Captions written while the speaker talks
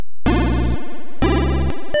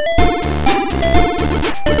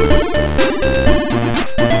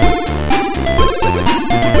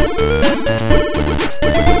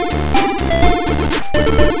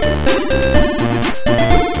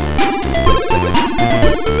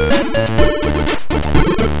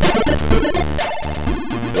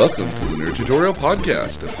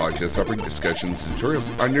Podcast, a podcast offering discussions and tutorials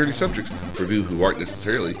on nerdy subjects for people who aren't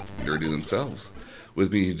necessarily nerdy themselves.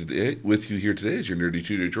 With you here today is your nerdy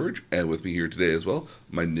tutor George, and with me here today as well,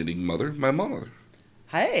 my knitting mother, my mama.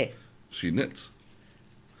 Hey. She knits.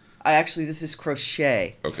 This is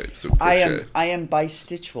crochet. Okay, so crochet. I am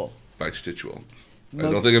bistitchual. Bistitchual. I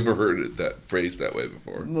don't think I've ever heard that phrase that way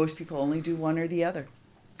before. Most people only do one or the other,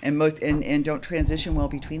 and don't transition well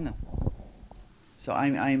between them. So I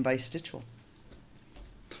am bistitchual.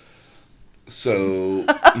 So.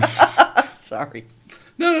 Sorry.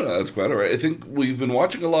 No, that's quite all right. I think we've been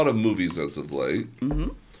watching a lot of movies as of late. Mm-hmm.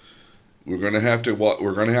 We're gonna have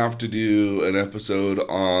to do an episode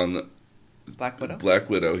on Black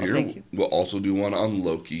Widow here. Thank you. We'll also do one on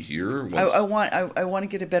Loki here. I want to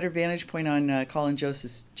get a better vantage point on Colin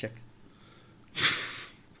Jost's chick.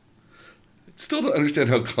 Still don't understand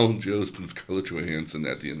how Colin Jost and Scarlett Johansson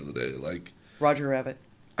at the end of the day, like Roger Rabbit.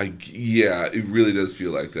 Yeah, it really does feel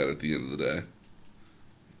like that at the end of the day.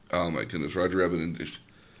 Oh my goodness, Roger Rabbit and it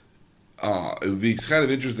would be kind of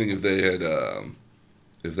interesting if they had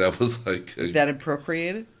if that was like that had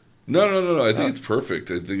procreated. No. I think it's perfect.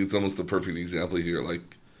 I think it's almost the perfect example here.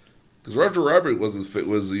 Like, because Roger Rabbit was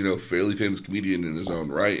fairly famous comedian in his own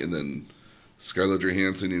right, and then Scarlett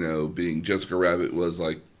Johansson, being Jessica Rabbit was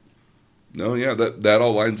like, no, yeah, that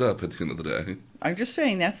all lines up at the end of the day. I'm just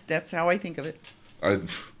saying that's how I think of it.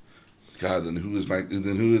 Then who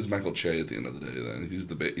is Michael Che at the end of the day? Then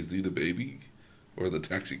is he the baby or the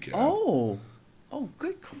taxi cab? Oh,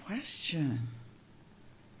 good question.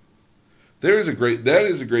 That is a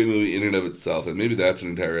great movie in and of itself, and maybe that's an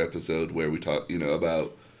entire episode where we talk,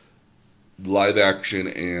 about live action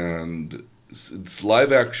and it's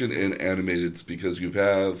live action and animated. It's because you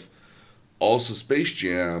have also Space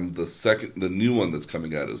Jam, the new one that's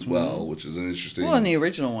coming out as well, which is an interesting. Well, and the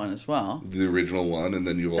original one as well. The original one, and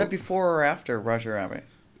then Is that before or after Roger Rabbit?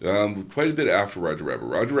 Quite a bit after Roger Rabbit.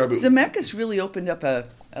 Roger Rabbit. Zemeckis really opened up a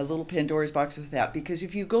little Pandora's box with that, because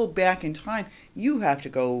if you go back in time, you have to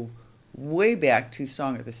go way back to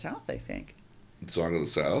Song of the South, I think. Song of the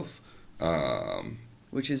South,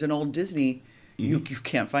 which is an old Disney. You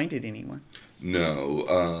can't find it anymore.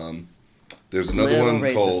 No, there's another one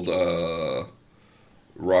called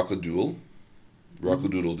Rock-a-Doodle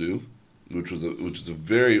Doo, which is a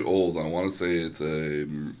very old. I want to say it's a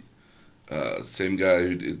same guy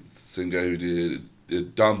who did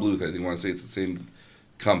Don Bluth. I think I want to say it's the same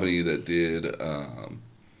company that did.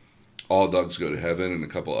 All Dogs Go to Heaven and a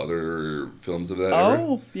couple other films of that era.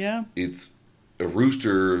 Oh, yeah. It's a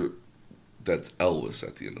rooster that's Elvis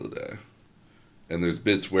at the end of the day. And there's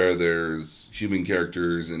bits where there's human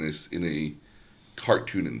characters in a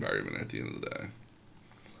cartoon environment at the end of the day.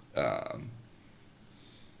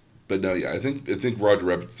 But no, yeah, I think Roger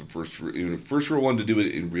Rabbit's the first real one to do it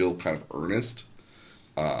in real kind of earnest.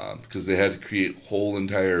 Because they had to create whole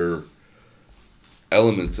entire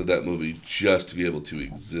elements of that movie just to be able to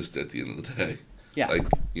exist at the end of the day. Yeah.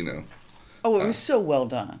 Oh, it was so well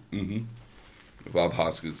done. Mm-hmm. Bob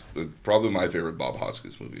Hoskins, probably my favorite Bob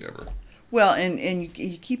Hoskins movie ever. Well, and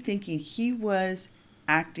you keep thinking he was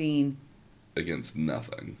acting against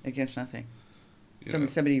nothing.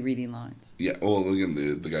 Somebody reading lines. Yeah. Well, again,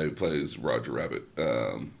 the guy who plays Roger Rabbit,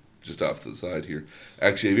 just off to the side here.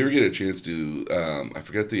 Actually, if you ever get a chance to, I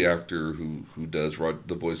forget the actor who does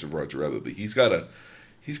the voice of Roger Rabbit, but he's got a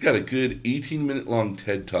good 18-minute long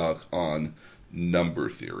TED Talk on number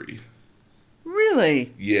theory.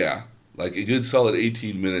 Really? Yeah, like a good solid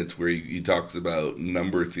 18 minutes where he talks about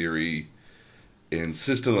number theory and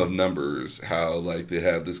system of numbers, how like they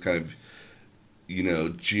have this kind of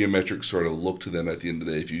geometric sort of look to them at the end of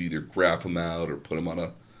the day. If you either graph them out or put them on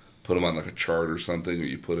like a chart or something, or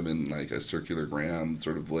you put them in like a circular-gram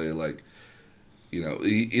sort of way, like,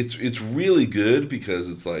 it's really good because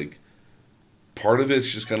it's like part of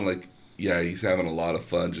it's just kind of like, yeah, he's having a lot of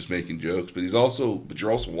fun just making jokes, but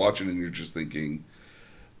you're also watching and you're just thinking,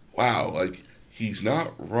 wow, like he's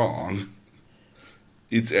not wrong.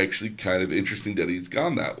 It's actually kind of interesting that he's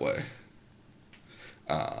gone that way.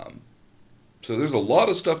 So there's a lot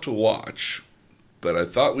of stuff to watch, but I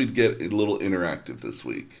thought we'd get a little interactive this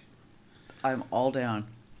week. I'm all down.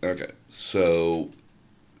 Okay, so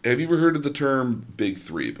have you ever heard of the term Big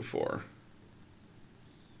Three before?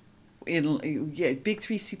 Big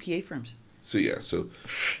Three CPA firms. So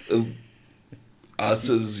us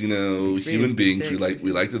as human beings, we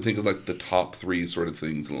like to think of like the top three sort of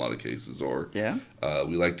things in a lot of cases, or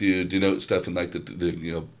we like to denote stuff in like the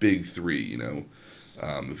big three.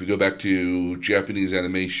 If we go back to Japanese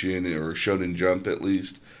animation or Shonen Jump, at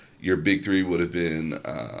least your big three would have been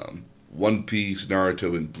One Piece,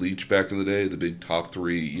 Naruto, and Bleach back in the day, the big top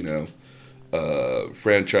three,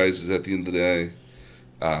 franchises at the end of the day.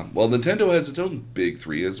 Well, Nintendo has its own big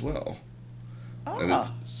three as well. And it's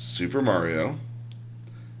Ah, Super Mario,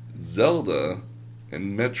 Zelda,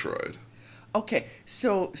 and Metroid. okay.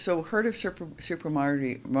 So heard of Super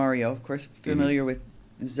Mario, of course, Mm-hmm. familiar with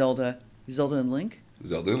Zelda and Link.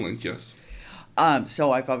 Zelda and Link, yes.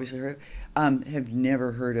 So I've obviously heard. Have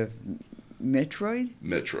never heard of Metroid.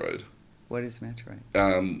 Metroid. What is Metroid?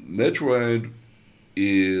 Metroid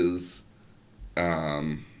is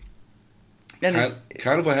um, And it's,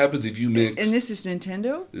 kind of what happens if you mix. and this is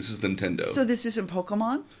Nintendo. This is Nintendo. So this isn't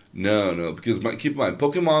Pokemon. No, because keep in mind,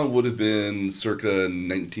 Pokemon would have been circa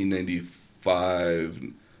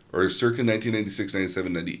 1995 or circa 1996,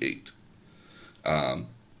 97, 98.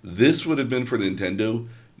 This would have been for Nintendo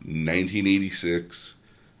 1986,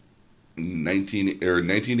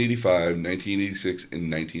 1985, 1986,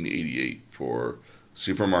 and 1988 for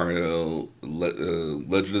Super Mario,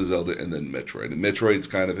 Legend of Zelda, and then Metroid. And Metroid's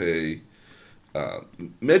kind of a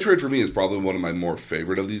Metroid for me is probably one of my more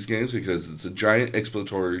favorite of these games because it's a giant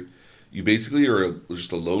exploratory. You basically are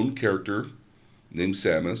just a lone character named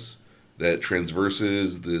Samus that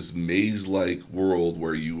transverses this maze-like world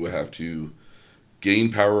where you have to gain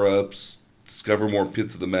power-ups, discover more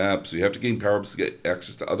pits of the map. So you have to gain power-ups to get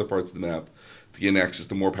access to other parts of the map, to gain access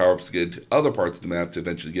to more power-ups to get to other parts of the map to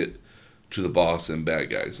eventually get to the boss and bad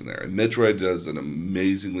guys in there. And Metroid does an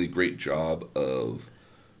amazingly great job of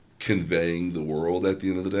conveying the world at the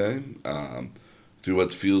end of the day through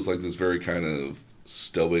what feels like this very kind of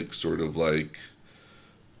stoic sort of like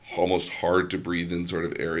almost hard to breathe in sort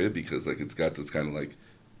of area because like it's got this kind of like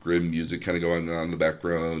grim music kind of going on in the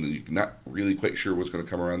background and you're not really quite sure what's going to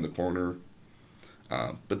come around the corner.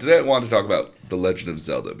 But today I wanted to talk about The Legend of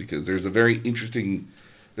Zelda because there's a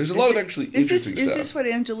lot of actually interesting stuff. Is this what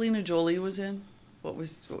Angelina Jolie was in? What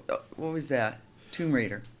was that? Tomb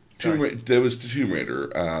Raider. Sorry. There was Tomb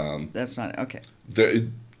Raider. That's not okay.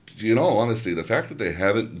 In all honesty, the fact that they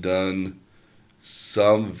haven't done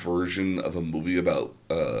some version of a movie about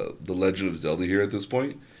The Legend of Zelda here at this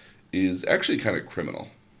point is actually kind of criminal.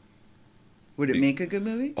 Would it make a good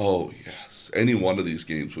movie? Oh yes, any one of these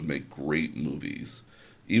games would make great movies.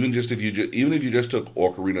 Even if you just took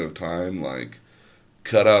Ocarina of Time, like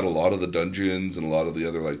cut out a lot of the dungeons and a lot of the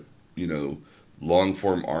other long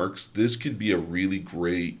form arcs, this could be a really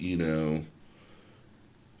great,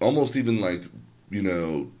 almost even like,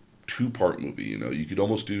 2-part movie. You could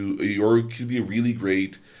almost do, or it could be a really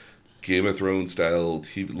great Game of Thrones style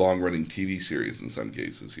long running TV series in some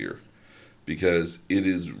cases here, because it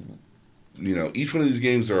is, each one of these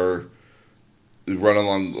games are run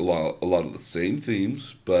along a lot of the same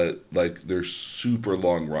themes, but like they're super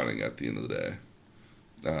long running at the end of the day.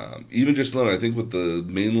 Even just alone, I think with the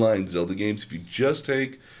mainline Zelda games, if you just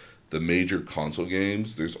take the major console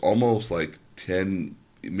games, there's almost like 10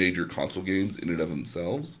 major console games in and of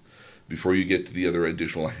themselves before you get to the other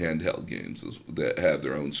additional handheld games that have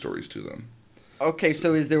their own stories to them. Okay,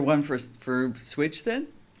 so is there one for Switch then?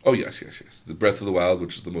 Oh, yes. The Breath of the Wild,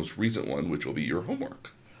 which is the most recent one, which will be your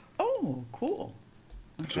homework. Oh, cool.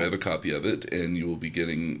 Okay. So I have a copy of it, and you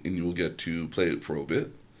will get to play it for a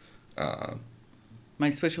bit. My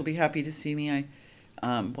Switch will be happy to see me.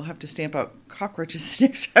 We'll have to stamp out cockroaches the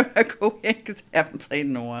next time I go in because I haven't played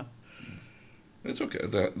in a while. It's okay.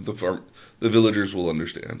 The villagers will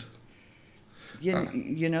understand.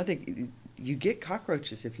 You get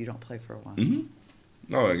cockroaches if you don't play for a while. Mm-hmm.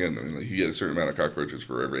 No, again, you get a certain amount of cockroaches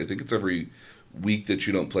for every. I think it's every week that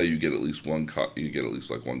you don't play, you get at least one. You get at least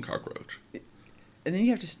like one cockroach. And then you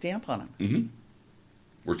have to stamp on them.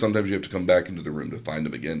 Mm-hmm. Or sometimes you have to come back into the room to find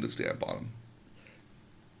them again to stamp on them.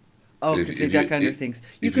 Oh, because they duck under things.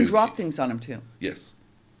 You can drop things on them too. Yes.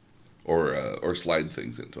 Or slide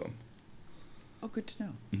things into them. Oh, good to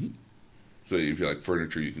know. Mm-hmm. So if you like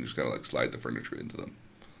furniture, you can just kind of like slide the furniture into them.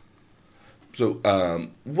 So,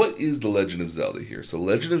 what is The Legend of Zelda here? So,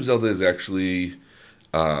 Legend of Zelda is actually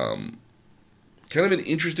kind of an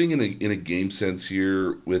interesting in a game sense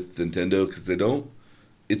here with Nintendo because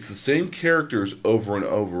it's the same characters over and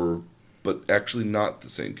over, but actually not the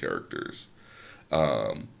same characters.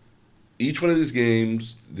 Each one of these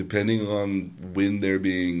games, depending on when they're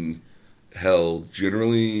being held,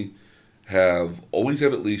 generally always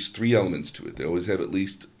have at least 3 elements to it. They always have at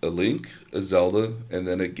least a Link, a Zelda, and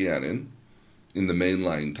then a Ganon in the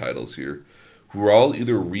mainline titles here, who are all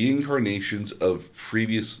either reincarnations of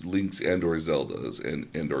previous Links and or Zeldas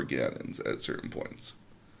and or Ganons at certain points.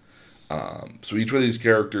 So each one of these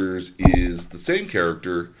characters is the same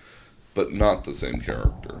character, but not the same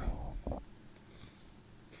character.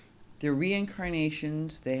 They're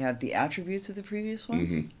reincarnations. They have the attributes of the previous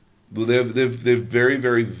ones? Mm-hmm. Well, they have very,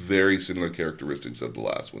 very, very similar characteristics of the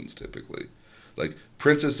last ones. Typically, like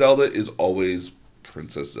Princess Zelda is always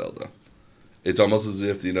Princess Zelda. It's almost as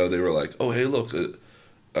if they were like, oh hey look,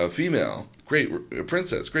 a female, great, a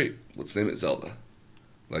princess, great. Let's name it Zelda.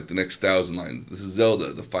 Like the next 1,000 lines, this is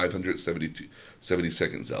Zelda, the 572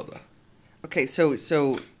 Zelda. Okay,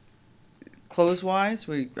 so clothes wise,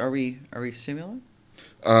 are we similar?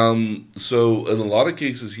 So in a lot of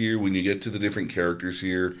cases here, when you get to the different characters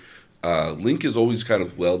here, Link is always kind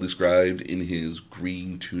of well described in his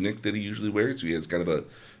green tunic that he usually wears. So he has kind of a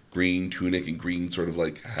green tunic and green sort of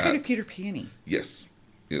like hat. Kind of Peter Pan-y. Yes,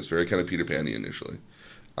 very kind of Peter Pan-y initially.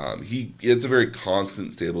 It's a very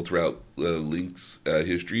constant stable throughout Link's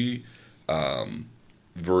history.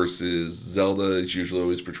 Versus Zelda is usually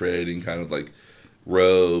always portrayed in kind of like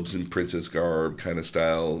robes and princess garb kind of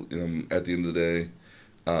style. At the end of the day.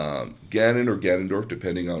 Ganon or Ganondorf,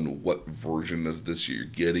 depending on what version of this you're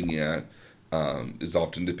getting at, is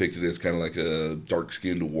often depicted as kind of like a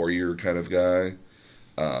dark-skinned warrior kind of guy,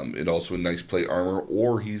 and also in nice plate armor,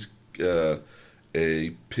 or he's a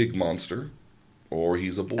pig monster, or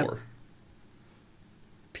he's a boar.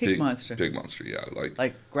 Pig monster. Pig monster, yeah.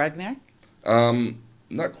 Like Gragnak?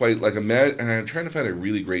 Not quite. Like I'm trying to find a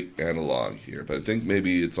really great analog here, but I think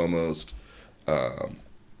maybe it's almost a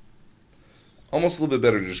little bit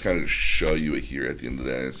better to just kind of show you it here at the end of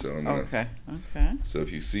the day. So I'm gonna, okay. So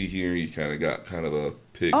if you see here, you kind of got kind of a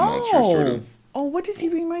pig monster sort of. Oh, what does he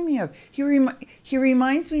remind me of? He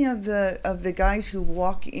reminds me of the guys who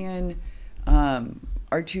walk in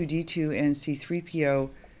R2D2 and C3PO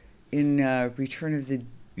in Return of the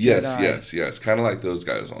Jedi. Yes. Kind of like those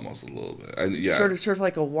guys almost a little bit. Yeah. Sort of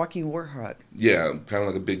like a walking warthog. Yeah, kind of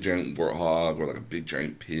like a big giant warthog or like a big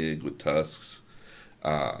giant pig with tusks.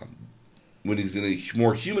 When he's in a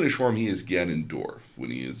more humanish form, he is Ganondorf. When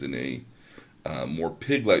he is in a more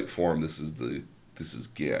pig-like form, this is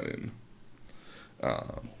Ganon.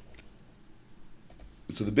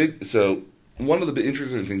 So one of the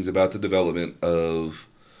interesting things about the development of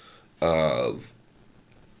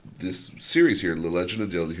this series here, The Legend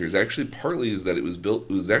of Zelda, here is actually partly is that it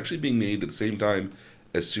was actually being made at the same time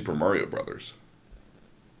as Super Mario Brothers.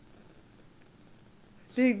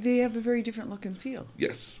 They have a very different look and feel.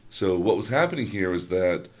 Yes. So what was happening here was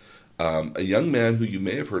that a young man who you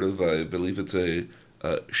may have heard of, I believe it's a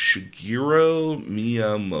Shigeru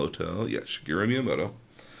Miyamoto. Yeah, Shigeru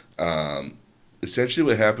Miyamoto. Essentially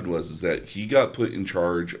what happened was that he got put in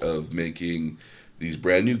charge of making these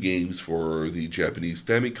brand new games for the Japanese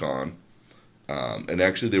Famicom. And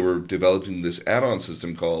actually they were developing this add-on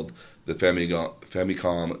system called the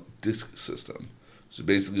Famicom Disk System. So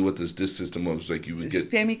basically what this disk system was like, you would get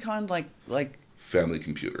Famicom like family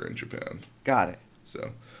computer in Japan. Got it.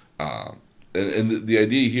 So, and the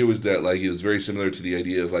idea here was that like it was very similar to the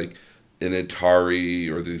idea of like an Atari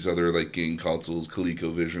or these other like game consoles,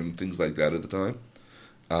 ColecoVision, things like that at the time.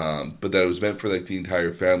 But that it was meant for like the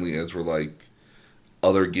entire family, as were like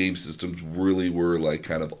other game systems really were like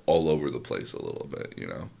kind of all over the place a little bit,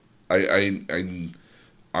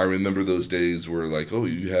 I remember those days where like, oh,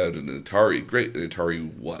 you had an Atari. Great. An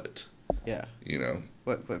Atari what? Yeah.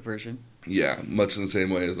 What version? Yeah, much in the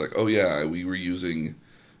same way as like, oh yeah, we were using,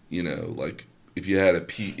 like if you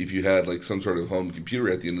had like some sort of home computer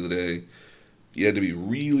at the end of the day, you had to be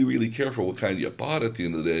really, really careful what kind you bought at the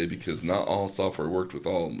end of the day, because not all software worked with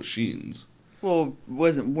all machines. Well,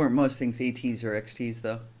 weren't most things ATs or XTs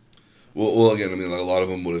though? Well, again, I mean, like, a lot of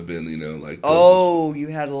them would have been, like... Oh, you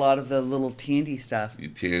had a lot of the little Tandy stuff.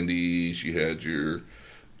 Tandies, you had your...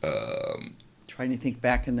 Trying to think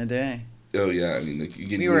back in the day. Oh, yeah, I mean... Like,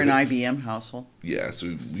 again, we were an IBM household. Yeah, so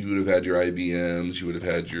you would have had your IBMs, you would have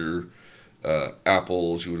had your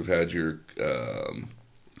Apples, you would have had your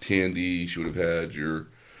Tandies, you would have had your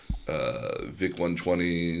VIC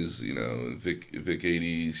 120s, VIC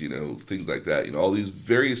 80s, things like that. All these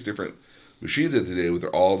various different... machines at today with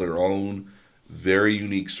all their own very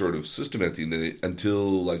unique sort of system at the end of the day,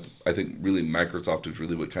 until like I think really Microsoft is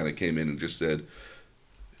really what kind of came in and just said,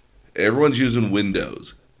 everyone's using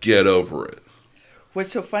Windows, get over it.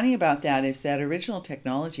 What's so funny about that is that original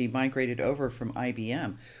technology migrated over from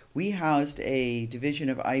IBM. We housed a division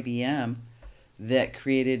of IBM that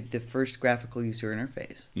created the first graphical user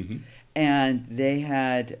interface. Mm-hmm. And they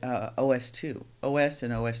had OS and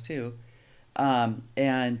OS2.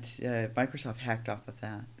 And Microsoft hacked off of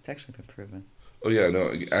that. It's actually been proven. Oh yeah, no.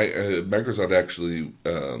 Microsoft actually.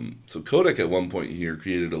 So Kodak at one point here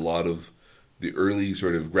created a lot of the early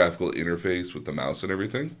sort of graphical interface with the mouse and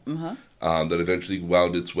everything. Uh-huh. That eventually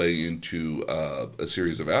wound its way into a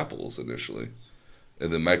series of Apples initially,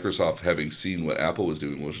 and then Microsoft, having seen what Apple was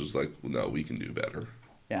doing, was just like, well, no, we can do better.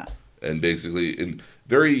 Yeah. And basically, in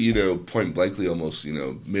very, point blankly almost,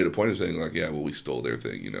 made a point of saying, like, yeah, well, we stole their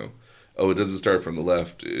thing, Oh, it doesn't start from the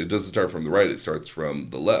left. It doesn't start from the right. It starts from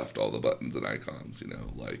the left, all the buttons and icons,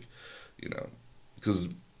 because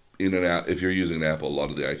in an app, if you're using an Apple, a lot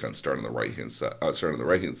of the icons start on the right-hand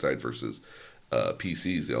side, versus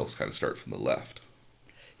PCs, they all kind of start from the left.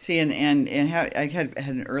 See, and how, I had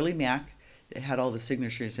an early Mac that had all the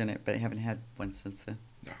signatures in it, but I haven't had one since then.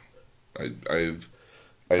 No. I've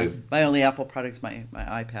my only Apple product is my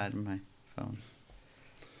iPad and my phone.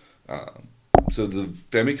 So the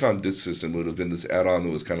Famicom disk system would have been this add-on that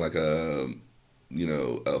was kind of like a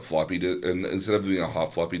floppy disk, and instead of being a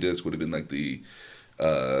hot floppy disk, would have been like the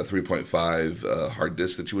 3.5 hard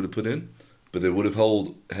disk that you would have put in, but they would have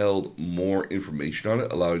held more information on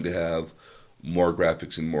it, allowing to have more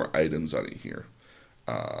graphics and more items on it here.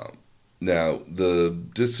 Now, the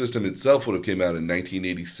disk system itself would have came out in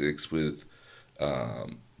 1986 with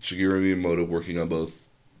Shigeru Miyamoto working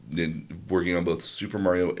on both Super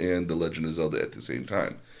Mario and The Legend of Zelda at the same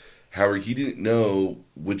time. However, he didn't know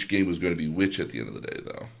which game was going to be which at the end of the day,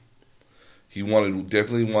 though. He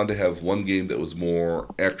definitely wanted to have one game that was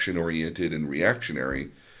more action-oriented and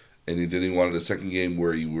reactionary, and then he wanted a second game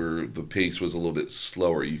where the pace was a little bit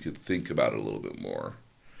slower. You could think about it a little bit more.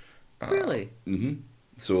 Really? Mm-hmm.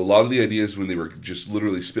 So a lot of the ideas, when they were just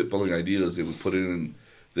literally spitballing ideas, they would put it in.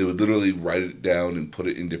 They would literally write it down and put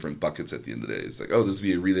it in different buckets at the end of the day. It's like, oh, this would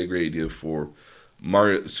be a really great idea for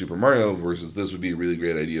Super Mario versus this would be a really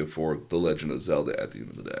great idea for The Legend of Zelda at the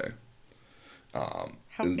end of the day. How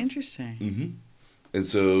interesting. Mm-hmm. And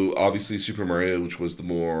so obviously Super Mario, which was the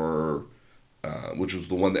one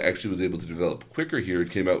that actually was able to develop quicker here,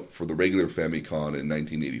 it came out for the regular Famicom in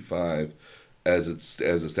 1985 as a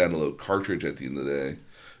standalone cartridge at the end of the day,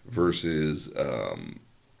 versus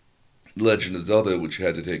Legend of Zelda, which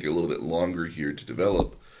had to take a little bit longer here to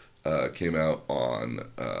develop, came out on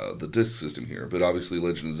the disc system here. But obviously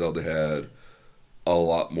Legend of Zelda had a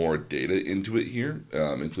lot more data into it here,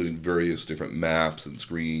 including various different maps and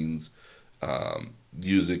screens,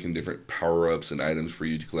 music and different power-ups and items for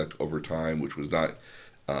you to collect over time, which was not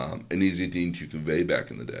an easy thing to convey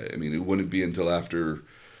back in the day. I mean, it wouldn't be until after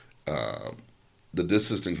the disc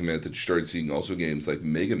system came out that you started seeing also games like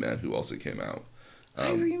Mega Man, who also came out.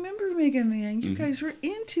 I remember Mega Man. You guys were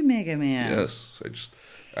into Mega Man. Yes.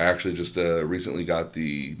 I actually just recently got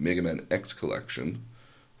the Mega Man X collection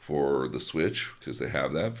for the Switch, because they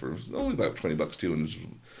have that for only about $20 too, and just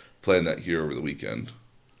playing that here over the weekend.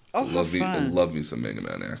 Oh, fun. Love me some Mega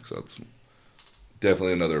Man X. That's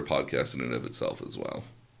definitely another podcast in and of itself as well.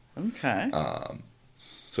 Okay.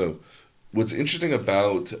 So what's interesting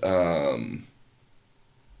about The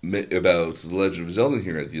Legend of Zelda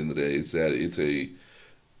here at the end of the day is that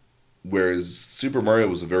whereas Super Mario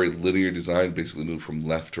was a very linear design, basically move from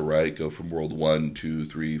left to right, go from world 1, 2,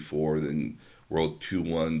 3, 4, then world 2,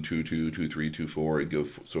 1, 2, 2, 2, 3, 2, 4, and go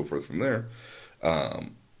so forth from there.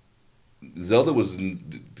 Zelda was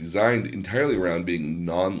designed entirely around being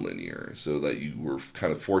non-linear, so that you were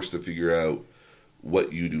kind of forced to figure out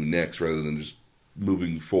what you do next rather than just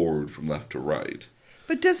moving forward from left to right.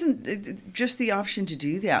 But doesn't just the option to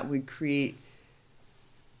do that would create...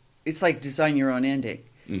 It's like design your own ending.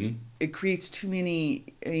 Mm-hmm. It creates too many...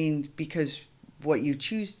 I mean, because what you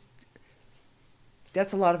choose...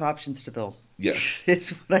 That's a lot of options to build. Yes. Is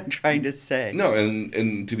what I'm trying to say. No,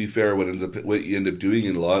 and to be fair, what you end up doing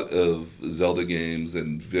in a lot of Zelda games,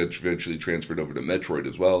 and eventually transferred over to Metroid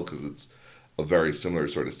as well, because it's a very similar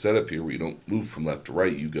sort of setup here, where you don't move from left to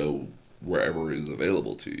right, you go wherever is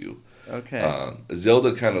available to you. Okay.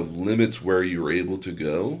 Zelda kind of limits where you're able to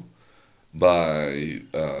go by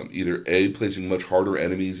either A, placing much harder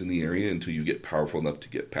enemies in the area until you get powerful enough to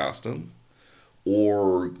get past them,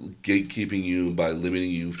 or gatekeeping you by limiting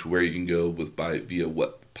you to where you can go via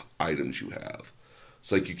what items you have.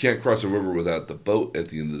 It's like you can't cross a river without the boat at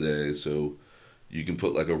the end of the day, so you can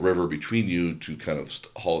put like a river between you to kind of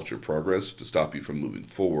halt your progress, to stop you from moving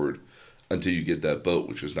forward until you get that boat,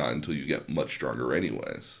 which is not until you get much stronger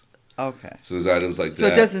anyways. Okay. So there's items like that. So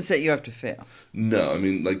it doesn't set you up to fail. No, I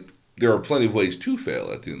mean, like, there are plenty of ways to fail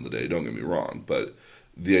at the end of the day, don't get me wrong, but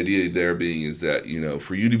the idea there being is that,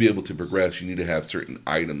 for you to be able to progress, you need to have certain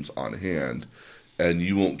items on hand, and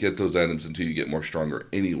you won't get those items until you get more stronger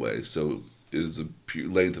anyway. So it's a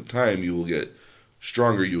length of time you will get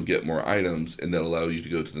stronger, you'll get more items, and that allow you to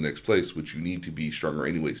go to the next place, which you need to be stronger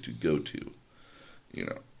anyways to go to,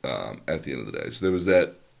 at the end of the day. So there was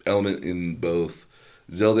that element in both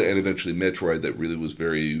Zelda and eventually Metroid that really was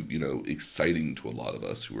very, exciting to a lot of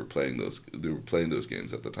us who were playing those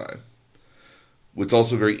games at the time. What's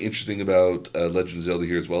also very interesting about Legend of Zelda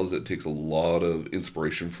here as well is that it takes a lot of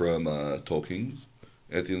inspiration from Tolkien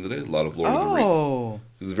at the end of the day. A lot of Lord of the Rings. Oh,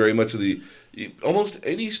 It's very much of the almost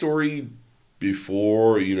any story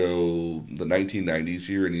before the 1990s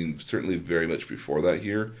here, and even certainly very much before that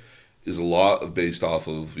here, is a lot of based off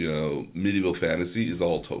of medieval fantasy is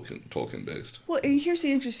all Tolkien based. well, here's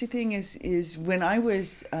the interesting thing is when I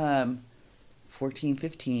was 14,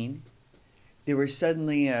 15, there was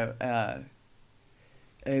suddenly a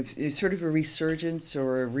sort of a resurgence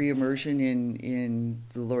or a reimmersion in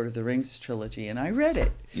the Lord of the Rings trilogy, and I read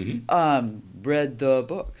it. Read the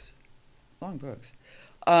books, long books,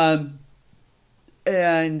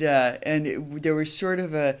 there was sort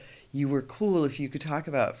of a, you were cool if you could talk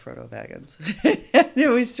about Frodo Baggins. And it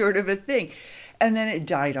was sort of a thing, and then it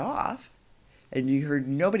died off, and you heard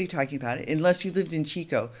nobody talking about it unless you lived in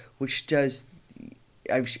Chico, which does,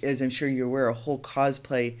 as I'm sure you're aware, a whole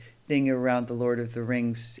cosplay thing around the Lord of the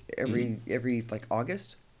Rings every like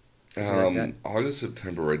August. Like August,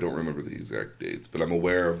 September. I don't remember the exact dates, but I'm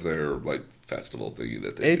aware of their like festival thingy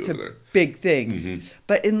that they do over there. It's a big thing.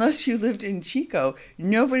 But unless you lived in Chico,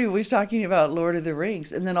 nobody was talking about Lord of the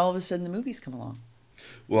Rings, and then all of a sudden the movies come along.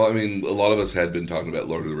 Well, I mean, a lot of us had been talking about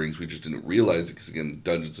Lord of the Rings. We just didn't realize it because, again,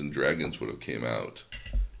 Dungeons and Dragons would have came out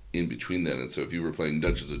in between then. And so if you were playing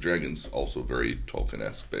Dungeons and Dragons, also very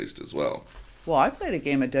Tolkien-esque based as well. Well, I played a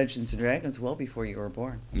game of Dungeons and Dragons well before you were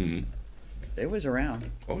born. It was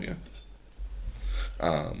around. Oh, yeah.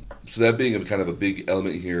 So that being a kind of a big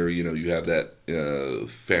element here, you have that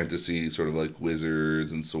fantasy sort of like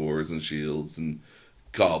wizards and swords and shields and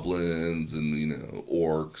goblins and,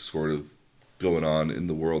 orcs sort of going on in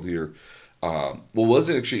the world here. What was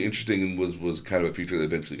actually interesting and was kind of a feature that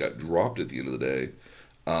eventually got dropped at the end of the day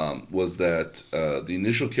was that the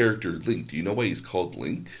initial character, Link, do you know why he's called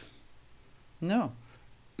Link? No.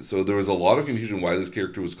 So there was a lot of confusion why this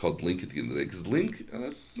character was called Link at the end of the day. Because Link,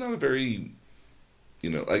 that's not a very,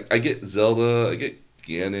 I get Zelda, I get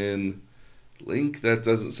Ganon. Link, that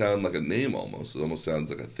doesn't sound like a name almost. It almost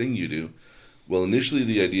sounds like a thing you do. Well, initially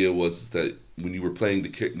the idea was that when you were playing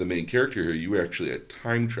the main character here, you were actually a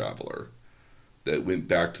time traveler that went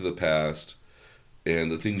back to the past.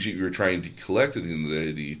 And the things that you were trying to collect at the end of the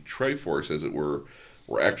day, the Triforce, as it were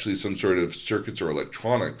actually some sort of circuits or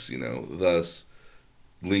electronics, Thus,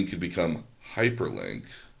 Link could become Hyperlink.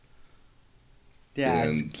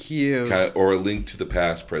 That's cute. Or a link to the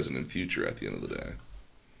past, present, and future at the end of the day.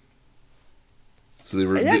 So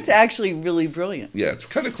that's actually really brilliant. Yeah, it's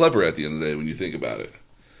kind of clever at the end of the day when you think about it.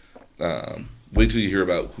 Wait till you hear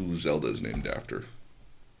about who Zelda is named after.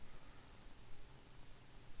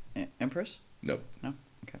 Empress? Nope. No?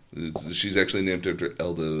 Okay. She's actually named after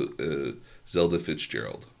Zelda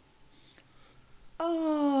Fitzgerald.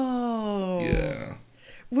 Oh. Yeah.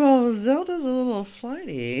 Well, Zelda's a little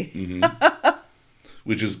flighty.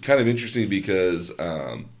 Which is kind of interesting because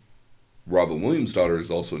Robin Williams' daughter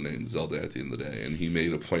is also named Zelda at the end of the day, and he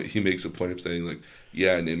makes a point of saying like,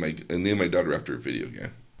 "Yeah, I named my daughter after a video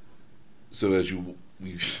game." So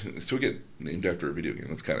we still get named after a video game.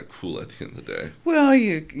 That's kind of cool at the end of the day. Well,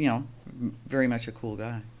 you very much a cool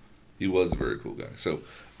guy. He was a very cool guy. So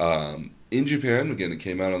in Japan, again, it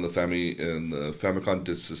came out on the Famicom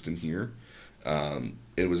Disk System here.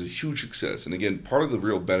 It was a huge success, and again, part of the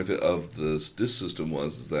real benefit of this disk system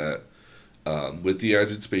was that with the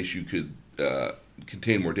added space, you could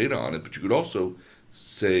contain more data on it, but you could also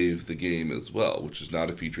save the game as well, which is not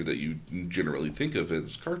a feature that you generally think of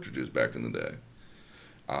as cartridges back in the day.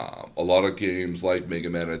 A lot of games like Mega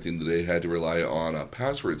Man at the end of the day had to rely on a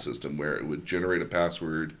password system where it would generate a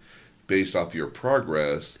password based off your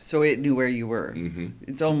progress. So it knew where you were.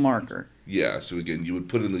 Its own marker. Yeah, so again, you would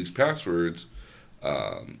put in these passwords,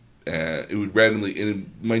 and it would randomly,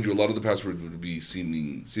 and mind you, a lot of the passwords would be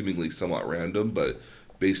seemingly somewhat random, but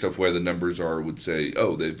based off where the numbers are, would say,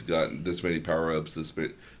 oh, they've got this many power-ups,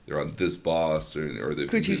 they're on this boss, or they've...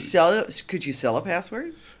 Could you sell a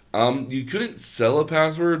password? You couldn't sell a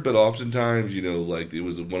password, but oftentimes, like it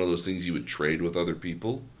was one of those things you would trade with other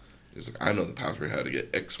people. It was like, I know the password how to get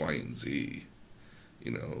X, Y, and Z.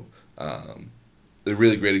 A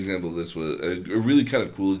really great example of this was a really kind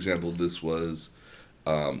of cool example of this was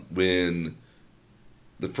when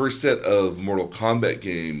the first set of Mortal Kombat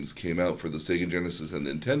games came out for the Sega Genesis and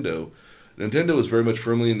Nintendo. Nintendo was very much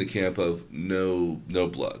firmly in the camp of no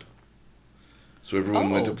blood. So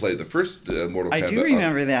everyone went to play the first Mortal Kombat. I do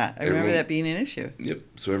remember that. I remember that being an issue. Yep.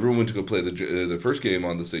 So everyone went to go play the first game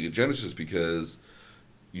on the Sega Genesis because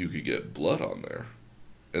you could get blood on there,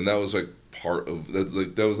 and that was like part of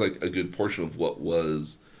that was like a good portion of what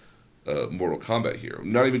was Mortal Kombat here.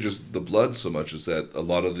 Not even just the blood so much as that a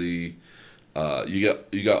lot of the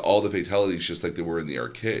You got all the fatalities just like they were in the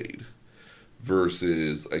arcade.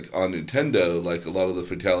 Versus like on Nintendo, like a lot of the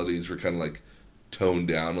fatalities were kind of like toned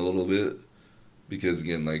down a little bit because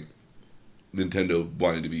again, like Nintendo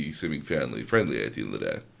wanted to be sim family friendly at the end of the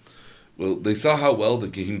day. Well, they saw how well the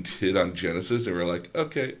game did on Genesis, and were like,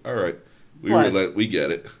 okay, all right, we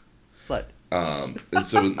get it. Blood. And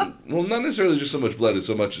so, well, not necessarily just so much blood, as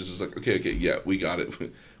so much as just like, okay, yeah, we got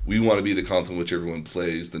it. We want to be the console in which everyone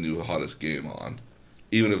plays the new hottest game on,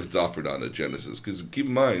 even if it's offered on a Genesis. Because keep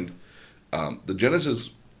in mind, the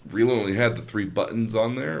Genesis really only had the 3 buttons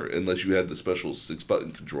on there, unless you had the special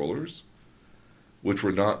 6-button controllers, which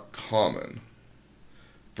were not common.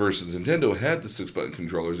 Versus Nintendo had the 6-button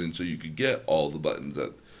controllers, and so you could get all the buttons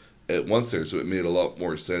at once there. So it made a lot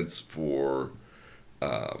more sense for,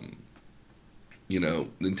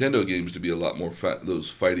 Nintendo games to be a lot more those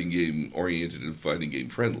fighting game oriented and fighting game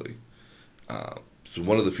friendly. So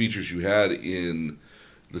one of the features you had in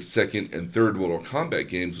the second and third Mortal Kombat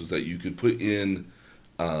games was that you could put in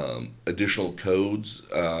additional codes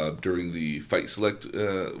during the fight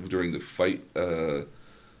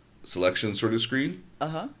selection sort of screen.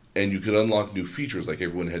 Uh-huh. And you could unlock new features, like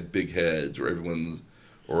everyone had big heads, or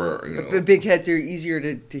Big heads are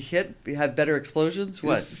easier to hit, have better explosions.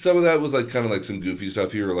 What? Some of that was like kind of like some goofy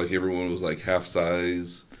stuff here, like everyone was like half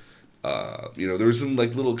size. There was some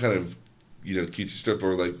like little kind of cutesy stuff,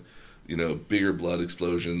 or like bigger blood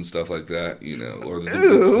explosions, stuff like that. Or the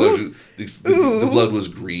explosion, the blood was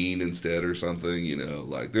green instead, or something.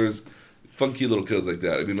 Like there's funky little codes like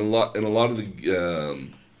that. I mean, a lot of the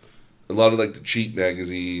like the cheat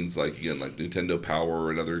magazines, like again, like Nintendo Power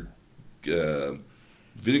and other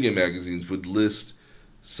video game magazines would list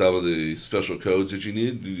some of the special codes that you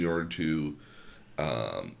need in order to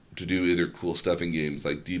do either cool stuff in games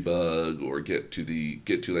like debug or get to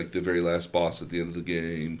like the very last boss at the end of the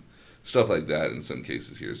game, stuff like that in some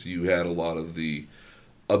cases here. So you had a lot of the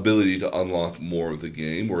ability to unlock more of the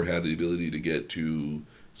game, or had the ability to get to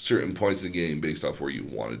certain points in the game based off where you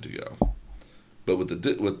wanted to go. But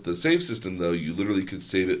with the save system, though, you literally could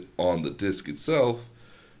save it on the disc itself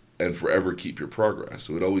and forever keep your progress.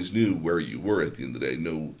 So it always knew where you were at the end of the day.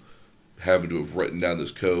 No having to have written down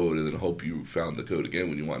this code and then hope you found the code again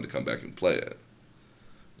when you wanted to come back and play it.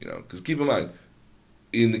 Because keep in mind,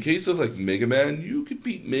 in the case of like Mega Man, you could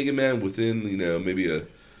beat Mega Man within maybe a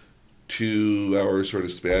 2-hour sort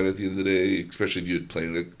of span at the end of the day, especially if you had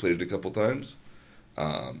played it a couple times.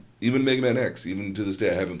 Even Mega Man X, even to this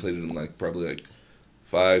day, I haven't played it in like probably like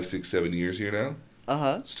 5, 6, 7 years here now.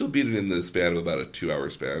 Uh-huh. Still beat it in the span of about a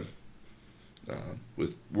 2-hour span,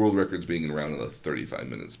 with world records being around in a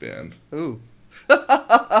 35-minute span. Ooh.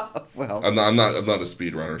 Well, I'm not a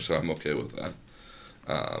speedrunner, so I'm okay with that.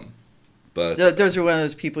 But those are one of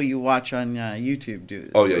those people you watch on YouTube do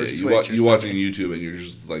this. Oh yeah. You watch on YouTube and you're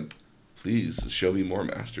just like, please show me more,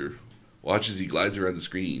 Master. Watch as he glides around the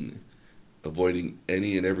screen, avoiding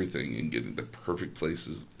any and everything and getting the perfect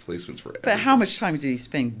placements for everything. But how much time did he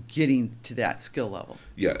spend getting to that skill level?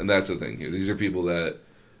 Yeah, and that's the thing here. These are people that,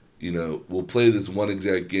 will play this one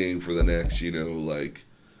exact game for the next, like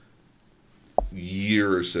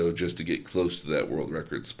year or so just to get close to that world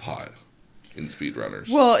record spot in speedrunners.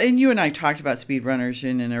 Well, and you and I talked about speedrunners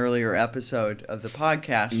in an earlier episode of the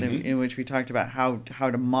podcast, Mm-hmm. in which we talked about how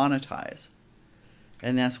to monetize.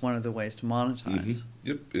 And that's one of the ways to monetize. Mm-hmm.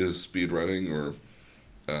 Yep, is speedrunning, or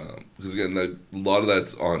because again, a lot of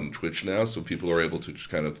that's on Twitch now, so people are able to just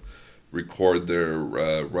kind of record their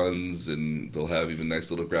runs, and they'll have even nice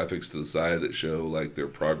little graphics to the side that show like their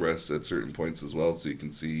progress at certain points as well, so you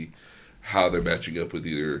can see how they're matching up with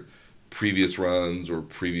either previous runs or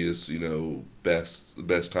previous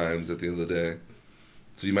best times at the end of the day.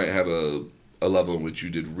 So you might have a level in which you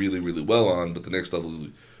did really, really well on, but the next level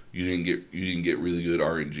you didn't get really good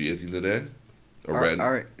RNG at the end of the day,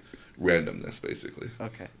 or randomness basically.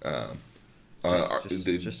 Okay.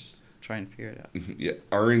 Just trying to figure it out. Yeah,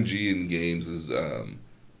 RNG in games is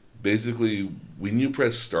basically when you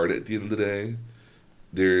press start at the end of the day,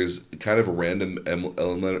 there's kind of a random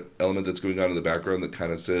element that's going on in the background that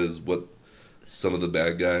kind of says what some of the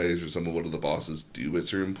bad guys or some of what the bosses do at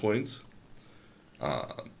certain points.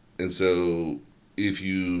 And so if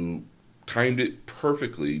you timed it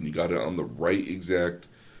perfectly and you got it on the right exact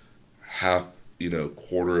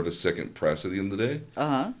quarter of a second press at the end of the day,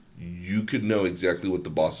 you could know exactly what the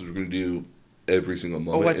bosses were going to do every single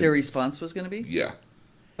moment. Or what their response was going to be? Yeah.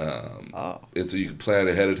 And so you can plan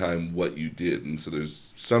ahead of time what you did. And so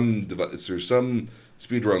there's some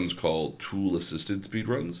speedruns called tool-assisted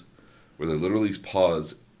speedruns, where they literally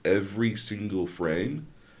pause every single frame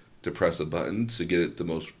to press a button to get it the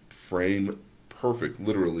most frame perfect,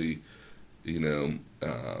 literally you know,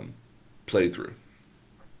 playthrough.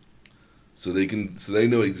 So they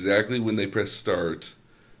know exactly when they press start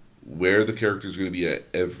where the character is going to be at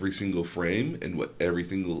every single frame and what every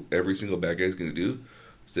single bad guy is going to do.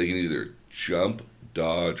 So they can either jump,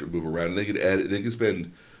 dodge, or move around. And they can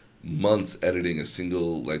spend months editing a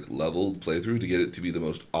single like level playthrough to get it to be the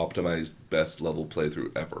most optimized, best level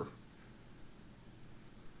playthrough ever.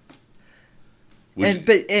 And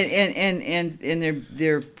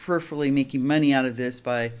they're peripherally making money out of this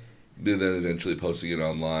by then eventually posting it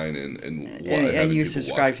online and you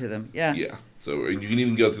subscribe to them. Yeah. So you can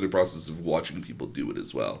even go through the process of watching people do it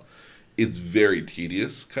as well. It's very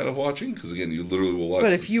tedious kind of watching because again you literally will watch.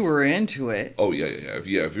 But if you were into it, if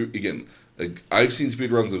you again, like, I've seen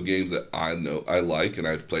speedruns of games that I know I like and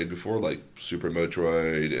I've played before, like Super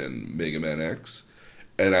Metroid and Mega Man X,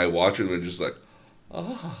 and I watch them and just like,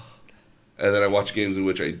 oh. And then I watch games in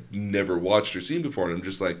which I never watched or seen before, and I'm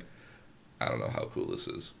just like, I don't know how cool this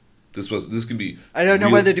is. This can be. I don't know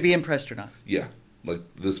whether to be impressed or not. Yeah, like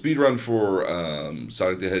the speedrun for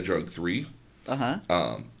Sonic the Hedgehog 3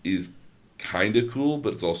 is kind of cool,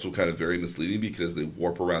 but it's also kind of very misleading because they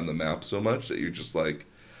warp around the map so much that you're just like,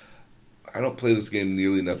 I don't play this game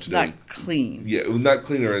nearly enough to know. It's not clean. Yeah, not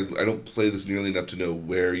clean, or I don't play this nearly enough to know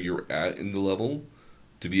where you're at in the level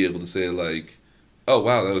to be able to say like, oh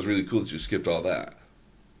wow, that was really cool that you skipped all that.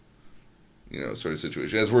 You know, sort of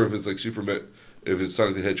situation. As where if it's like if it's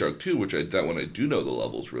Sonic the Hedgehog 2, which that one I do know the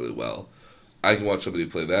levels really well, I can watch somebody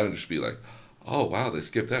play that and just be like, oh wow, they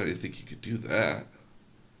skipped that. I didn't think you could do that.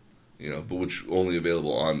 You know, but which only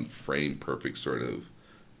available on frame perfect sort of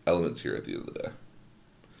elements here at the end of the day.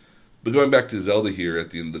 But going back to Zelda here at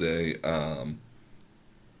the end of the day.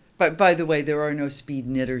 But by the way, there are no speed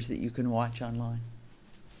knitters that you can watch online.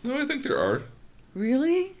 No, I think there are.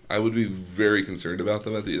 Really? I would be very concerned about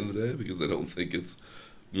them at the end of the day because I don't think it's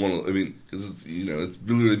one. I mean, because it's it's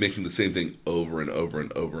literally making the same thing over and over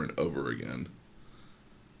and over and over again.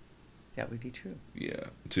 That would be true. Yeah,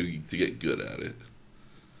 to get good at it.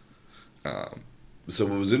 So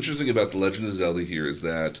what was interesting about The Legend of Zelda here is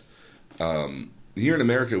that here in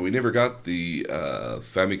America we never got the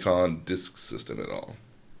Famicom disk system at all.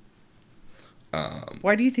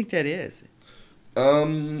 Why do you think that is?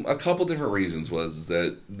 A couple different reasons was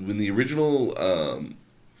that when the original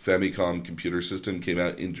Famicom computer system came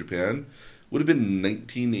out in Japan, would have been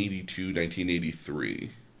 1982,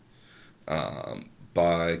 1983.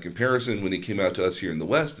 By comparison, when it came out to us here in the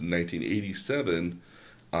West in 1987,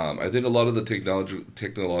 I think a lot of the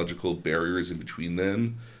technological barriers in between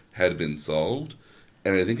then had been solved.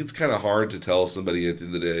 And I think it's kind of hard to tell somebody at the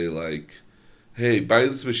end of the day, like, hey, buy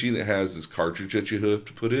this machine that has this cartridge that you have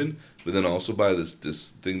to put in, but then also buy this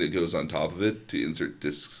thing that goes on top of it to insert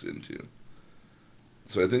discs into.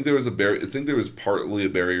 So I think there was I think there was partly a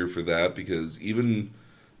barrier for that because even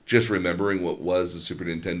just remembering what was the Super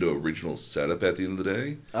Nintendo original setup at the end of the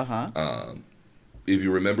day. If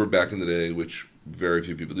you remember back in the day, which very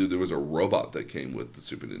few people do, there was a robot that came with the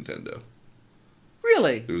Super Nintendo.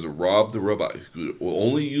 Really? There was a Rob the Robot who was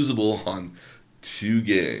only usable on 2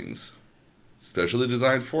 games, specially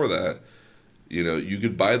designed for that. You know, you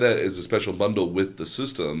could buy that as a special bundle with the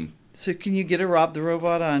system. So can you get a Rob the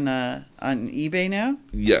Robot on eBay now?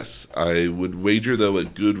 Yes, I would wager though a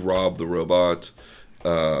good Rob the Robot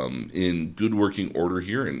in good working order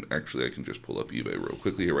here, and actually I can just pull up eBay real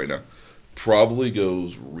quickly here right now. Probably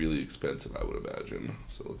goes really expensive, I would imagine.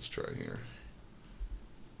 So let's try here.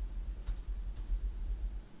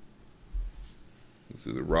 It's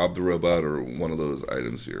either Rob the Robot or one of those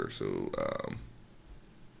items here. So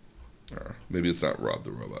maybe it's not Rob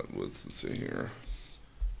the Robot. Let's see here.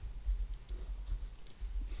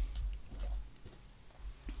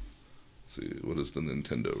 Let's see, what is the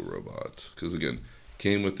Nintendo Robot? Because again,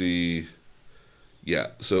 came with the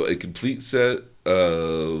so a complete set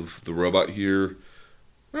of the robot here.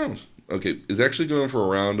 Oh, okay, is actually going for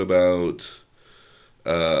around about.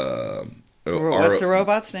 What's the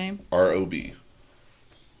robot's name? ROB.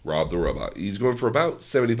 Rob the Robot. He's going for about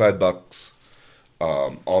 $75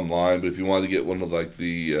 online, but if you want to get one of like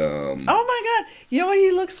the oh my god, you know what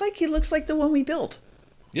he looks like? He looks like the one we built.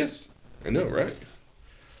 Yes, I know, right?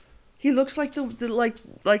 He looks like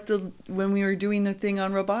the when we were doing the thing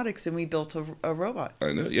on robotics and we built a robot.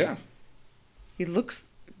 I know, yeah. He looks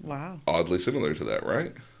oddly similar to that,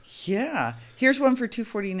 right? Yeah. Here's one for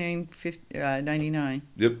 $249.99.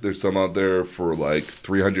 Yep, there's some out there for like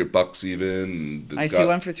 $300 even. I see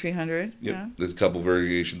one for $300. Yep, yeah. There's a couple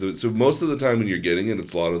variations of it. So most of the time when you're getting it,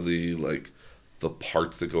 it's a lot of the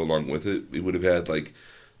parts that go along with it. It would have had like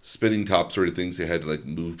spinning top sort of things they had to like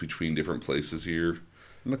move between different places here.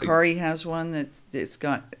 Macari has one it's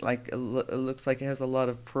got like it looks like it has a lot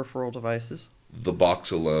of peripheral devices. The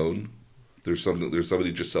box alone, there's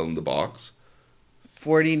somebody just selling the box.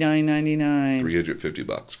 $49.99.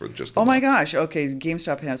 $350 for just the Oh box. my gosh! Okay,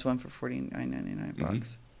 GameStop has one for $49.99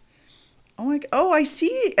 bucks. Oh, I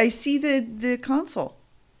see the console.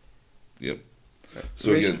 Yep.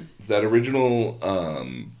 So again, that original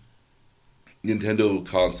Nintendo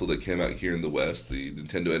console that came out here in the West, the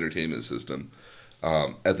Nintendo Entertainment System,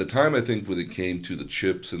 at the time, I think when it came to the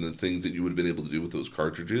chips and the things that you would have been able to do with those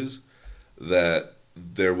cartridges, that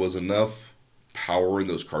there was enough power in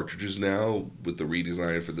those cartridges now with the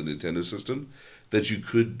redesign for the Nintendo system that you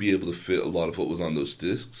could be able to fit a lot of what was on those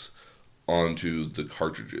discs onto the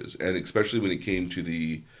cartridges. And especially when it came to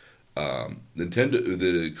the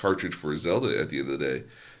the cartridge for Zelda at the end of the day,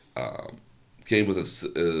 came with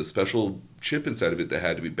a special chip inside of it that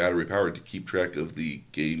had to be battery powered to keep track of the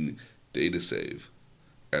game data save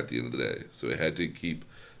at the end of the day. So it had to keep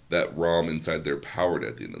that ROM inside there powered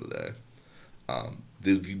at the end of the day.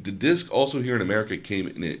 The disc also here in America came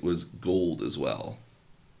and it was gold as well.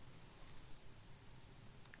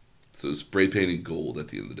 So it's spray painted gold at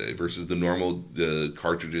the end of the day versus the normal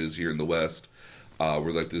cartridges here in the West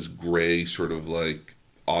were like this gray sort of like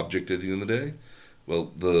object at the end of the day.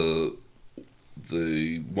 Well, the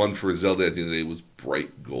one for Zelda at the end of the day was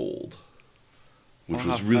bright gold, which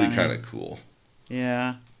was really kind of cool.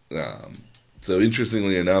 Yeah. So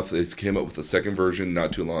interestingly enough, they came up with a second version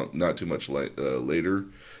not too much later.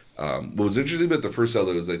 What was interesting about the first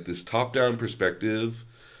Zelda was like this top-down perspective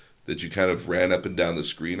that you kind of ran up and down the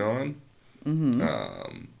screen on.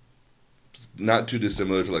 Mm-hmm. Not too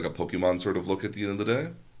dissimilar to like a Pokemon sort of look at the end of the day.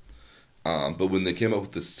 But when they came up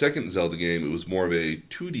with the second Zelda game, it was more of a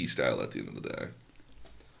 2D style at the end of the day.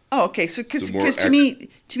 Oh, okay. So because to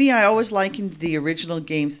me, I always likened the original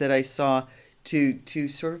games that I saw to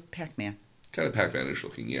sort of Pac-Man. Kind of Pac-Man-ish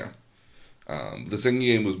looking, yeah. The second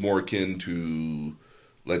game was more akin to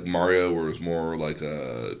like Mario, where it was more like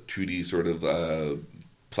a 2D sort of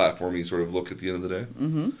platformy sort of look at the end of the day.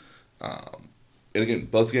 Mm-hmm. And again,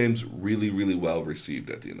 both games really, really well received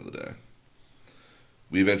at the end of the day.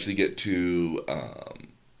 We eventually get to,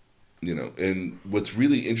 and what's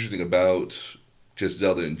really interesting about just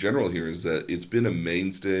Zelda in general here is that it's been a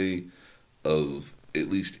mainstay of at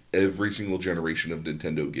least every single generation of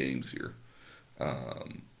Nintendo games here.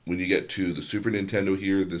 When you get to the Super Nintendo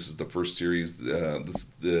here, this is the first series,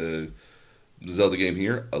 the Zelda game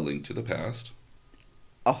here, A Link to the Past.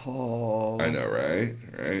 Oh. I know, right?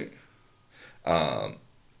 Right.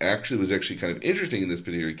 Actually, it was actually kind of interesting in this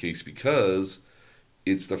particular case because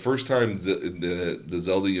it's the first time the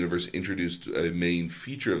Zelda universe introduced a main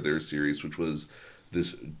feature of their series, which was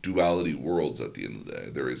this duality worlds at the end of the day.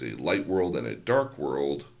 There is a light world and a dark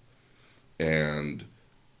world, and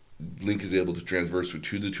Link is able to transverse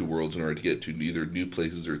between the two worlds in order to get to either new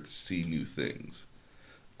places or to see new things.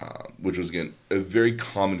 Which was, again, a very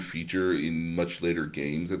common feature in much later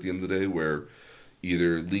games at the end of the day, where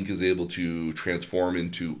either Link is able to transform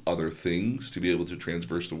into other things to be able to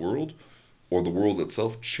transverse the world, or the world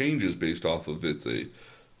itself changes based off of it's a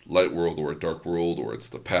light world or a dark world, or it's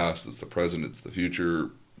the past, it's the present, it's the future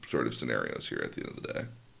sort of scenarios here at the end of the day.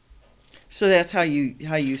 So that's how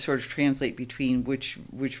you sort of translate between which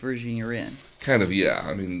version you're in. Kind of, yeah.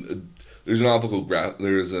 I mean, there's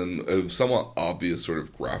a somewhat obvious sort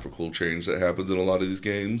of graphical change that happens in a lot of these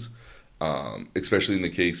games, especially in the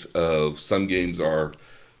case of some games are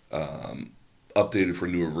updated for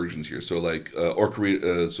newer versions here. So like the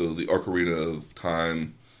Ocarina of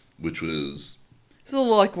Time, which was it's a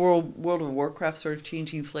little like World of Warcraft, sort of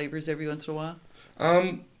changing flavors every once in a while.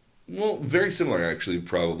 Well, very similar actually,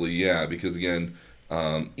 probably, yeah, because again,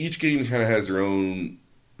 each game kind of has their own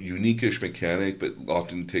unique-ish mechanic, but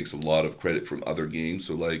often takes a lot of credit from other games.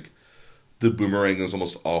 So like the boomerang is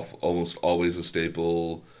almost always a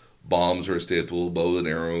staple. Bombs are a staple. Bow and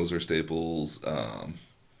arrows are staples.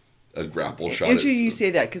 A grapple shot. Interesting you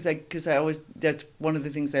say that because I always that's one of the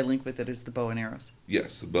things I link with it is the bow and arrows.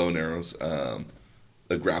 Yes, the bow and arrows.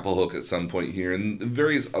 A grapple hook at some point here, and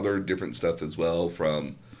various other different stuff as well,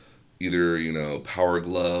 from either power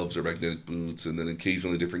gloves or magnetic boots, and then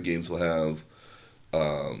occasionally different games will have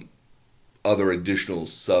other additional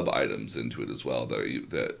sub items into it as well that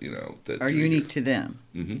are unique to them.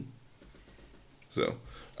 Mm-hmm. So,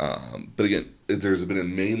 but again, there's been a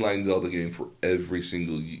mainline Zelda game for every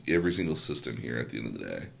single system here at the end of the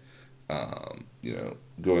day.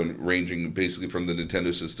 Ranging basically from the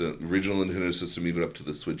Nintendo system, original Nintendo system, even up to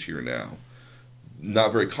the Switch here now.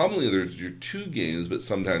 Not very commonly there's your two games, but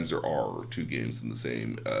sometimes there are two games in the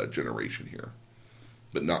same generation here,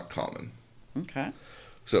 but not common. Okay.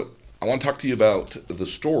 So I want to talk to you about the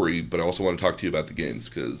story, but I also want to talk to you about the games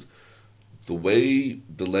because the way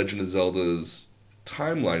the Legend of Zelda's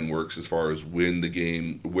timeline works, as far as where the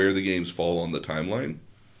games fall on the timeline,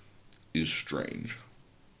 is strange.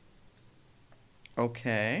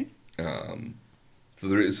 Okay. Um, so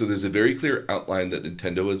there's a very clear outline that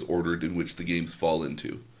Nintendo has ordered in which the games fall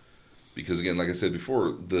into. Because again, like I said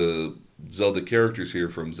before, the Zelda characters here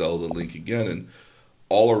from Zelda, Link, and Ganon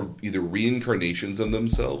all are either reincarnations of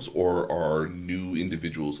themselves or are new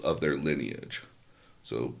individuals of their lineage.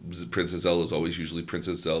 So Princess Zelda is always usually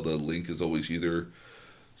Princess Zelda. Link is always either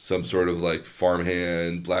some sort of like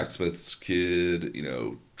farmhand, blacksmith's kid,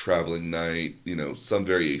 traveling knight, some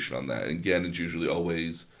variation on that. And Ganon's usually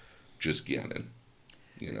always just Ganon.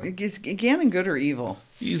 Is Ganon good or evil?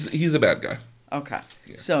 He's a bad guy. Okay.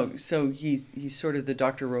 Yeah. So he's sort of the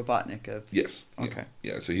Dr. Robotnik of... Yes. Okay.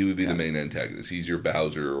 Yeah, so he would be the main antagonist. He's your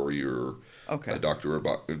Bowser or your Dr.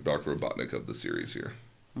 Robotnik of the series here.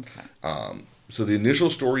 Okay. So the initial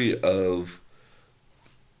story of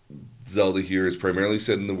Zelda here is primarily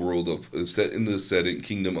set in the setting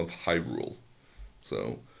kingdom of Hyrule.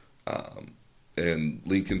 So, and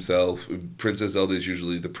Link himself, Princess Zelda is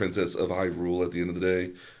usually the princess of Hyrule at the end of the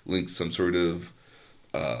day. Link's some sort of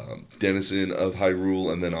denizen of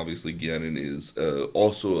Hyrule, and then obviously Ganon is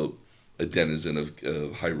also a denizen of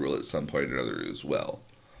Hyrule at some point or another as well.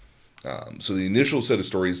 So the initial set of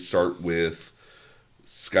stories start with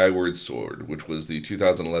Skyward Sword, which was the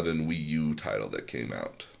 2011 Wii U title that came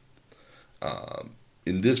out.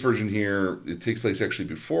 In this version here, it takes place actually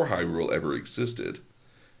before Hyrule ever existed,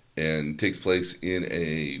 and takes place in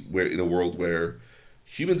a world where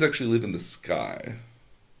humans actually live in the sky.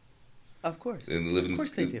 Of course. And they live of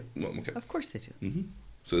course they do. Well, okay. Of course they do. Mm-hmm.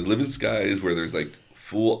 So they live in skies where there's like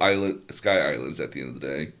full sky islands at the end of the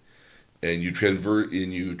day, and you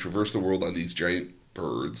traverse the world on these giant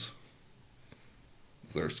birds.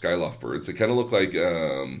 They're skyloft birds. They kind of look like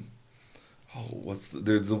what's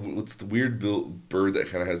the weird bird that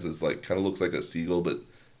kind of has this like kind of looks like a seagull but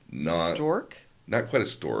not stork. Not quite a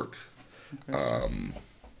stork. Okay.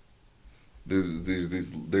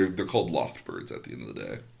 They're called loft birds at the end of the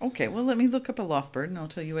day. Okay, well let me look up a loft bird and I'll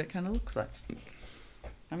tell you what it kind of looks like.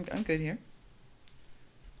 I'm good here.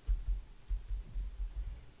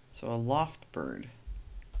 So a loft bird.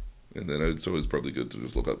 And then it's always probably good to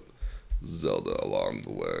just look up Zelda along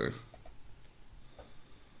the way.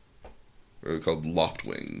 They're called loft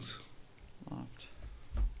wings. Loft.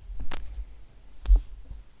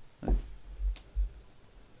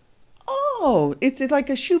 Oh, it's like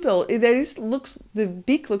a shoebill. The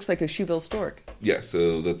beak looks like a shoebill stork. Yeah,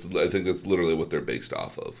 so I think that's literally what they're based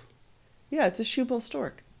off of. Yeah, it's a shoebill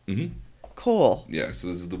stork. Mm-hmm. Cool. Yeah, so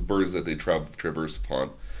this is the birds that they traverse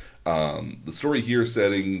upon. The story here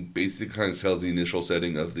setting basically kind of tells the initial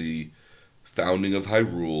setting of the founding of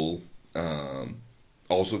Hyrule.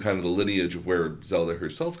 Also kind of the lineage of where Zelda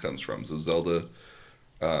herself comes from. So Zelda...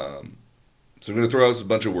 so I'm going to throw out a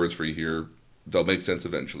bunch of words for you here. They'll make sense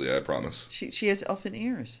eventually, I promise. She has elfin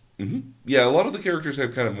ears. Mm-hmm. Yeah, a lot of the characters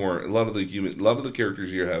have kind of more... A lot of the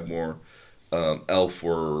characters here have more elf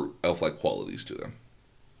or elf-like qualities to them.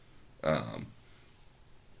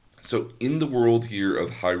 So in the world here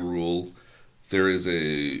of Hyrule, there is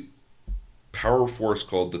a power force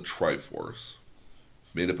called the Triforce,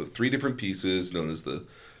 made up of 3 different pieces known as the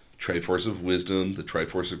Triforce of Wisdom, the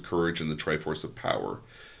Triforce of Courage, and the Triforce of Power.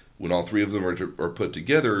 When all 3 of them are put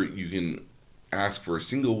together, you can ask for a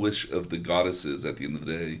single wish of the goddesses at the end of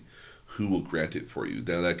the day, who will grant it for you.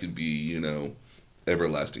 Now that could be,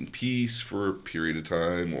 everlasting peace for a period of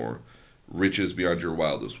time, or riches beyond your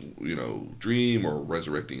wildest, dream, or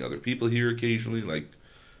resurrecting other people here occasionally. Like,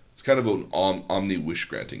 it's kind of an omni wish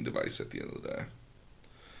granting device at the end of the day.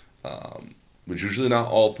 Which usually not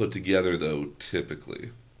all put together, though,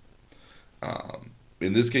 typically.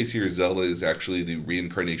 In this case here, Zelda is actually the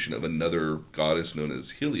reincarnation of another goddess known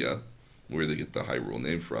as Hylia, where they get the Hyrule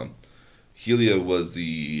name from. Hylia was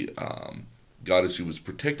the goddess who was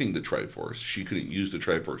protecting the Triforce. She couldn't use the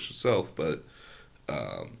Triforce herself, but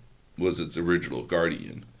was its original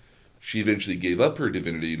guardian. She eventually gave up her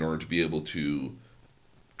divinity in order to be able to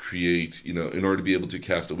create, in order to be able to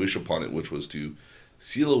cast a wish upon it, which was to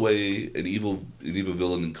seal away an evil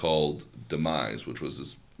villain called Demise, which was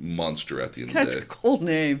this monster at the end of the day. That's a cool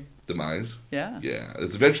name. Demise? Yeah. Yeah.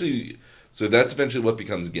 That's eventually what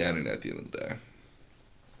becomes Ganon at the end of the day.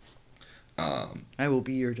 I will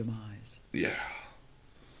be your demise. Yeah.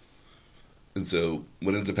 And so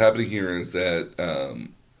what ends up happening here is that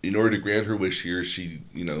in order to grant her wish here, she,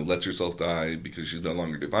 lets herself die because she's no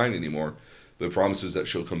longer divine anymore, but promises that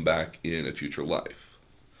she'll come back in a future life.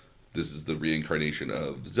 this is the reincarnation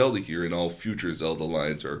of Zelda here, and all future Zelda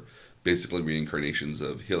lines are basically reincarnations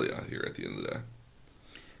of Hylia here at the end of the day.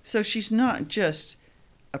 So she's not just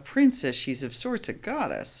a princess, she's of sorts a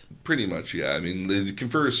goddess. Pretty much, yeah. I mean, it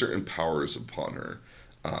confers certain powers upon her.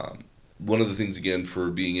 One of the things, again,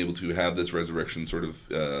 for being able to have this resurrection sort of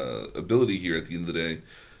ability here at the end of the day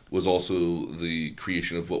was also the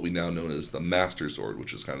creation of what we now know as the Master Sword,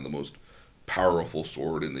 which is kind of the most powerful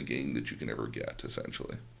sword in the game that you can ever get,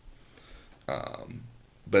 essentially.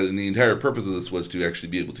 But the entire purpose of this was to actually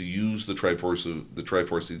be able to use the Triforce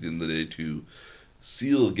at the end of the day to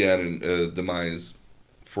seal Ganon demise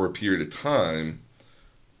for a period of time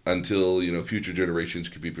until future generations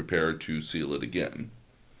could be prepared to seal it again.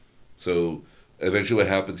 So eventually what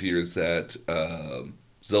happens here is that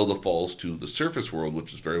Zelda falls to the surface world,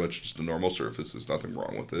 which is very much just a normal surface. There's nothing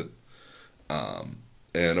wrong with it.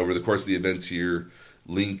 And over the course of the events here,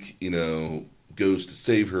 Link, goes to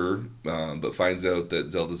save her, but finds out that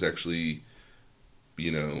Zelda's actually,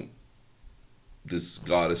 this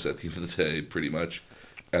goddess at the end of the day, pretty much,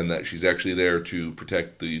 and that she's actually there to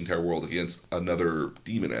protect the entire world against another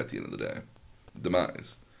demon at the end of the day,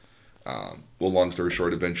 Demise. Well, long story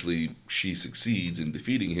short, eventually she succeeds in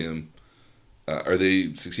defeating him, or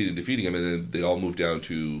they succeed in defeating him, and then they all move down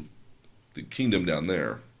to the kingdom down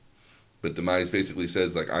there. But Demise basically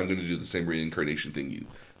says, like, I'm going to do the same reincarnation thing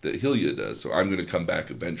that Hylia does, so I'm going to come back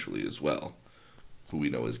eventually as well, who we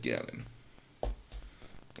know as Ganon.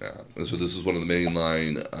 And so this is one of the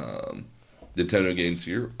mainline Nintendo games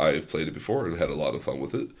here. I've played it before. I've had a lot of fun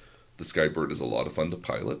with it. The Skybird is a lot of fun to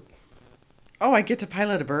pilot. Oh, I get to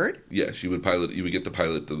pilot a bird? Yes, you would get to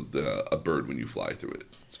pilot a bird when you fly through it.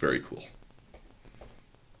 It's very cool.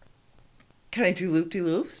 Can I do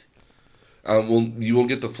loop-de-loops? Well, you won't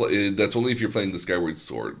get that's only if you're playing the Skyward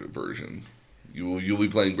Sword version. You'll be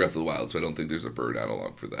playing Breath of the Wild, so I don't think there's a bird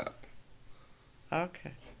analog for that.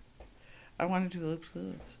 Okay. I want to do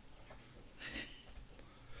loop-de-loops.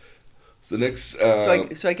 So next,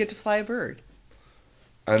 so I get to fly a bird.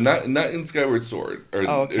 Not in Skyward Sword,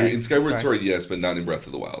 or in Skyward Sorry. Sword, yes, but not in Breath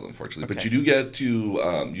of the Wild, unfortunately. Okay. But you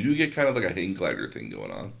do get kind of like a hang glider thing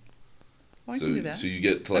going on. Oh, I can do that. So you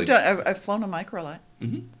get to I've flown a microlight.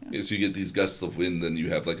 Mm-hmm. Yeah, so you get these gusts of wind, and you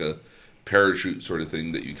have like a parachute sort of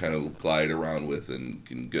thing that you kind of glide around with and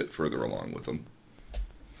can get further along with them.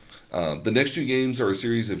 The next two games are a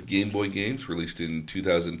series of Game Boy games released in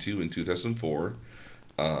 2002 and 2004.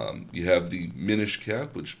 You have the Minish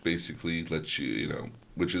Cap, which basically lets you,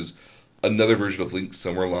 which is another version of Link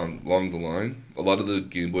somewhere along the line. A lot of the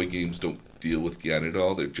Game Boy games don't deal with Ganon at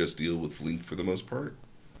all. They just deal with Link for the most part.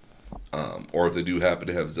 Or if they do happen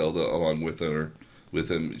to have Zelda along with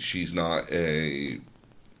him, she's not a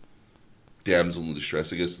damsel in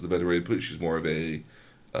distress, I guess is the better way to put it. She's more of a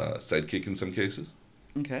sidekick in some cases.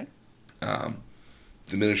 Okay.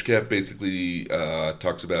 The Minish Cap basically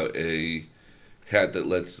talks about a hat that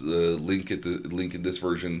lets Link in this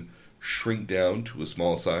version shrink down to a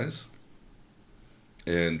small size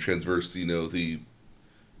and transverse, the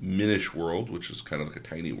Minish world, which is kind of like a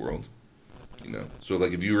tiny world. So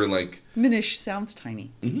like if you were like Minish sounds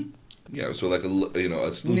tiny. Mm-hmm. Yeah, so like a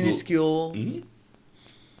minuscule. Mm-hmm.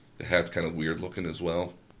 The hat's kind of weird looking as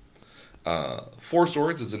well. Four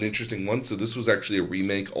Swords is an interesting one. So this was actually a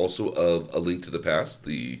remake also of A Link to the Past,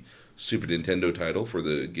 the Super Nintendo title for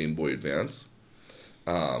the Game Boy Advance.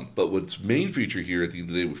 But what's main feature here at the end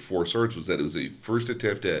of the day with Four Swords was that it was a first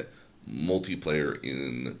attempt at multiplayer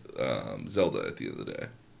in Zelda at the end of the day.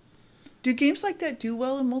 Do games like that do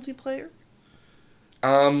well in multiplayer?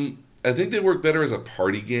 I think they work better as a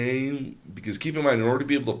party game because keep in mind, in order to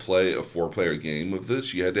be able to play a 4-player game of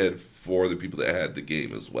this, you had to have 4 other people that had the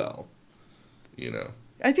game as well.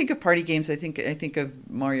 I think of party games. I think of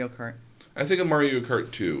Mario Kart. I think of Mario Kart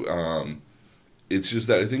too. It's just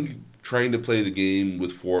that I think trying to play the game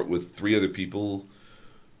with 3 other people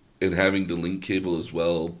and having the link cable as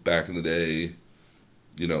well back in the day,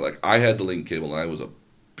 like I had the link cable and I was a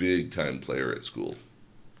big time player at school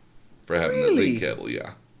for having the link cable.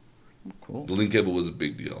 Yeah. Oh, cool. The link cable was a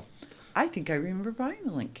big deal. I think I remember buying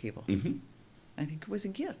the link cable. Mm-hmm. I think it was a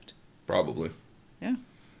gift. Probably. Yeah.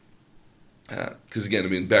 Because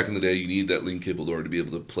again, back in the day, you need that link cable in order to be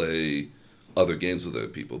able to play other games with other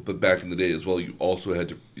people. But back in the day as well, they also had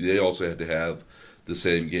to have the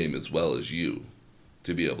same game as well as you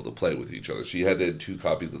to be able to play with each other. So you had to have 2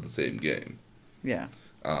 copies of the same game. Yeah.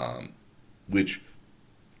 Which,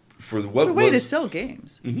 for what it's a way to sell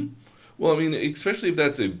games. Mm-hmm. Well, especially if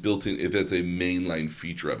that's a mainline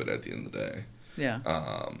feature of it at the end of the day. Yeah.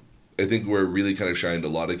 I think where it really kind of shined a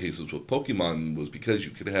lot of cases with Pokemon was because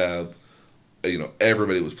you could have,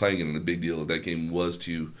 everybody was playing it, and a big deal of that game was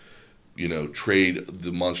to trade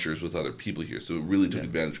the monsters with other people here. So it really took Yeah.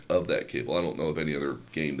 advantage of that cable. I don't know of any other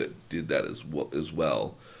game that did that as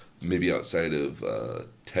well. Maybe outside of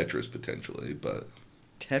Tetris potentially, but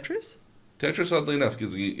Tetris? Tetris, oddly enough,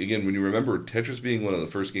 because again, when you remember Tetris being one of the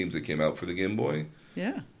first games that came out for the Game Boy,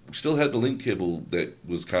 Yeah. we still had the link cable that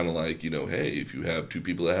was kind of like, hey, if you have two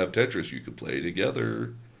people that have Tetris, you could play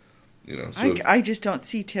together. So I just don't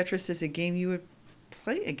see Tetris as a game you would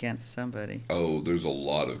play against somebody. oh, there's a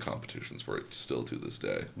lot of competitions for it still to this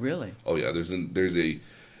day. Really? Oh yeah, there's a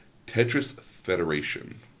Tetris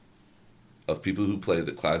Federation of people who play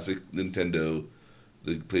the classic Nintendo,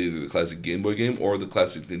 they play either the classic Game Boy game or the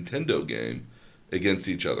classic Nintendo game against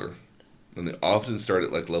each other, and they often start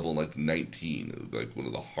at like level like 19, like one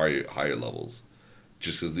of the higher levels,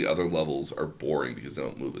 just because the other levels are boring because they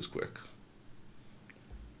don't move as quick.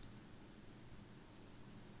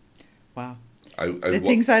 Wow. I The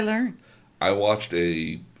things I learned. I watched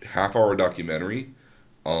a half-hour documentary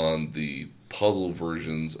on the puzzle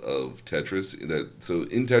versions of Tetris. So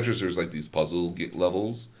in Tetris, there's like these puzzle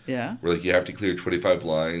levels Yeah. where like you have to clear 25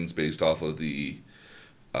 lines based off of the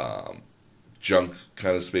junk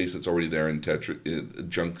kind of space that's already there in Tetris.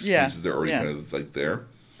 Junk Yeah, spaces that are already yeah. kind of like there.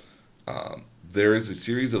 There is a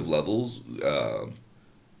series of levels,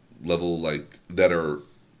 level like that are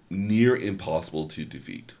near impossible to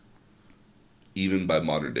defeat, even by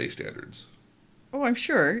modern day standards. Oh, I'm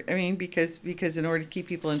sure. I mean, because in order to keep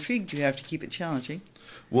people intrigued, you have to keep it challenging.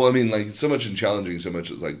 Well, I mean, like so much in challenging, so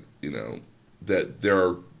much as like that there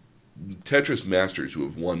are Tetris masters who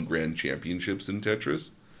have won grand championships in Tetris.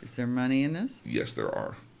 Is there money in this? Yes, there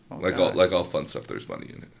are. Oh, all God. all fun stuff. There's money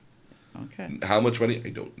in it. Okay. How much money? I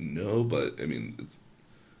don't know, but I mean,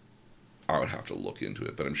 I would have to look into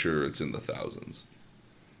it. But I'm sure it's in the thousands,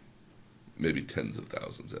 maybe tens of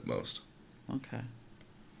thousands at most. Okay.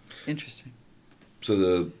 Interesting.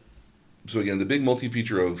 So again, the big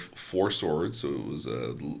multi-feature of Four Swords. So it was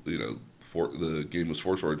the game was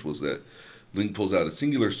Four Swords, was that Link pulls out a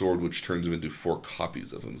singular sword which turns him into 4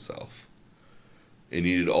 copies of himself. And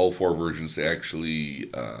you needed all 4 versions to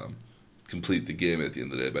actually complete the game at the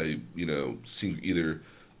end of the day by seeing either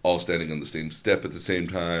all standing on the same step at the same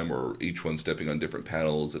time, or each one stepping on different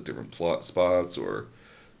panels at different plot spots, or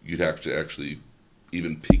you'd have to actually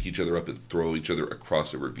even pick each other up and throw each other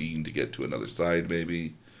across a ravine to get to another side,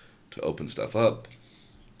 maybe to open stuff up.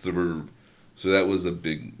 So that was a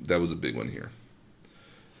big one here.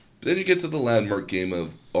 But then you get to the landmark game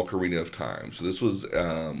of Ocarina of Time. So this was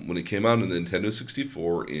when it came out on the Nintendo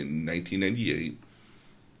 64 in 1998.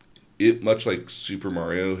 It, much like Super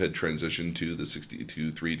Mario had transitioned to the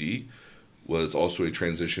 62 3D, was also a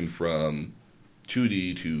transition from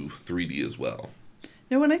 2D to 3D as well.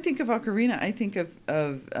 Now, when I think of Ocarina, I think of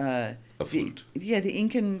A flute. the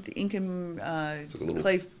Incan It's like a little-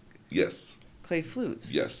 clay Yes.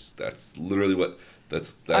 flutes. Yes. That's literally what...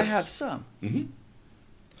 That's I have some. hmm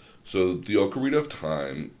So the Ocarina of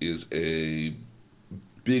Time is a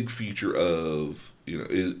big feature of,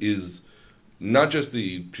 is not just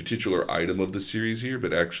the titular item of the series here,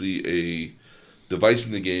 but actually a device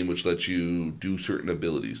in the game which lets you do certain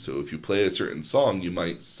abilities. So if you play a certain song, you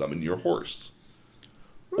might summon your horse.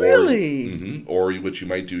 Really? Or what you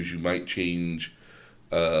might do is you might change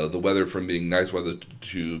the weather from being nice weather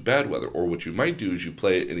to bad weather. Or what you might do is you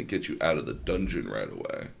play it and it gets you out of the dungeon right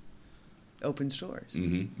away. Opens doors.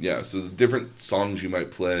 Yeah, so the different songs you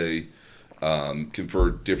might play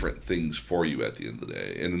confer different things for you at the end of the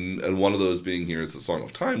day. And one of those being here is the Song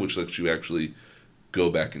of Time, which lets you actually go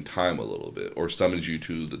back in time a little bit, or summons you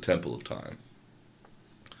to the Temple of Time.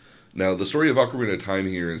 Now, the story of Ocarina of Time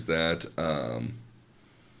here is that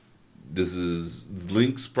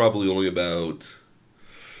Link's probably only about,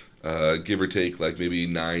 give or take, like maybe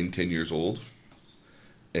 9-10 years old.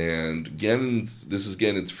 And this is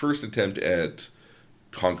Ganon's first attempt at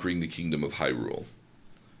conquering the kingdom of Hyrule.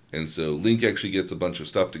 And so Link actually gets a bunch of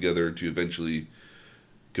stuff together to eventually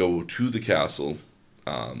go to the castle,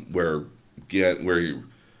 where Ganon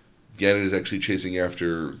is actually chasing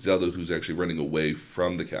after Zelda, who's actually running away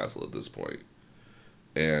from the castle at this point.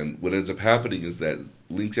 And what ends up happening is that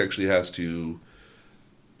Link actually has to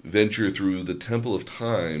venture through the Temple of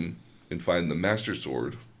Time and find the Master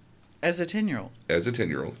Sword. As a 10-year-old. As a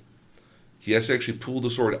 10-year-old. He has to actually pull the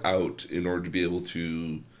sword out in order to be able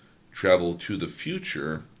to travel to the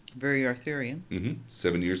future. Very Arthurian.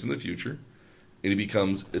 7 years in the future. And he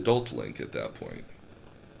becomes adult Link at that point.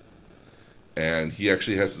 And he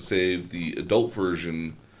actually has to save the adult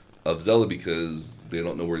version of Zelda because they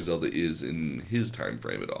don't know where Zelda is in his time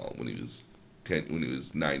frame at all when he was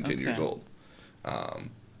 9, 10 years old.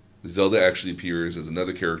 Zelda actually appears as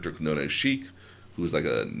another character known as Sheik, who's like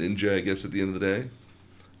a ninja, I guess, at the end of the day,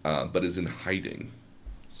 but is in hiding.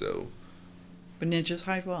 So But ninjas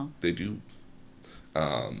hide well. they do.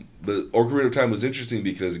 But Ocarina of Time was interesting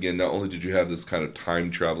because, again, not only did you have this kind of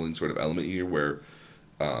time traveling sort of element here where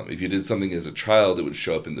if you did something as a child, it would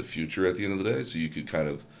show up in the future at the end of the day, so you could kind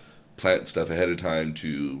of plant stuff ahead of time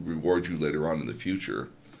to reward you later on in the future.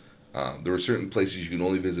 There were certain places you can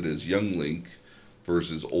only visit as young Link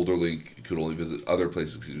versus older Link could only visit other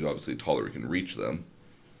places because he's obviously taller and can reach them.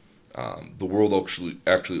 The world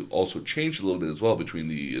actually also changed a little bit as well between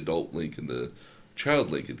the adult Link and the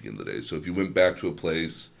child Link at the end of the day. So if you went back to a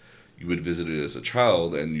place you would visit it as a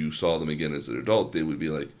child and you saw them again as an adult, they would be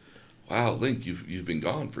like, "Wow, Link, you've been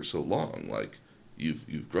gone for so long. Like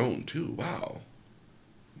you've grown too. Wow,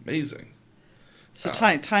 amazing." So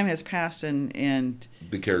time has passed and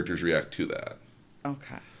The characters react to that.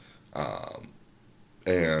 okay.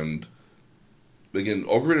 And again,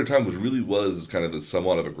 Ocarina of Time was kind of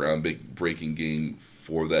somewhat of a groundbreaking game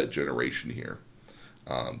for that generation here.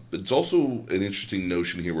 But it's also an interesting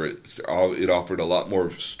notion here where it offered a lot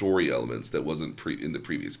more story elements that wasn't in the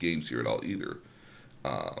previous games here at all either.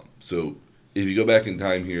 So if you go back in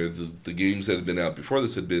time here, the games that had been out before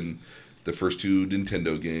this had been the first two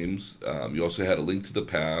Nintendo games. You also had A Link to the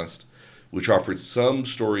Past, which offered some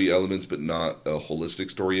story elements but not a holistic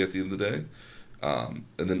story at the end of the day. And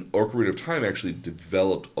then Ocarina of Time actually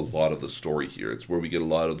developed a lot of the story here. It's where we get a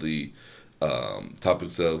lot of the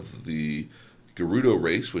topics of the Gerudo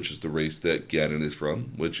race, which is the race that Ganon is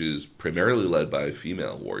from, which is primarily led by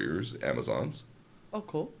female warriors, Amazons. Oh,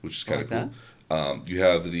 cool. Which is kind of like cool. You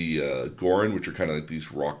have the Goron, which are kind of like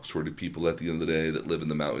these rock sort of people at the end of the day that live in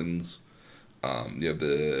the mountains. You have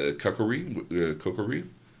the Kokiri,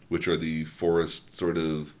 which are the forest sort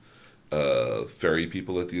of fairy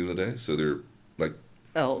people at the end of the day. So they're like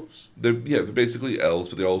elves. They're basically elves,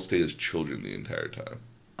 but they all stay as children the entire time.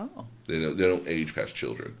 Oh. They don't age past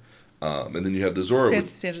children. And then you have the Zora.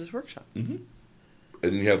 Santa's Workshop. Mm-hmm.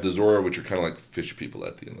 And then you have the Zora, which are kind of like fish people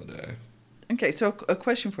at the end of the day. Okay, so a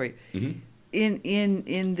question for you. Mm-hmm. In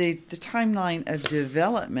the timeline of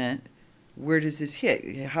development, where does this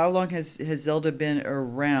hit? How long has Zelda been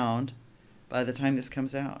around by the time this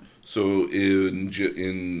comes out? So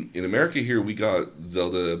in America here, we got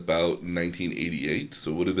Zelda about 1988.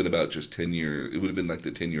 So it would have been about just 10 years. It would have been like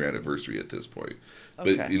the 10-year anniversary at this point.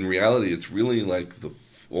 Okay. But in reality, it's really like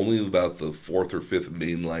only about the fourth or fifth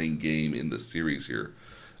mainline game in the series here.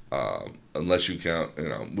 Unless you count,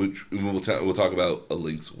 which we'll talk about A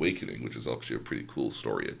Link's Awakening, which is actually a pretty cool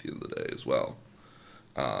story at the end of the day as well.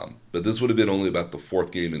 But this would have been only about the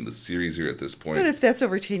fourth game in the series here at this point. But if that's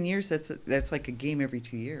over 10 years, that's like a game every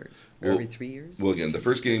 2 years or every 3 years. Well, again, the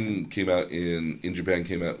first game came out in Japan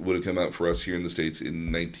would have come out for us here in the States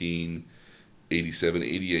in 1987,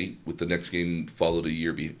 88. With the next game followed a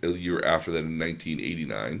year after that in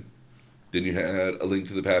 1989. Then you had A Link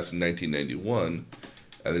to the Past in 1991.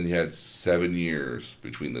 And then you had 7 years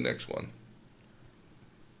between the next one.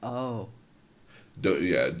 Oh.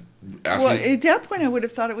 Yeah. Well, at that point, I would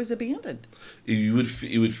have thought it was abandoned. You would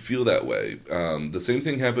feel that way. The same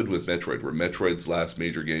thing happened with Metroid, where Metroid's last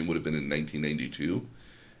major game would have been in 1992,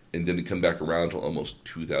 and didn't come back around until almost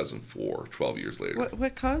 2004, 12 years later.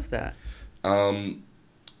 What caused that?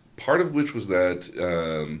 Part of which was that,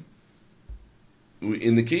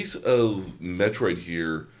 in the case of Metroid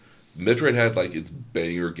here, Metroid had like its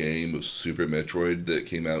banger game of Super Metroid that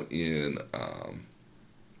came out in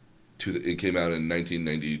it came out in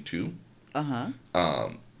 1992.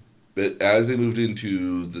 But as they moved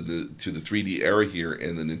into the 3D era here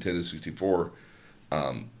and the Nintendo 64,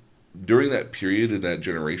 during that period in that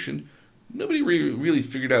generation, nobody really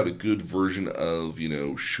figured out a good version of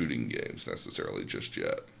shooting games necessarily just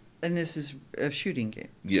yet. And this is a shooting game.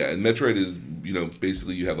 Yeah, and Metroid is,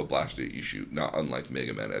 basically you have a blaster that you shoot, not unlike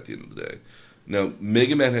Mega Man at the end of the day. Now,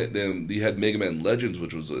 Mega Man you had Mega Man Legends,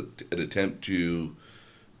 which was an attempt to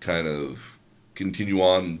kind of continue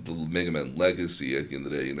on the Mega Man legacy at the end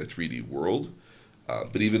of the day in a 3D world.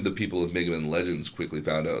 But even the people of Mega Man Legends quickly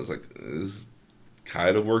found out, it was like, this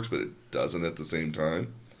kind of works, but it doesn't at the same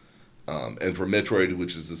time. And for Metroid,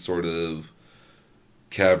 which is this sort of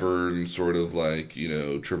cavern, sort of like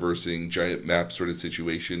traversing giant map sort of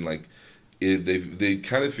situation, like they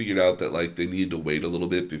kind of figured out that like they needed to wait a little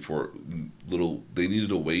bit they needed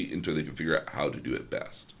to wait until they could figure out how to do it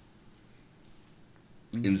best.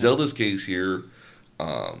 Okay. In Zelda's case here,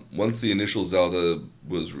 once the initial Zelda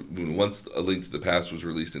once A Link to the Past was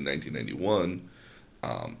released in 1991,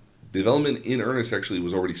 development in earnest actually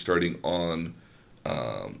was already starting on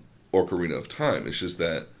Ocarina of Time. It's just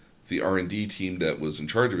that the R&D team that was in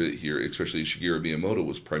charge of it here, especially Shigeru Miyamoto,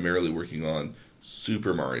 was primarily working on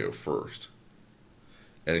Super Mario first.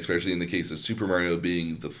 And especially in the case of Super Mario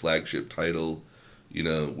being the flagship title,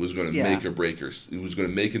 was going to Yeah. make or break, or it was going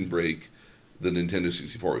to make and break the Nintendo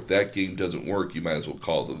 64. If that game doesn't work, you might as well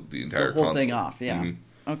call the entire The whole console. thing off, yeah. Mhm.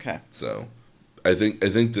 Okay. So, I think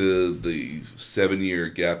the 7-year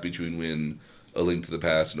gap between when A Link to the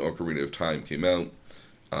Past and Ocarina of Time came out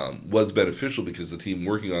was beneficial because the team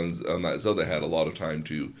working on that Zelda had a lot of time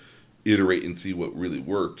to iterate and see what really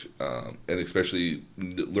worked, and especially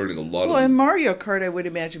learning a lot Well, of. and Mario Kart, I would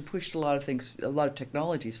imagine, pushed a lot of things, a lot of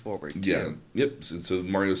technologies forward, too. Yeah, yep. So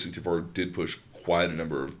Mario 64 did push quite a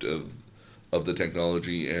number of the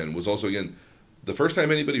technology, and was also again the first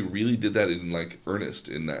time anybody really did that in like earnest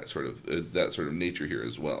in that sort of nature here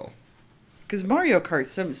as well. Because Mario Kart,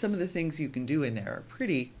 some of the things you can do in there are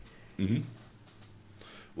pretty Mm-hmm.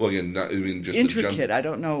 Well, again, just intricate. the jump. I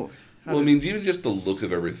don't know. Well, I mean, even just the look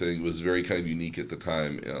of everything was very kind of unique at the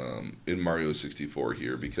time in Mario 64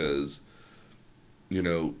 here because, a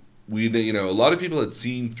lot of people had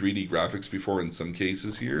seen 3D graphics before in some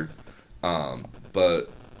cases here, but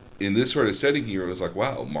in this sort of setting here, it was like,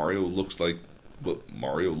 wow, Mario looks like what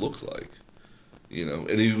Mario looks like, and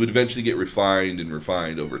it would eventually get refined and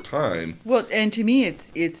refined over time. Well, and to me,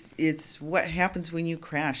 it's what happens when you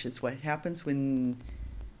crash. It's what happens when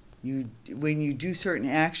you do certain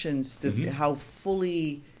actions. Mhm. How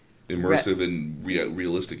fully Immersive and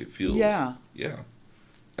realistic it feels. Yeah. Yeah,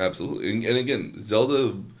 absolutely. And again,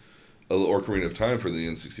 Zelda Ocarina of Time for the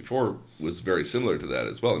N64 was very similar to that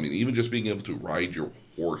as well. I mean, even just being able to ride your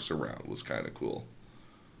horse around was kind of cool.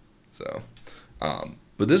 So,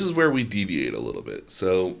 but this is where we deviate a little bit.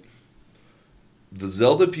 So, the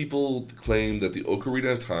Zelda people claim that the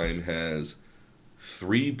Ocarina of Time has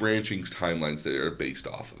 3 branching timelines that are based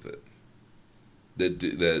off of it.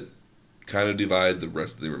 That kind of divide the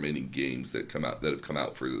rest of the remaining games that have come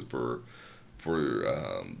out for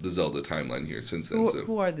the Zelda timeline here since then.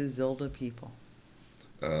 Who are the Zelda people?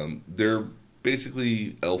 They're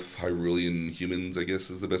basically elf Hyrulean humans, I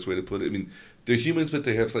guess is the best way to put it. I mean, they're humans, but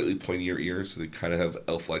they have slightly pointier ears, so they kind of have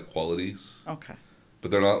elf-like qualities. Okay.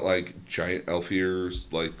 But they're not like giant elf ears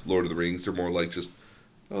like Lord of the Rings. They're more like just,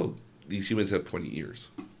 oh, these humans have pointy ears.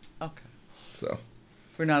 Okay. So.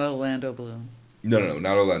 We're not Orlando Bloom. No,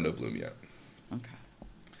 not Orlando Bloom yet.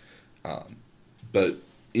 Okay. But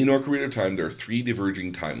in Ocarina of Time, there are 3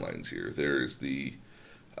 diverging timelines here. There's the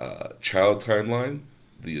child timeline,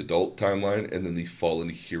 the adult timeline, and then the fallen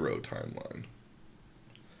hero timeline.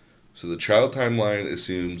 So the child timeline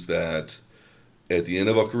assumes that at the end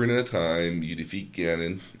of Ocarina of Time, you defeat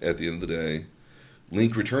Ganon at the end of the day.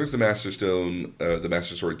 Link returns the Master Stone, the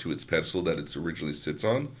Master Sword, to its pedestal that it originally sits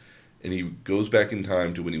on, and he goes back in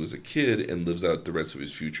time to when he was a kid and lives out the rest of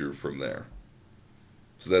his future from there.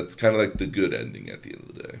 So that's kind of like the good ending at the end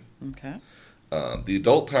of the day. Okay. The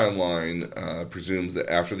adult timeline presumes that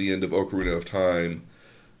after the end of Ocarina of Time,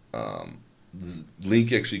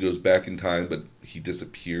 Link actually goes back in time, but he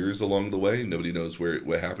disappears along the way. Nobody knows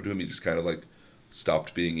what happened to him. He just kind of like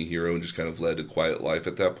stopped being a hero and just kind of led a quiet life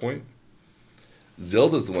at that point.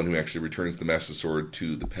 Zelda's the one who actually returns the Master Sword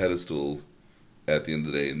to the pedestal at the end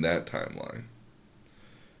of the day in that timeline.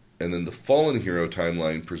 And then the Fallen Hero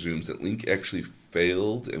timeline presumes that Link actually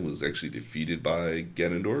failed and was actually defeated by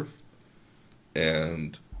Ganondorf,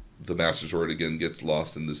 and the Master Sword again gets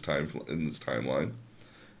lost in this timeline,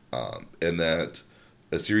 and that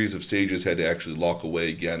a series of sages had to actually lock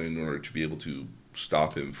away Ganon in order to be able to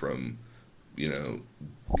stop him from,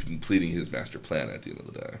 completing his master plan at the end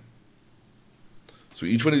of the day. So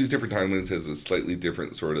each one of these different timelines has a slightly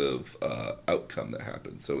different sort of outcome that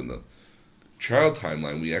happens. So in the child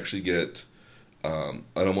timeline, we actually get an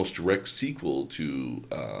almost direct sequel to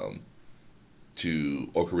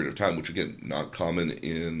Ocarina of Time, which again not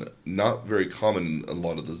very common in a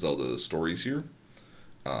lot of the Zelda stories here.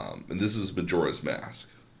 And this is Majora's Mask,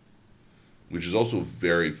 which is also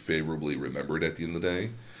very favorably remembered at the end of the day.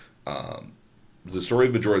 The story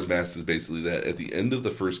of Majora's Mask is basically that at the end of the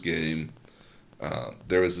first game,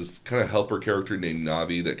 there was this kind of helper character named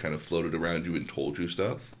Navi that kind of floated around you and told you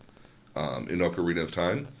stuff in Ocarina of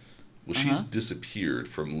Time. Well, she's disappeared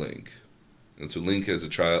from Link. And so Link as a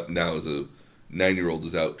 9-year-old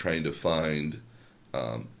is out trying to find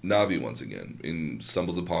Navi once again, and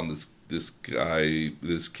stumbles upon this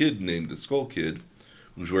kid named the Skull Kid,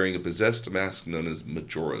 who's wearing a possessed mask known as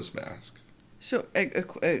Majora's Mask. So,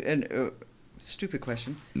 a stupid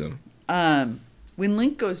question. No. When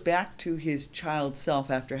Link goes back to his child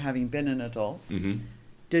self after having been an adult, Mm-hmm.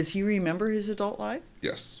 does he remember his adult life?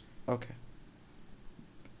 Yes. Okay.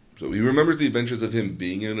 So he remembers the adventures of him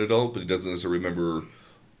being an adult, but he doesn't necessarily remember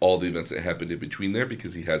all the events that happened in between there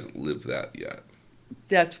because he hasn't lived that yet.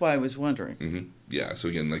 That's why I was wondering. Yeah. So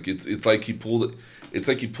again, like it's like he pulled it. It's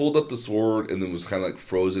like he pulled up the sword and then was kind of like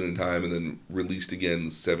frozen in time and then released again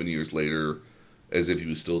 7 years later, as if he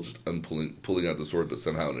was still just pulling out the sword, but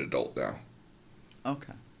somehow an adult now.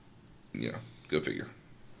 Okay. Yeah. Go figure.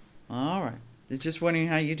 All right. Just wondering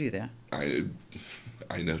how you do that.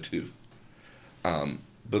 I know too.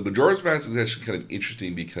 But Majora's Mask is actually kind of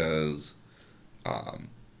interesting because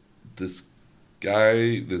this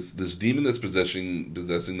guy, this demon that's possessing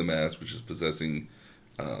the mask, which is possessing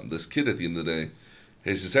this kid at the end of the day,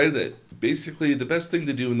 has decided that basically the best thing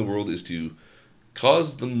to do in the world is to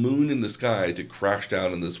cause the moon in the sky to crash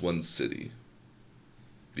down in this one city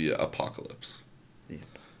via apocalypse. Yeah.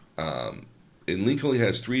 And Link only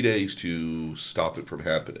has 3 days to stop it from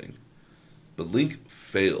happening. But Link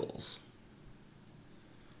fails.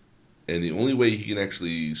 And the only way he can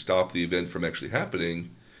actually stop the event from actually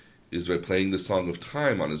happening is by playing the Song of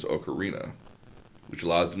Time on his ocarina, which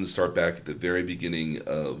allows him to start back at the very beginning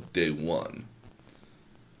of day 1.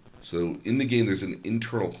 So in the game, there's an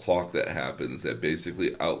internal clock that happens that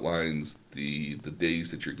basically outlines the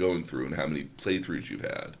days that you're going through and how many playthroughs you've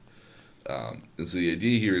had. And so the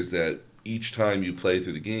idea here is that each time you play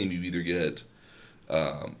through the game, you either get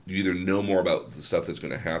you either know more about the stuff that's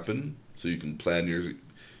going to happen, so you can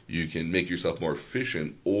you can make yourself more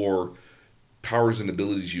efficient, or powers and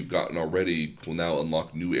abilities you've gotten already will now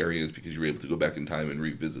unlock new areas because you're able to go back in time and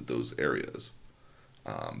revisit those areas.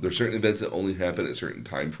 There's certain events that only happen at certain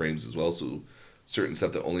time frames as well, so certain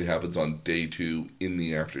stuff that only happens on day 2 in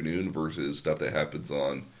the afternoon versus stuff that happens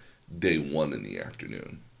on day 1 in the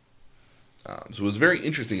afternoon. So it was very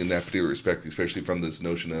interesting in that particular respect, especially from this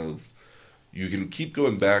notion of you can keep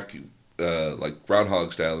going back like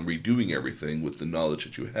Groundhog style and redoing everything with the knowledge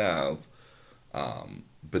that you have,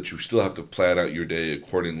 but you still have to plan out your day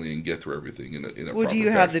accordingly and get through everything in a Well, proper do you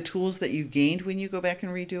have fashion. the tools that you gained when you go back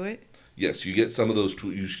and redo it? Yes, you get some of those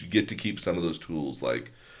tools. You get to keep some of those tools.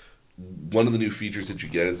 Like one of the new features that you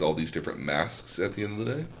get is all these different masks at the end of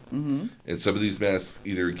the day, and some of these masks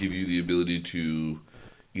either give you the ability to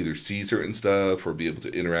either see certain stuff or be able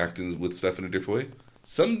to interact with stuff in a different way.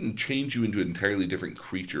 Some change you into an entirely different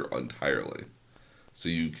creature entirely. So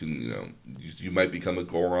you can, you might become a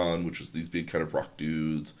Goron, which is these big kind of rock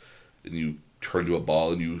dudes, and you turn to a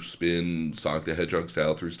ball and you spin Sonic the Hedgehog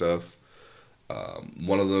style through stuff.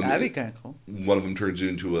 One of them, That'd be kind of cool. One of them turns you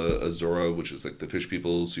into a Zora, which is like the fish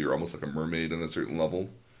people, so you're almost like a mermaid on a certain level.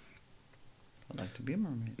 I'd like to be a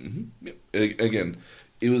mermaid. Mm-hmm. Yep. Again,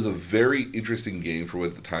 it was a very interesting game for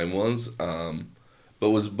what the time was. But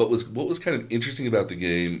what was kind of interesting about the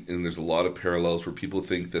game, and there's a lot of parallels where people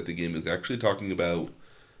think that the game is actually talking about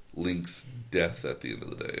Link's death at the end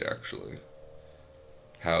of the day, actually.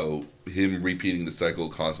 How him repeating the cycle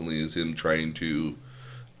constantly is him trying to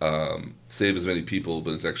save as many people,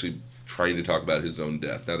 but it's actually trying to talk about his own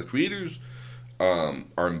death. Now, the creators are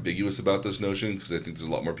ambiguous about this notion, because I think there's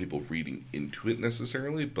a lot more people reading into it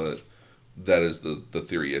necessarily, but that is the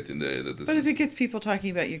theory at the end of the day. That this But if it gets people talking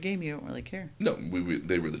about your game, you don't really care. No,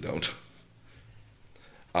 they really don't.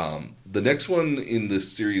 The next one in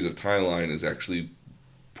this series of timeline is actually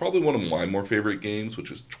probably one of my more favorite games, which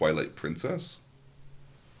is Twilight Princess.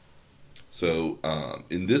 So,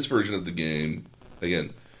 in this version of the game,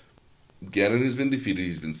 again, Ganon has been defeated.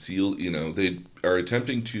 He's been sealed. They are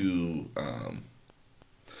attempting to.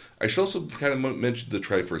 I should also kind of mention the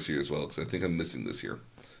Triforce here as well, because I think I'm missing this here.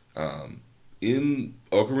 In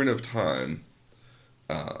Ocarina of Time,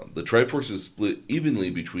 the Triforce is split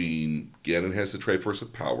evenly between Ganon has the Triforce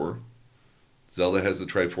of Power, Zelda has the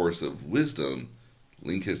Triforce of Wisdom,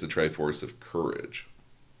 Link has the Triforce of Courage.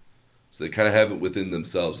 So they kind of have it within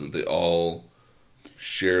themselves, and they all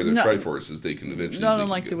share their Triforces. They can eventually... Not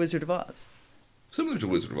unlike the Wizard of Oz. Similar to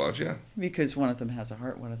Wizard of Oz, yeah. Because one of them has a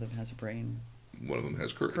heart, one of them has a brain. One of them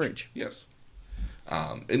has courage. Courage. Yes.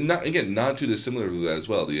 And not too dissimilar to that as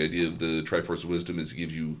well. The idea of the Triforce of Wisdom is to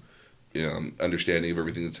give you understanding of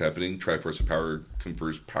everything that's happening. Triforce of Power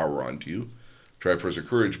confers power onto you. Triforce of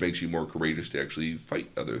Courage makes you more courageous to actually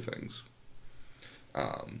fight other things.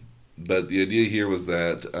 But the idea here was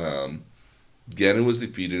that Ganon was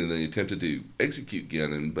defeated, and they attempted to execute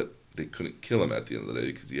Ganon, but they couldn't kill him at the end of the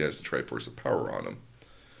day because he has the Triforce of Power on him.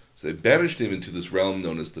 So they banished him into this realm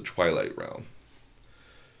known as the Twilight Realm,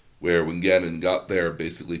 where when Ganon got there,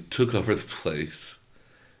 basically took over the place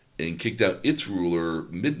and kicked out its ruler,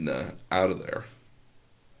 Midna, out of there.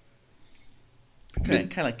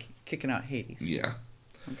 Kind of like kicking out Hades. Yeah.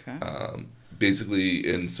 Okay. Basically,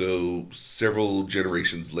 and so several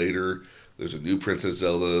generations later, there's a new Princess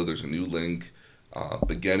Zelda, there's a new Link,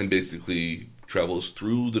 but Ganon basically travels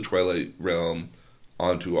through the Twilight Realm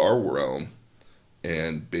onto our realm,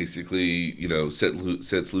 and basically,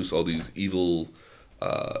 sets loose all these evil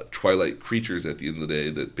Twilight creatures at the end of the day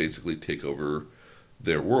that basically take over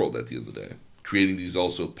their world at the end of the day, creating these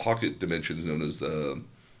also pocket dimensions known as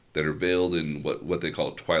that are veiled in what they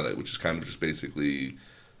call Twilight, which is kind of just basically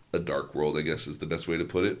a dark world, I guess is the best way to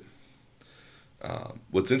put it.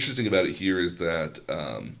 What's interesting about it here is that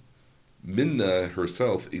Midna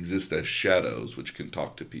herself exists as shadows, which can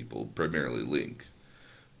talk to people, primarily Link.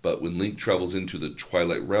 But when Link travels into the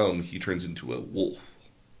Twilight realm, he turns into a wolf.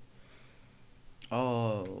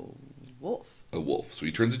 Oh, wolf. A wolf. So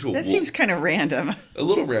he turns into a wolf. That seems kind of random. A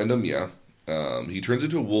little random, yeah. He turns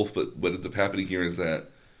into a wolf, but what ends up happening here is that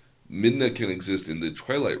Midna can exist in the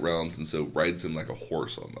Twilight realms, and so rides him like a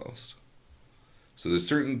horse almost. So there's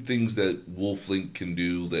certain things that Wolf Link can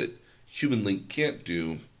do that Human Link can't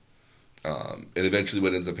do. And eventually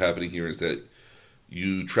what ends up happening here is that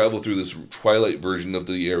you travel through this Twilight version of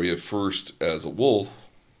the area first as a wolf,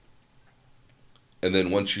 and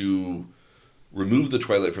then once you remove the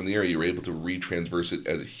Twilight from the area, you're able to retransverse it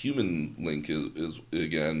as a Human Link is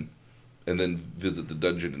again, and then visit the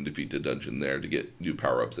dungeon and defeat the dungeon there to get new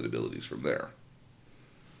power-ups and abilities from there.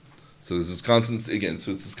 So there's this constant, again,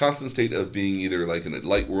 so it's this constant state of being either like in a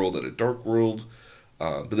light world and a dark world,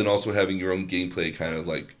 but then also having your own gameplay kind of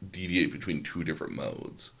like deviate between two different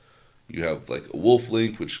modes. You have like a Wolf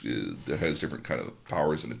Link, which that has different kind of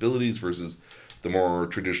powers and abilities, versus the more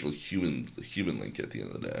traditional human Link at the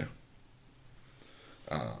end of the day.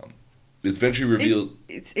 It's eventually revealed.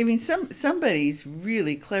 I mean, somebody's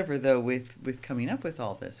really clever though with coming up with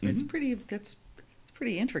all this. I mean, Mm-hmm. it's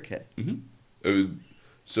pretty intricate. Mm-hmm.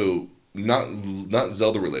 So not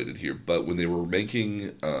Zelda related here, but when they were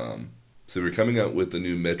making, so they were coming out with the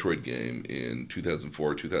new Metroid game in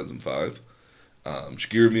 2004, 2005.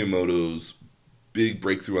 Shigeru Miyamoto's big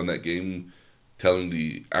breakthrough on that game, telling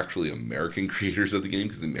the actually American creators of the game,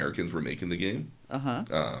 because the Americans were making the game.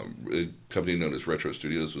 A company known as Retro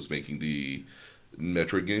Studios was making the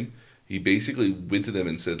Metroid game. He basically went to them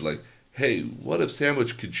and said, like, hey, what if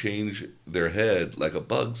Sandwich could change their head like a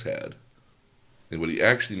bug's head? And what he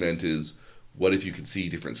actually meant is, what if you could see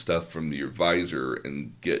different stuff from your visor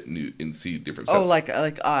and see different stuff? Oh, like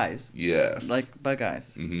eyes. Yes. Like bug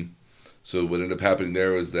eyes. Mm-hmm. So what ended up happening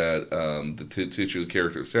there was that the titular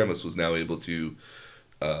character of Samus was now able to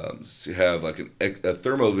have like a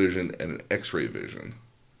thermovision and an X-ray vision,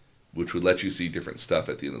 which would let you see different stuff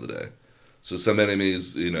at the end of the day. So some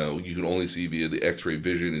enemies, you can only see via the X-ray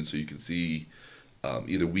vision, and so you can see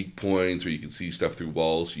either weak points or you can see stuff through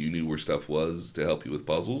walls, so you knew where stuff was to help you with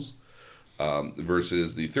puzzles.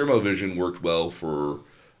 Versus the thermovision worked well for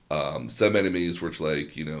some enemies, which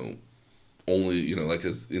only like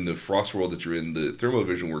as in the Frost world that you're in, the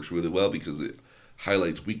thermovision works really well because it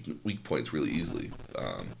highlights weak points really easily.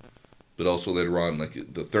 But also later on, like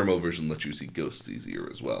the thermovision lets you see ghosts easier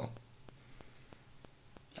as well.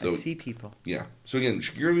 So, I see people. Yeah. So again,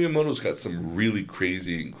 Shigeru Miyamoto's got some really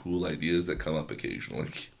crazy and cool ideas that come up occasionally.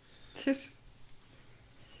 Just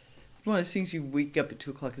one of those things you wake up at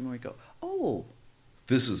 2 o'clock in the morning and go, oh,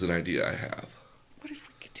 this is an idea I have. What if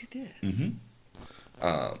we could do this?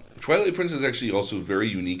 Mm-hmm. Twilight Princess is actually also very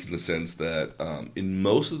unique in the sense that in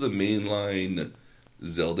most of the mainline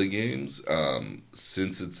Zelda games,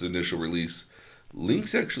 since its initial release,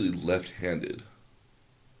 Link's actually left-handed.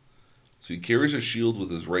 So he carries a shield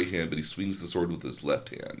with his right hand, but he swings the sword with his left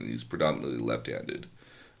hand, and he's predominantly left-handed.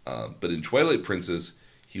 But in Twilight Princess,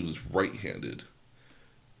 he was right-handed.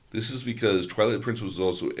 This is because Twilight Princess was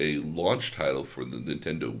also a launch title for the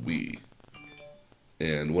Nintendo Wii.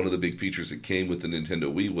 And one of the big features that came with the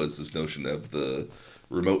Nintendo Wii was this notion of the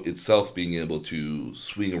remote itself being able to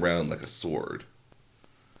swing around like a sword.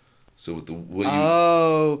 So with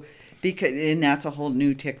and that's a whole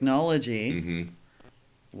new technology. Mm-hmm.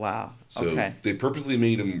 Wow. So okay. They purposely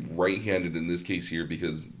made him right-handed in this case here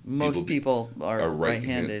because most people are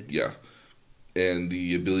right-handed. Yeah. And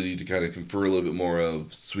the ability to kind of confer a little bit more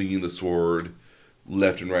of swinging the sword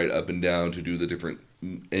left and right, up and down to do the different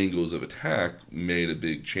angles of attack made a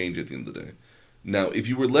big change at the end of the day. Now, if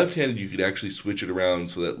you were left-handed, you could actually switch it around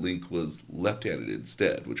so that Link was left-handed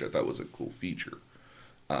instead, which I thought was a cool feature.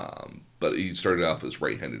 But he started off as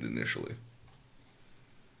right-handed initially.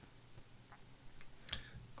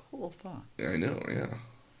 Cool thought. I know, yeah.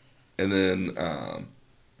 And then,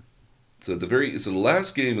 so the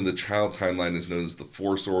last game in the child timeline is known as the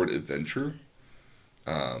Four Sword Adventure,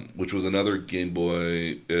 which was another Game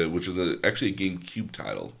Boy, which was actually a GameCube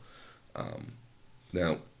title.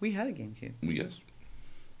 Now we had a GameCube. Yes.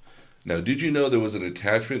 Now, did you know there was an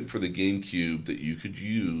attachment for the GameCube that you could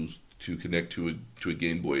use to connect to a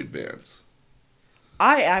Game Boy Advance?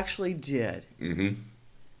 I actually did Mm-hmm.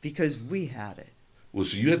 because we had it. Well,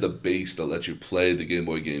 so you had the base that lets you play the Game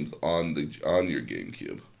Boy games on your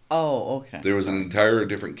GameCube. Oh, okay. There was an Sorry. entire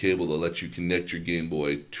different cable that lets you connect your Game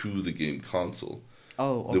Boy to the game console.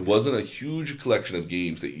 Oh, okay. There wasn't a huge collection of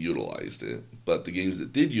games that utilized it, but the games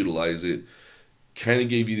that did utilize it kind of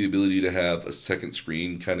gave you the ability to have a second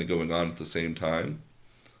screen kind of going on at the same time.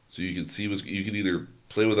 So you could see you could either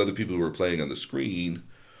play with other people who were playing on the screen,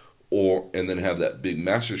 and then have that big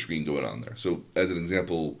master screen going on there. So as an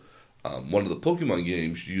example, one of the Pokemon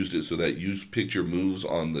games used it so that you picked your moves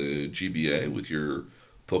on the GBA with your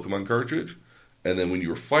Pokemon cartridge, and then when you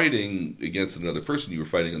were fighting against another person, you were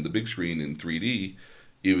fighting on the big screen in 3D.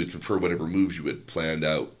 It would confirm whatever moves you had planned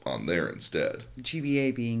out on there instead.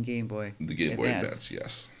 GBA being Game Boy. The Game Boy Advance. Advance,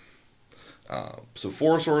 yes. So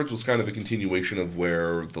Four Swords was kind of a continuation of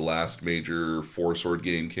where the last major Four Sword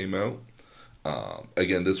game came out.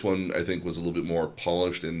 Again, this one I think was a little bit more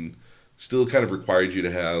polished and still kind of required you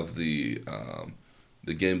to have the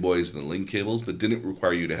Game Boys and the link cables, but didn't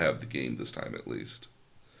require you to have the game this time at least.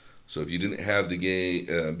 So if you didn't have the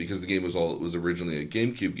game, because the game was originally a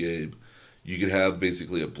GameCube game, you could have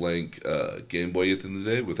basically a blank Game Boy at the end of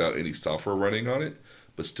the day without any software running on it,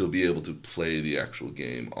 but still be able to play the actual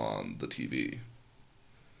game on the TV.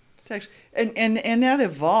 It's actually, and that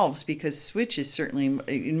evolves because Switch is certainly,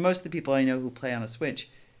 most of the people I know who play on a Switch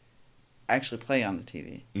actually play on the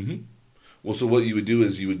TV. Mm-hmm. Well, so what you would do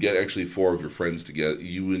is you would get actually four of your friends together,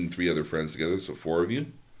 you and three other friends together, so four of you.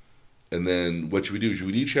 And then what you would do is you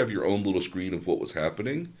would each have your own little screen of what was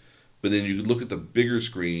happening, but then you could look at the bigger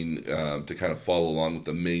screen to kind of follow along with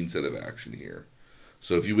the main set of action here.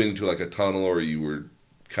 So if you went into like a tunnel or you were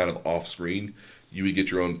kind of off screen, you would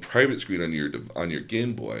get your own private screen on your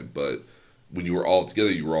Game Boy. But when you were all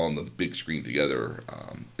together, you were all on the big screen together.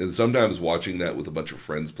 And sometimes watching that with a bunch of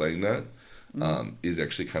friends playing that is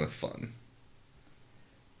actually kind of fun.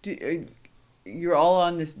 You're all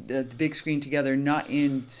on the big screen together, not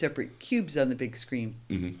in separate cubes on the big screen.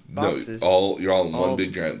 Mm-hmm. Boxes. No, you're all in one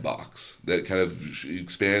big giant box that kind of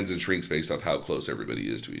expands and shrinks based off how close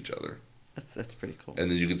everybody is to each other. That's pretty cool. And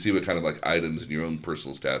then you can see what kind of like items and your own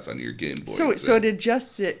personal stats on your Game Boy. So it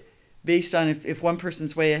adjusts it based on if one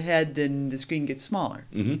person's way ahead, then the screen gets smaller.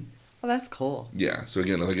 Mm-hmm. Well, that's cool. Yeah. So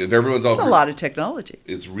again, like if everyone's all, That's a lot of technology.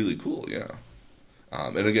 it's really cool. Yeah.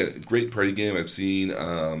 And again, great party game. I've seen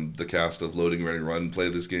the cast of Loading Ready Run play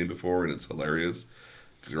this game before, and it's hilarious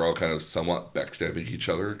because you're all kind of somewhat backstabbing each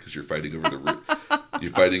other because you're fighting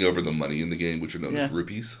over the money in the game, which are known as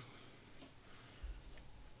rupees.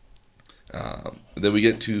 Then we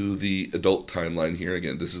get to the adult timeline here.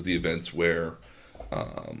 Again, this is the events where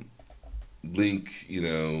Link,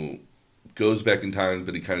 goes back in time,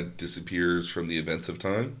 but he kind of disappears from the events of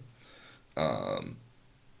time.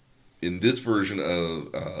 In this version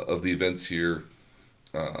of the events here,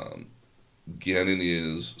 Ganon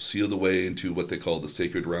is sealed away into what they call the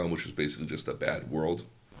Sacred Realm, which is basically just a bad world,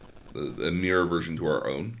 a mirror version to our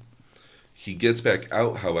own. He gets back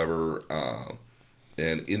out, however,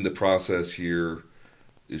 and in the process here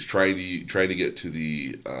is trying to get to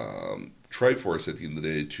the Triforce at the end of the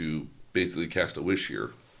day to basically cast a wish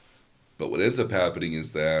here. But what ends up happening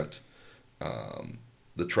is that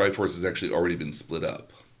the Triforce has actually already been split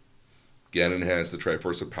up. Ganon has the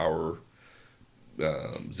Triforce of Power.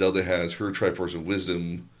 Zelda has her Triforce of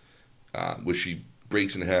Wisdom, which she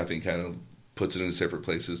breaks in half and kind of puts it in separate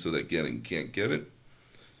places so that Ganon can't get it.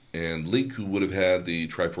 And Link, who would have had the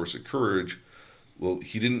Triforce of Courage, well,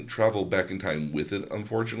 he didn't travel back in time with it,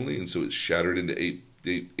 unfortunately, and so it's shattered into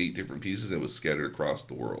eight different pieces and was scattered across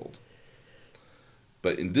the world.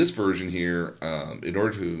 But in this version here, in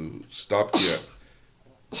order to stop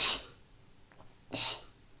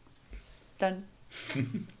Done.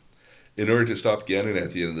 in order to stop Ganon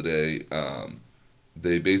at the end of the day,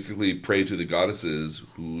 they basically pray to the goddesses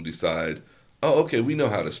who decide, oh, okay, we know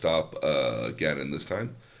how to stop Ganon this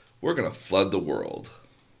time. We're going to flood the world.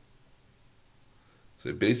 So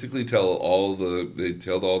they basically tell all the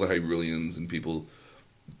Hyruleans and people,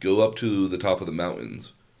 go up to the top of the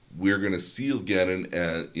mountains. We're going to seal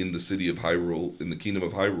Ganon in the city of Hyrule, in the kingdom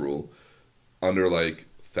of Hyrule, under like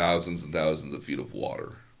thousands and thousands of feet of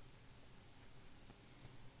water.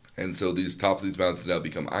 And so these top of these mountains now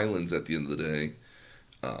become islands at the end of the day.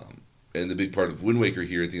 And the big part of Wind Waker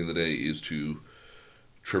here at the end of the day is to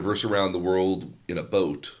traverse around the world in a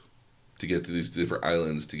boat to get to these different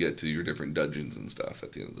islands, to get to your different dungeons and stuff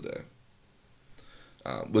at the end of the day.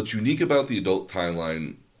 What's unique about the adult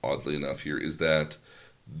timeline, oddly enough here, is that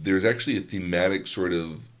there's actually a thematic sort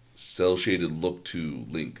of cel-shaded look to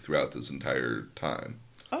Link throughout this entire time.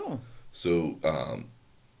 Oh. So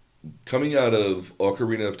coming out of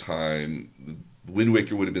Ocarina of Time, Wind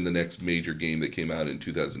Waker would have been the next major game that came out in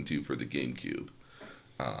 2002 for the GameCube.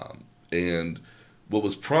 And what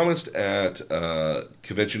was promised at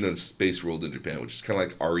Convention on Space World in Japan, which is kind of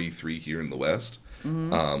like RE3 here in the West,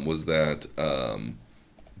 was that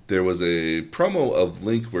there was a promo of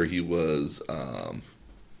Link where he was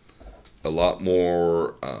a lot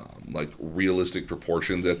more like realistic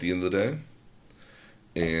proportions at the end of the day.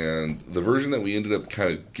 And the version that we ended up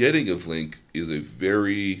kind of getting of Link is a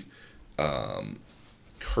very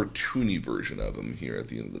cartoony version of him here at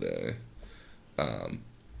the end of the day.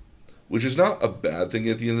 Which is not a bad thing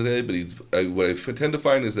at the end of the day, but what I tend to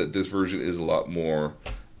find is that this version is a lot more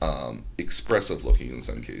expressive looking in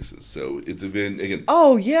some cases. So it's been, again...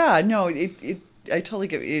 Oh, yeah, no, I totally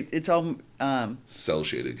get it. It's all... cell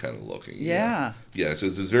shaded kind of looking. Yeah. Yeah, so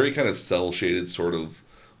it's this very kind of cell shaded sort of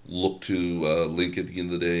look to Link at the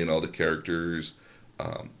end of the day, and all the characters.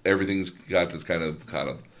 Everything's got this kind of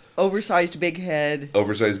oversized big head, big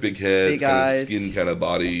kind eyes, of skinny kind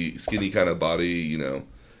of body. You know.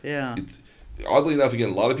 Yeah. It's oddly enough, again,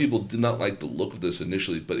 a lot of people did not like the look of this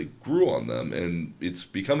initially, but it grew on them, and it's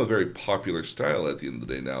become a very popular style at the end of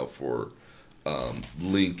the day now for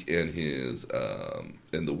Link and his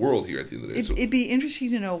and the world here at the end of the day. It'd be interesting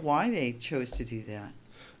to know why they chose to do that.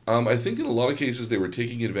 I think in a lot of cases they were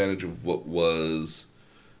taking advantage of what was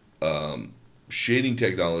shading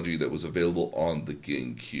technology that was available on the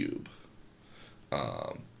GameCube.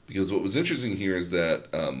 Because what was interesting here is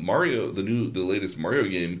that Mario, the latest Mario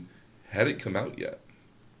game, hadn't come out yet.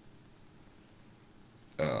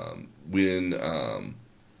 When the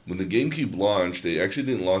GameCube launched, they actually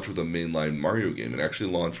didn't launch with a mainline Mario game. It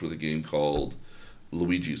actually launched with a game called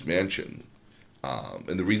Luigi's Mansion.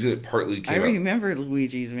 And the reason it partly came out... I remember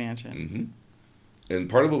Luigi's Mansion. Mm-hmm. And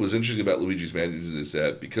part of what was interesting about Luigi's Mansion is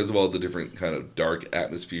that because of all the different kind of dark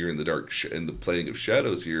atmosphere and and the playing of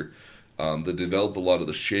shadows here, they developed a lot of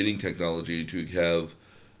the shading technology to have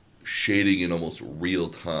shading in almost real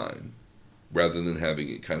time, rather than having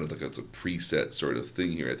it kind of like as a preset sort of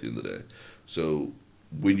thing here at the end of the day. So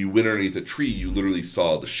when you went underneath a tree, you literally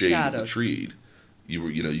saw the shade of the tree.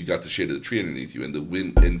 You got the shade of the tree underneath you, and the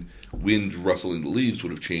wind rustling the leaves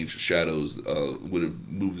would have changed the shadows, would have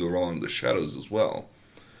moved along the shadows as well.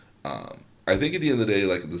 I think at the end of the day,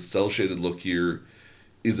 like the cell shaded look here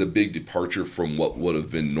is a big departure from what would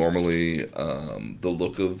have been normally the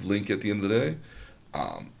look of Link at the end of the day.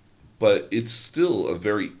 But it's still a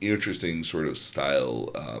very interesting sort of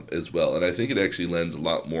style as well, and I think it actually lends a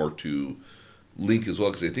lot more to Link as well,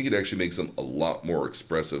 because I think it actually makes him a lot more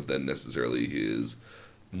expressive than necessarily his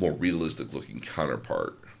more realistic looking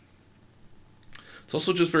counterpart. It's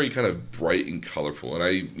also just very kind of bright and colorful,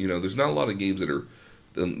 and there's not a lot of games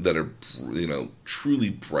that are truly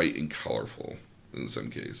bright and colorful in some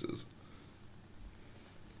cases.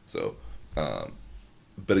 So,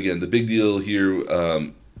 but again, the big deal here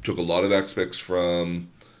took a lot of aspects from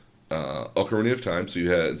Ocarina of Time. So you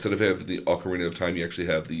had, instead of having the Ocarina of Time, you actually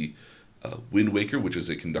have the Wind Waker, which is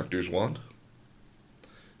a conductor's wand,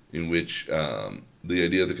 in which the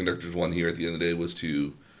idea of the conductor's wand here at the end of the day was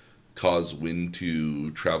to cause wind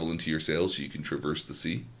to travel into your sail so you can traverse the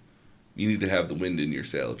sea. You need to have the wind in your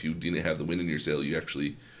sail. If you didn't have the wind in your sail, you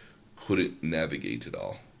actually couldn't navigate at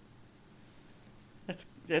all.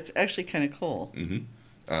 That's actually kind of cool.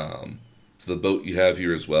 Mm-hmm. So the boat you have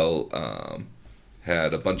here as well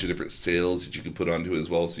had a bunch of different sails that you could put onto it as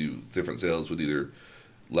well. So different sails would either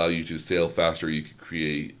allow you to sail faster. You could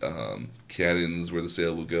create cannons where the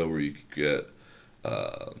sail would go, where you could get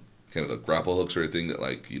kind of a grapple hook sort of thing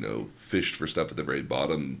that fished for stuff at the very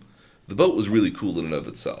bottom. The boat was really cool in and of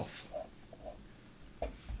itself.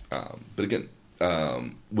 But again,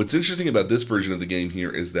 what's interesting about this version of the game here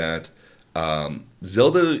is that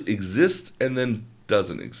Zelda exists and then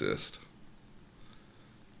doesn't exist.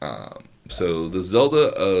 So the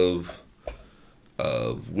Zelda of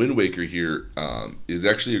Wind Waker here is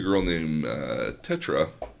actually a girl named Tetra,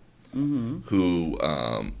 mm-hmm. who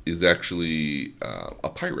is actually a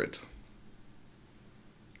pirate.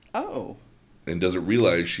 Oh. And doesn't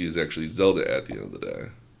realize she is actually Zelda at the end of the day.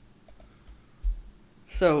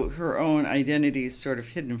 So her own identity is sort of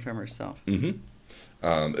hidden from herself.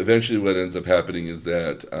 Mm-hmm. Eventually what ends up happening is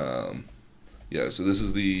that, so this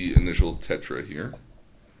is the initial Tetra here.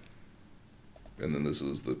 And then this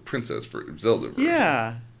is the princess for Zelda version.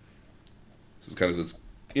 Yeah. So it's kind of this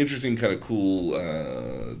interesting, kind of cool,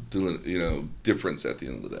 difference at the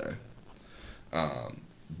end of the day.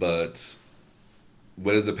 But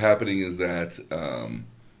what ends up happening is that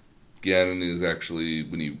Ganon is actually,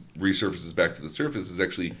 when he resurfaces back to the surface, is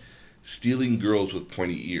actually stealing girls with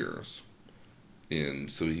pointy ears.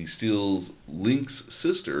 And so he steals Link's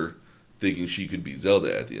sister, thinking she could be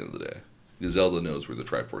Zelda at the end of the day. Because Zelda knows where the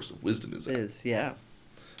Triforce of Wisdom is at. Yeah.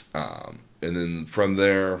 And then from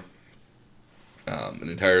there, an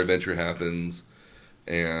entire adventure happens,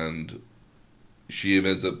 and she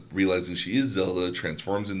ends up realizing she is Zelda,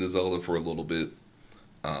 transforms into Zelda for a little bit,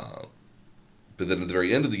 but then at the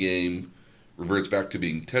very end of the game, reverts back to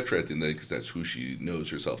being Tetra at the end of the day, because that's who she knows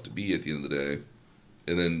herself to be at the end of the day,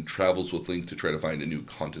 and then travels with Link to try to find a new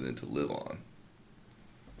continent to live on.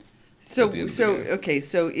 So okay,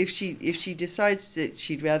 so if she decides that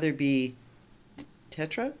she'd rather be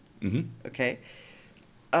Tetra, Mm-hmm. okay,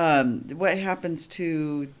 what happens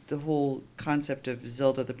to the whole concept of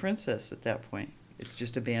Zelda the princess at that point? It's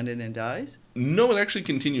just abandoned and dies? No, it actually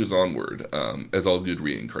continues onward, as all good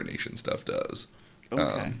reincarnation stuff does.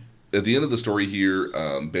 Okay. At the end of the story here,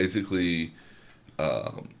 basically,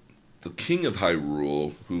 the king of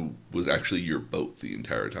Hyrule, who was actually your boat the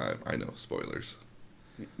entire time. I know, spoilers.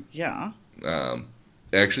 Yeah.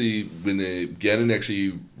 Actually, when Ganon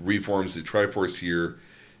actually reforms the Triforce here,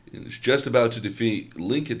 it's just about to defeat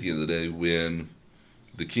Link at the end of the day when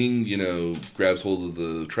the king, grabs hold of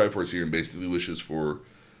the Triforce here and basically wishes for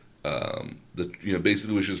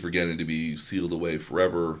wishes for Ganon to be sealed away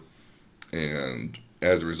forever, and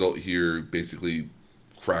as a result here, basically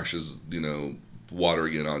crashes, water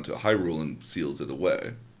again onto Hyrule and seals it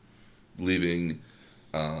away, leaving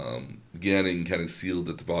Ganon kind of sealed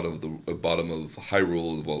at the bottom of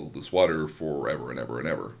Hyrule of all this water forever and ever and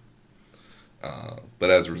ever. But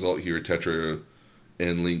as a result here, Tetra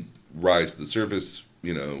and Link rise to the surface,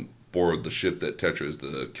 board the ship that Tetra is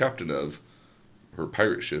the captain of, her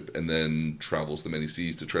pirate ship, and then travels the many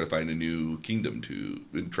seas to try to find a new kingdom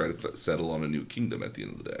and try to settle on a new kingdom at the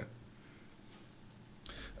end of the day.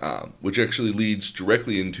 Which actually leads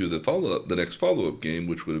directly into the next follow-up game,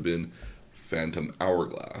 which would have been Phantom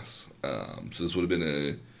Hourglass. So this would have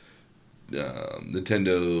been a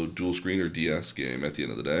Nintendo dual screen or DS game at the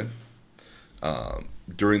end of the day.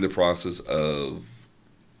 During the process of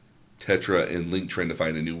Tetra and Link trying to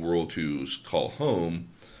find a new world to call home,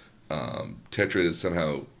 Tetra is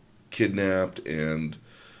somehow kidnapped and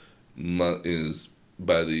is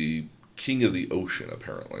by the king of the ocean,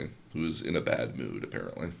 apparently, who is in a bad mood,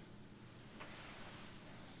 apparently.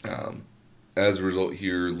 As a result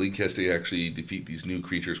here, Link has to actually defeat these new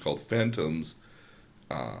creatures called phantoms,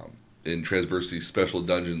 and traverse these special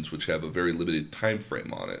dungeons which have a very limited time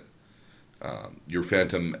frame on it. Your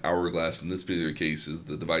Phantom Hourglass in this particular case is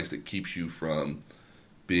the device that keeps you from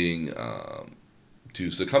being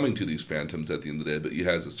succumbing to these phantoms at the end of the day, but it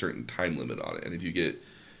has a certain time limit on it. And if you get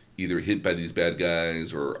either hit by these bad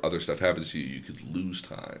guys or other stuff happens to you, you could lose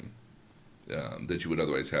time that you would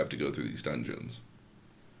otherwise have to go through these dungeons.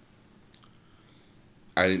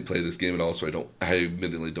 I didn't play this game at all, so I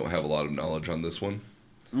admittedly don't have a lot of knowledge on this one.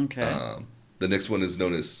 Okay. The next one is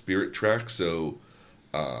known as Spirit Track, so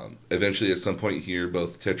eventually at some point here,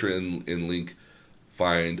 both Tetra and Link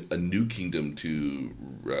find a new kingdom to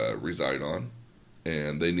reside on,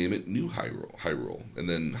 and they name it New Hyrule. And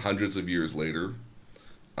then hundreds of years later,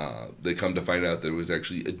 they come to find out there was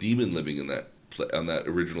actually a demon living in on that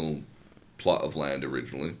original plot of land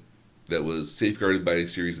originally, that was safeguarded by a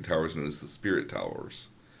series of towers known as the Spirit Towers,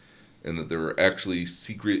 and that there were actually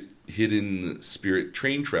secret hidden spirit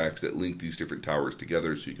train tracks that link these different towers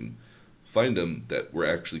together so you can find them, that were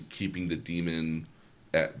actually keeping the demon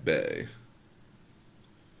at bay.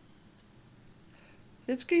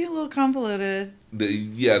 It's getting a little convoluted.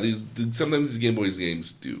 Sometimes these Game Boy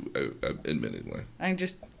games do, admittedly. I'm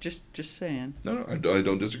just saying. No, I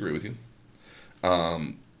don't disagree with you.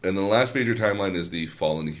 And the last major timeline is the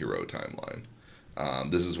Fallen Hero timeline.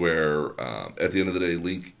 This is where, at the end of the day,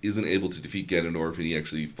 Link isn't able to defeat Ganondorf, and he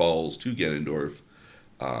actually falls to Ganondorf.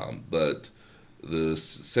 But the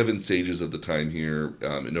 7 sages of the time here,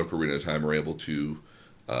 in Ocarina of Time, are able to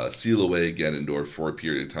seal away Ganondorf for a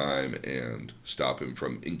period of time and stop him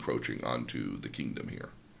from encroaching onto the kingdom here.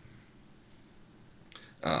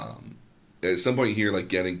 At some point here,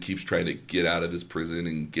 Ganon keeps trying to get out of his prison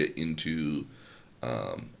and get into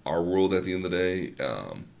our world at the end of the day,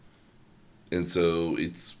 and so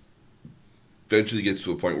it's eventually gets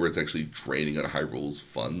to a point where it's actually draining on Hyrule's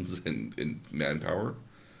funds and manpower.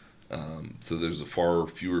 So there's far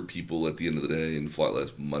fewer people at the end of the day and a lot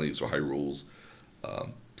less money, so Hyrule's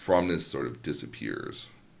prominence sort of disappears.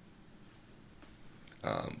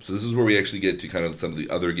 So this is where we actually get to kind of some of the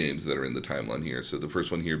other games that are in the timeline here. So the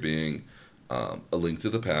first one here being A Link to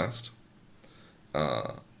the Past.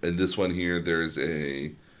 In this one here, there's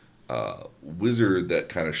a wizard that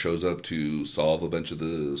kind of shows up to solve a bunch of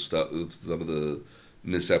the stuff, some of the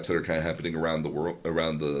mishaps that are kind of happening around the world,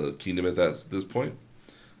 around the kingdom at this point.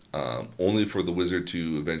 Only for the wizard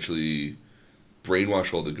to eventually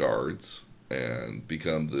brainwash all the guards and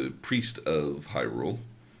become the priest of Hyrule,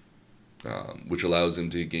 which allows him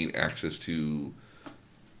to gain access to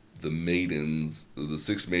the maidens, the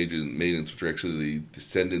six maidens, which are actually the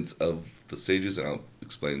descendants of the sages, and I'll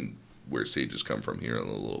explain where sages come from here in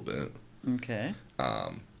a little bit. Okay.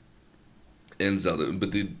 And Zelda,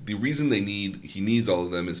 but the reason he needs all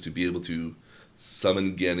of them is to be able to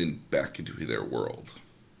summon Ganon back into their world.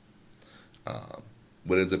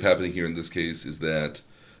 What ends up happening here in this case is that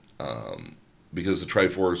because the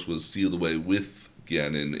Triforce was sealed away with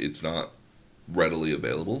Ganon, it's not readily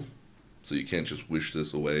available. So you can't just wish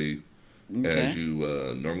this away as you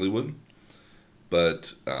normally would.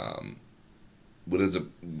 But what ends up,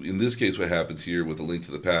 in this case, what happens here with A Link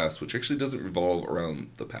to the Past, which actually doesn't revolve around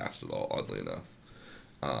the past at all, oddly enough.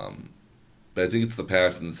 But I think it's the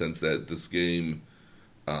past in the sense that this game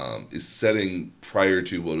is setting prior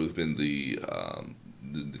to what would have been the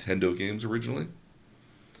Nintendo games originally.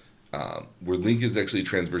 Where Link is actually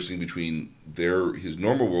transversing between his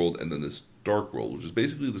normal world and then this dark world, which is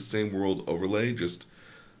basically the same world overlay, just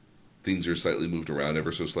things are slightly moved around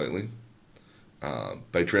ever so slightly.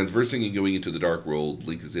 By transversing and going into the dark world,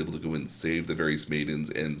 Link is able to go and save the various maidens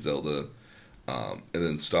and Zelda, and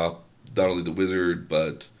then stop not only the wizard,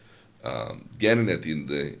 but Ganon at the end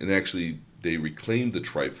of the day. And actually, they reclaim the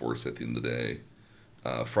Triforce at the end of the day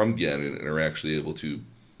from Ganon and are actually able to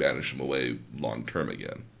banish him away long term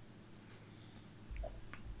again.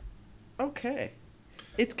 Okay.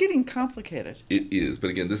 It's getting complicated. It is, but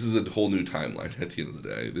again, this is a whole new timeline at the end of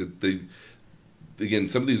the day. Again,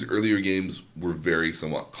 some of these earlier games were very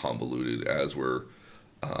somewhat convoluted, as were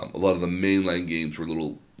a lot of the mainline games were a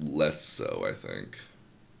little less so, I think.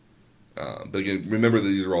 But again, remember that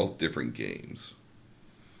these are all different games.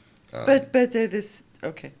 But they're this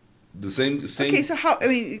okay. The same. Okay, so how? I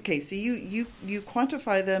mean, okay, so you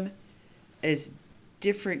quantify them as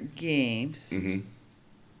different games. Mm-hmm.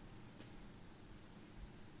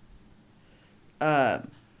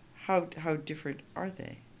 How different are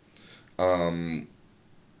they?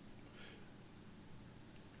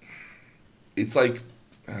 It's like,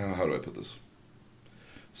 how do I put this?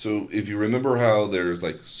 So if you remember how there's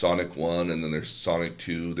like Sonic 1 and then there's Sonic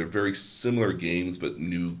 2, they're very similar games, but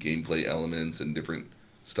new gameplay elements and different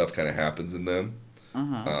stuff kind of happens in them.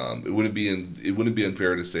 Uh-huh. It wouldn't be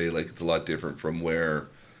unfair to say like it's a lot different from where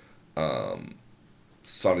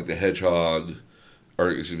Sonic the Hedgehog,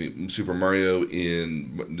 or excuse me, Super Mario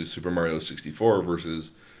in Super Mario 64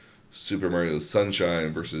 versus Super Mario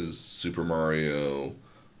Sunshine versus Super Mario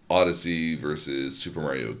Odyssey versus Super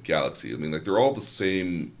Mario Galaxy. I mean, like, they're all the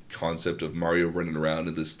same concept of Mario running around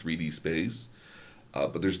in this 3D space,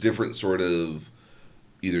 but there's different sort of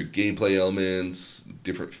either gameplay elements,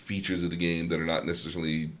 different features of the game that are not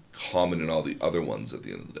necessarily common in all the other ones at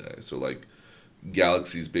the end of the day. So, like,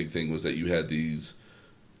 Galaxy's big thing was that you had these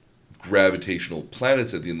gravitational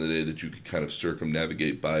planets at the end of the day that you could kind of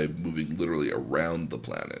circumnavigate by moving literally around the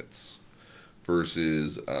planets,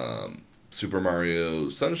 versus Super Mario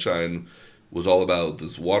Sunshine was all about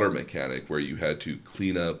this water mechanic where you had to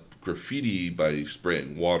clean up graffiti by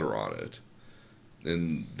spraying water on it.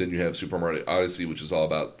 And then you have Super Mario Odyssey, which is all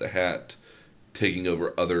about the hat taking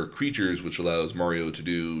over other creatures, which allows Mario to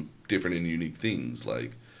do different and unique things,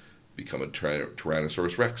 like become a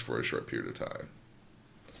Tyrannosaurus Rex for a short period of time.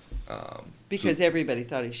 Because everybody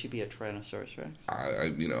thought he should be a Tyrannosaurus Rex. I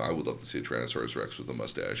would love to see a Tyrannosaurus Rex with a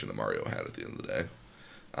mustache and a Mario hat at the end of the day.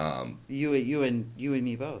 You and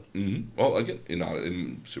me both. Mm-hmm. Well, again,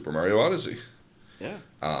 in Super Mario Odyssey. Yeah.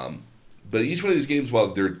 But each one of these games,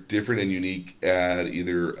 while they're different and unique, add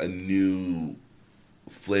either a new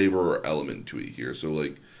flavor or element to it here. So,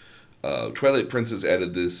 like, Twilight Princess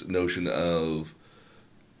added this notion of,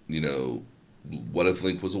 what if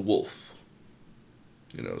Link was a wolf?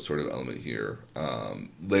 Sort of element here.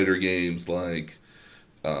 Later games like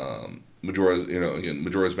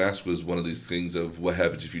Majora's Mask was one of these things of what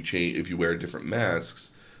happens if you wear different masks.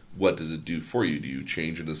 What does it do for you? Do you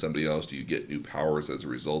change into somebody else? Do you get new powers as a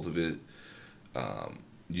result of it?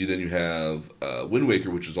 You have Wind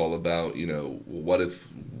Waker, which is all about what if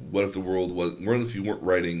the world was, what if you weren't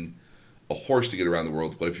riding a horse to get around the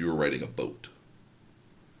world? What if you were riding a boat?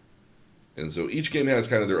 And so each game has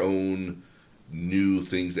kind of their own new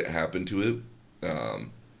things that happen to it.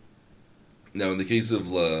 Now, in the case of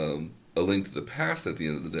A Link to the Past, at the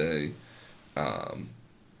end of the day,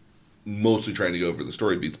 mostly trying to go over the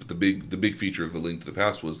story beats, but the big feature of A Link to the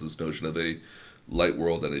Past was this notion of a light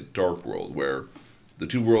world and a dark world, where the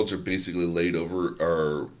two worlds are basically laid over,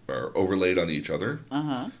 are are overlaid on each other.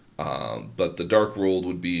 Uh-huh. But the dark world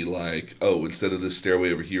would be like, oh, instead of this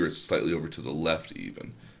stairway over here, it's slightly over to the left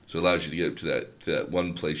even. So it allows you to get up to that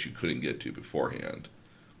one place you couldn't get to beforehand.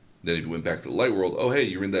 Then if you went back to the light world, oh, hey,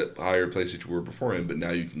 you're in that higher place that you were beforehand, but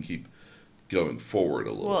now you can keep going forward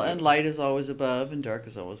a little Well, bit. and light is always above and dark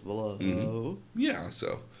is always below. Mhm. Yeah,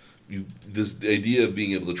 so this idea of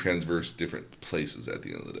being able to transverse different places at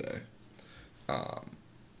the end of the day.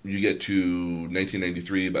 You get to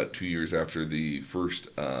 1993, about 2 years after the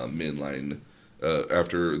first mainline,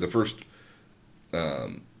 after the first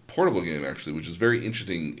portable game, actually, which is very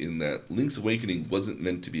interesting in that Link's Awakening wasn't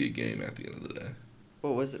meant to be a game at the end of the day.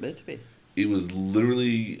 What was it meant to be? It was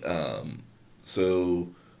literally, so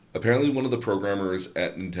apparently one of the programmers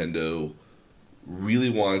at Nintendo really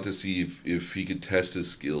wanted to see if he could test his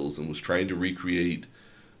skills and was trying to recreate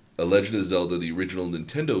A Legend of Zelda, the original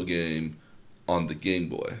Nintendo game, on the Game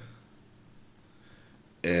Boy.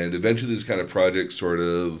 And eventually this kind of project sort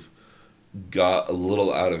of got a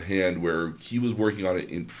little out of hand where he was working on it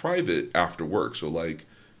in private after work. So like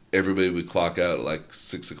everybody would clock out at like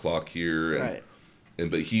 6 o'clock here. And, Right.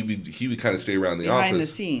 but he would kind of stay around the Behind office.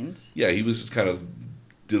 the scenes. Yeah, he was just kind of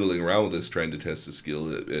diddling around with this, trying to test his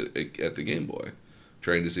skill at the Game Boy.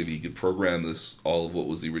 Trying to see if he could program all of what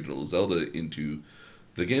was the original Zelda into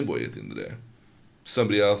the Game Boy at the end of the day.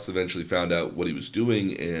 Somebody else eventually found out what he was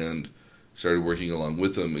doing and started working along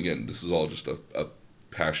with him. Again, this was all just a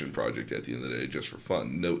passion project at the end of the day, just for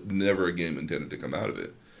fun. No, never a game intended to come out of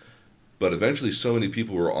it. But eventually, so many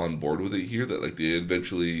people were on board with it here that like they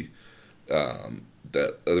eventually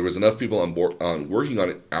that there was enough people on board on working on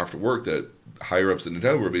it after work that higher ups at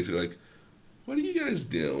Nintendo were basically like, "What are you guys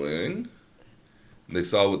doing?" And they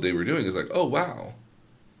saw what they were doing. It's like, "Oh wow,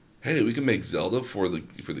 hey, we can make Zelda for the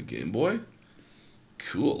Game Boy.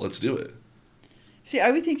 Cool, let's do it." See,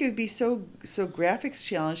 I would think it would be so graphics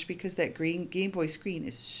challenged because that green Game Boy screen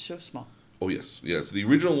is so small. Oh yes, yes. The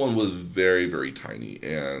original one was very, very tiny,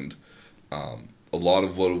 and a lot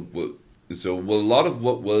of what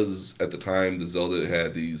was at the time the Zelda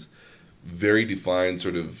had these very defined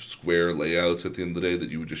sort of square layouts at the end of the day that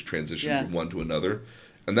you would just transition from one to another,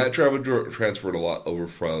 and that transferred a lot over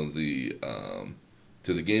from the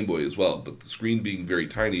to the Game Boy as well. But the screen being very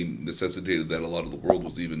tiny necessitated that a lot of the world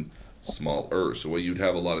was even smaller. So while you'd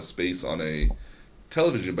have a lot of space on a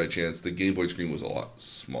television by chance, the Game Boy screen was a lot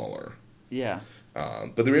smaller. Yeah.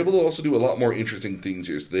 But they were able to also do a lot more interesting things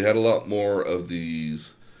here. So they had a lot more of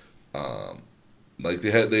these,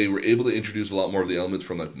 they were able to introduce a lot more of the elements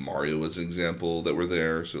from like Mario as an example that were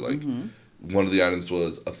there. So like one of the items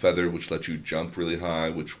was a feather which let you jump really high,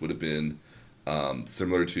 which would have been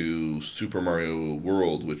similar to Super Mario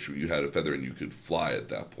World, which you had a feather and you could fly at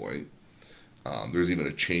that point. There's even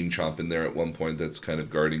a chain chomp in there at one point that's kind of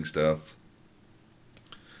guarding stuff.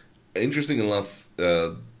 Interesting enough,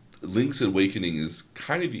 Link's Awakening is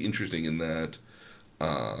kind of interesting in that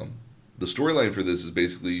the storyline for this is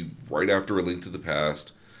basically right after A Link to the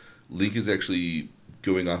Past. Link is actually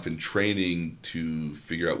going off in training to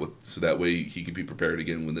figure out so that way he can be prepared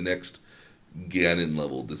again when the next Ganon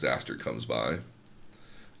level disaster comes by.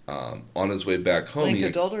 On his way back home, Link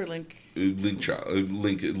adult or Link? Link of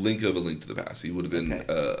A Link to the Past. He would have been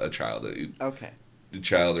a child. Okay. A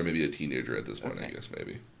child or maybe a teenager at this point, I guess,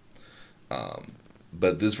 maybe.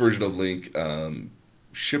 But this version of Link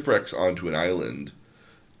shipwrecks onto an island,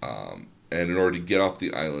 and in order to get off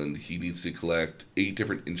the island, he needs to collect 8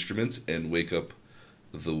 different instruments and wake up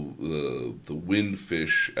the wind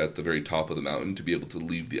fish at the very top of the mountain to be able to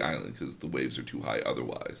leave the island because the waves are too high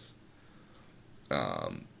otherwise.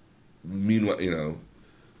 Meanwhile,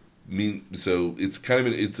 so it's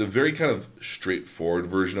it's a very kind of straightforward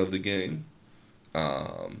version of the game.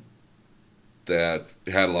 That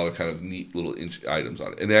had a lot of kind of neat little items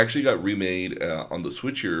on it. And it actually got remade on the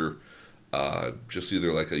Switch here just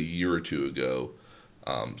either like a year or two ago.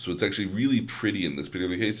 So it's actually really pretty in this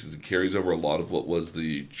particular case. It carries over a lot of what was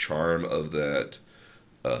the charm of that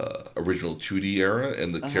original 2D era,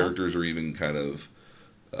 and the characters are even kind of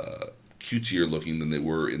cutesier looking than they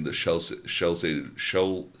were in the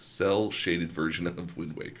cell-shaded version of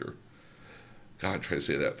Wind Waker. God, try to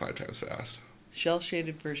say that 5 times fast.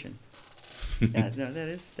 Shell-shaded version. Yeah, no, that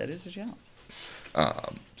is a challenge.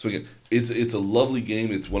 So again, it's a lovely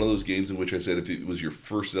game. It's one of those games in which I said if it was your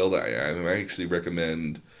first Zelda, I actually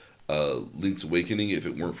recommend Link's Awakening if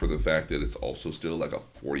it weren't for the fact that it's also still like a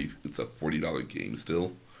 $40 game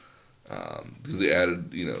still. Because they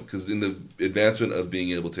added, because in the advancement of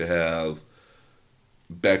being able to have,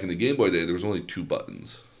 back in the Game Boy day, there was only 2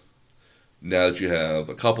 buttons. Now that you have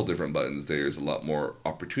a couple different buttons, there's a lot more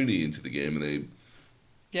opportunity into the game, and they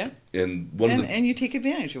Yeah. And And you take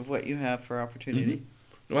advantage of what you have for opportunity.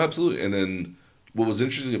 Mm-hmm. No, absolutely. And then what was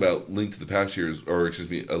interesting about Link to the Past here,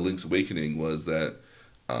 A Link's Awakening, was that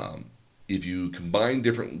um, if you combine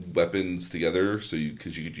different weapons together,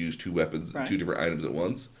 because you could use two weapons, Right. two different items at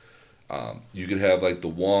once, you could have like the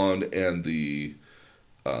wand and the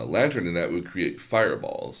lantern, and that would create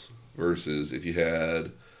fireballs. Versus if you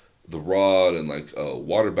had the rod and like a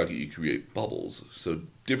water bucket, you create bubbles. So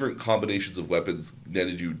different combinations of weapons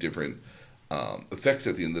netted you different effects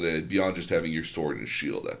at the end of the day, beyond just having your sword and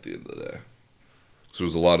shield at the end of the day. So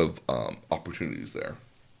there's a lot of opportunities there.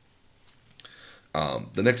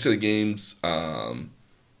 The next set of games, I'll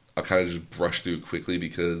kind of just brush through quickly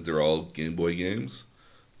because they're all Game Boy games.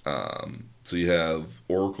 So you have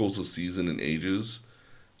Oracles of Season and Ages,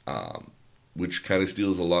 which kind of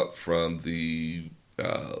steals a lot from the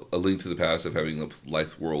A Link to the Past of having a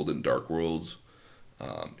Life World and Dark Worlds.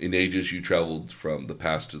 In Ages, you traveled from the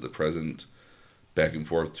past to the present, back and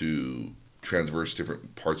forth to transverse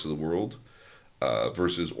different parts of the world.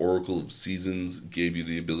 Versus Oracle of Seasons gave you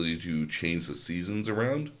the ability to change the seasons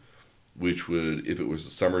around, which would, if it was the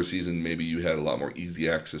summer season, maybe you had a lot more easy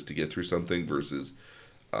access to get through something, versus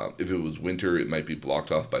if it was winter, it might be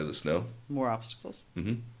blocked off by the snow. More obstacles.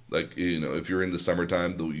 Mm-hmm. Like, if you're in the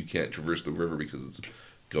summertime, though, you can't traverse the river because it's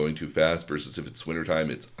going too fast, versus if it's wintertime,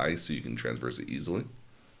 it's ice, so you can traverse it easily.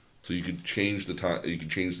 So you could change the time, you could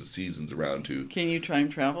change the seasons around to. Can you time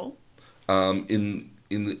travel?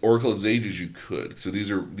 In the Oracle of Ages, you could. So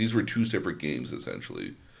these were two separate games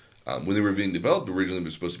essentially. When they were being developed, originally it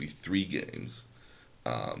was supposed to be 3 games,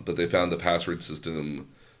 but they found the password system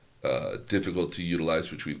difficult to utilize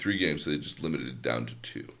between 3 games, so they just limited it down to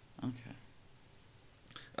 2. Okay.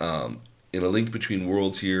 In A Link Between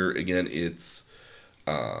Worlds here, again, it's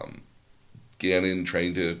Ganon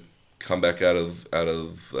trying to come back out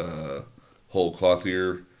of whole cloth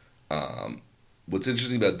here. What's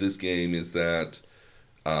interesting about this game is that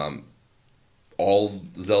all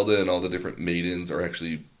Zelda and all the different maidens are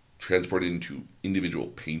actually transported into individual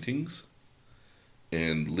paintings,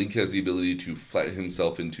 and Link has the ability to flatten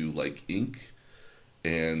himself into like ink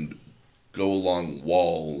and go along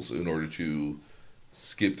walls in order to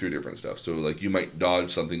skip through different stuff. So like you might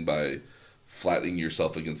dodge something by flattening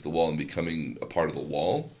yourself against the wall and becoming a part of the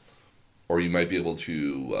wall, or you might be able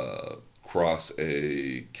to cross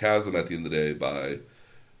a chasm at the end of the day by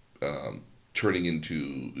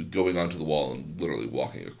going onto the wall and literally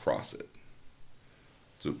walking across it.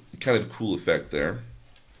 So kind of a cool effect there.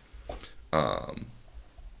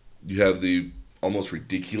 You have the almost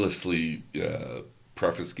ridiculously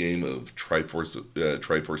preface game of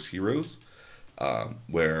Triforce Heroes,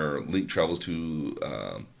 where Link travels to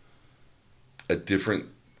a different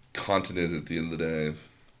continent at the end of the day,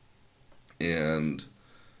 and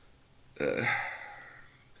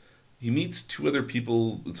he meets 2 other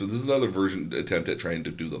people. So this is another attempt at trying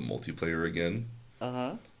to do the multiplayer again.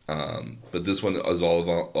 Uh-huh. But this one is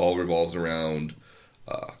all revolves around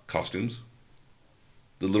costumes.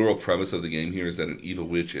 The literal premise of the game here is that an evil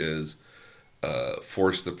witch has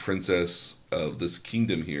forced the princess of this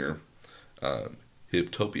kingdom here,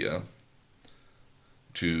 Hyptopia,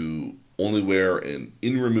 to only wear an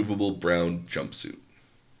irremovable brown jumpsuit.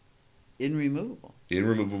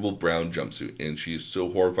 Irremovable brown jumpsuit. And she is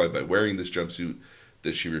so horrified by wearing this jumpsuit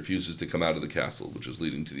that she refuses to come out of the castle, which is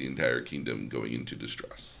leading to the entire kingdom going into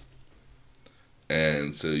distress.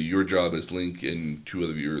 And so your job as Link and 2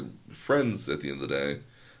 of your friends at the end of the day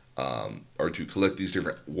are to collect these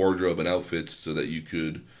different wardrobe and outfits so that you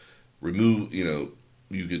could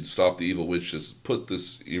you could stop the evil witch, just put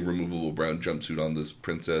this irremovable brown jumpsuit on this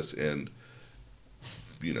princess, and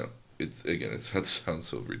that sounds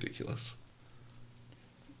so ridiculous.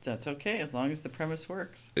 That's okay, as long as the premise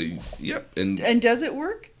works. Yep. And does it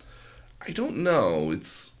work? I don't know.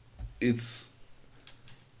 It's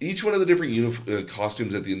each one of the different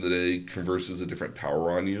costumes at the end of the day converses a different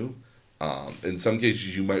power on you. In some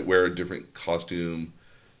cases, you might wear a different costume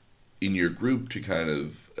in your group to kind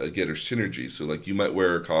of get a synergy. So, like, you might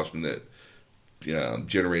wear a costume that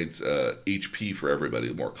generates HP for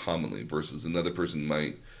everybody more commonly, versus another person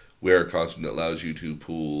might wear a costume that allows you to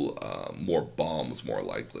pull more bombs more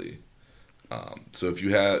likely. So if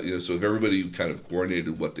you have, so if everybody kind of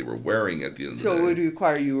coordinated what they were wearing at the end of the day. So it would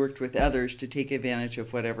require you worked with others to take advantage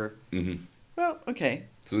of whatever. Mm-hmm. Well, okay.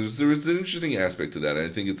 So there's an interesting aspect to that. I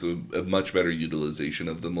think it's a much better utilization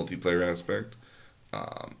of the multiplayer aspect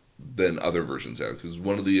than other versions have. Because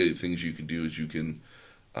one of the things you can do is you can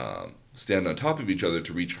stand on top of each other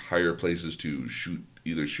to reach higher places to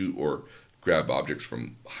either shoot or grab objects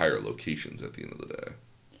from higher locations at the end of the day.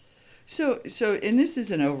 So, and this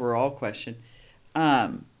is an overall question.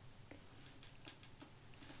 Um,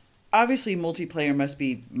 Obviously, multiplayer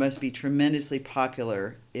must be tremendously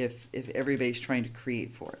popular if everybody's trying to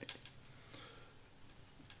create for it.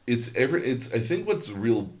 It's I think what's a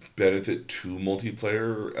real benefit to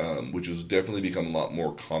multiplayer, which has definitely become a lot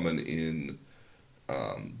more common in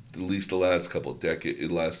at least the last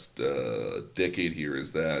decade here,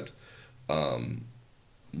 is that um,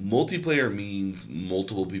 multiplayer means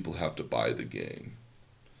multiple people have to buy the game,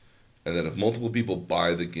 and that if multiple people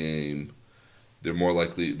buy the game, they're more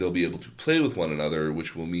likely they'll be able to play with one another,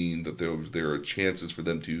 which will mean that there are chances for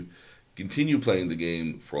them to continue playing the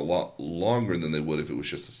game for a lot longer than they would if it was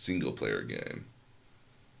just a single player game.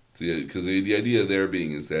 So, because the idea there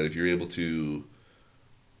being is that if you're able to,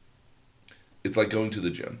 it's like going to the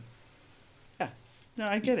gym. Yeah, no,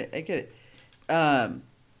 I get it. I get it.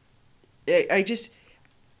 I just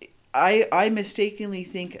I mistakenly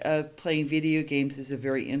think of playing video games as a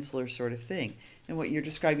very insular sort of thing, and what you're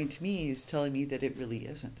describing to me is telling me that it really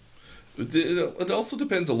isn't. It also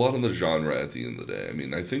depends a lot on the genre at the end of the day. I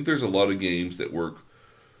mean, I think there's a lot of games that work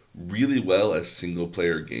really well as single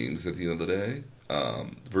player games at the end of the day,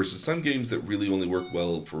 versus some games that really only work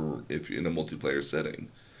well for if you're in a multiplayer setting.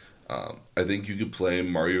 I think you could play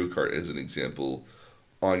Mario Kart as an example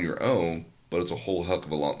on your own, but it's a whole heck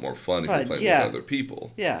of a lot more fun if you're But playing yeah, with other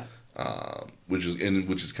people. yeah, Which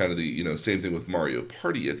is kind of the same thing with Mario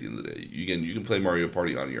Party at the end of the day. Again, you can play Mario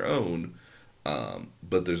Party on your own,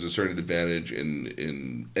 but there's a certain advantage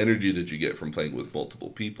in energy that you get from playing with multiple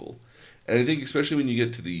people. And I think especially when you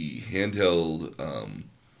get to the handheld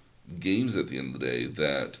games at the end of the day,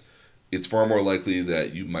 that it's far more likely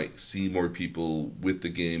that you might see more people with the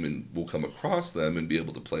game and will come across them and be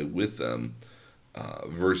able to play with them,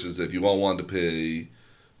 versus if you all want to play,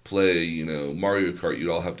 Mario Kart, you'd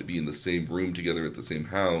all have to be in the same room together at the same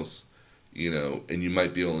house, and you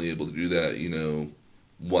might be only able to do that,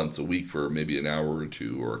 once a week for maybe an hour or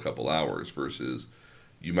two or a couple hours, versus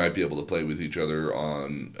you might be able to play with each other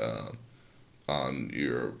on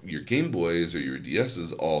your Game Boys or your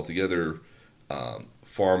DSs all together,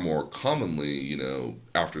 far more commonly,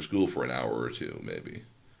 after school for an hour or two, maybe,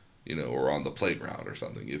 or on the playground or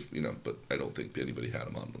something. But I don't think anybody had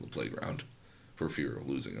them on the playground for fear of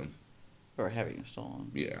losing them. or having it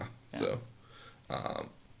stolen. Yeah. Yeah.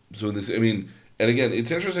 So this, I mean, and again,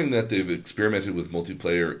 it's interesting that they've experimented with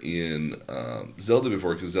multiplayer in Zelda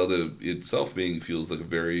before, because Zelda itself feels like a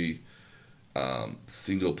very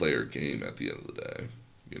single player game at the end of the day,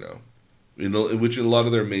 which a lot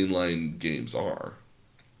of their mainline games are.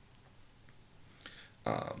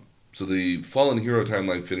 So the Fallen Hero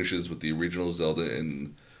timeline finishes with the original Zelda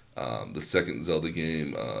and the second Zelda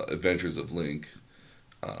game, Adventures of Link.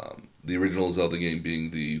 The original Zelda game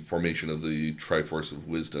being the formation of the Triforce of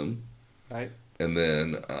Wisdom, Right. and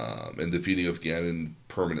then and defeating of Ganon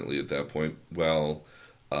permanently at that point. While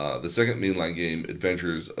the second mainline game,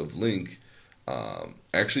 Adventures of Link,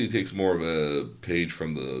 actually takes more of a page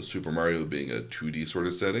from the Super Mario being a 2D sort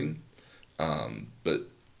of setting, but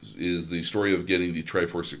is the story of getting the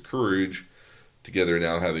Triforce of Courage together,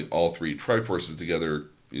 now having all three Triforces together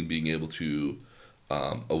and being able to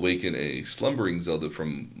awaken a slumbering Zelda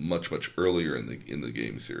from much, much earlier in the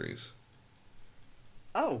game series.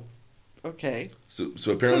 Oh, okay. So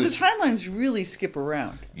So apparently, the timelines really skip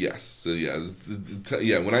around. yes. So yeah,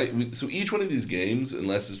 so each one of these games,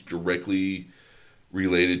 unless it's directly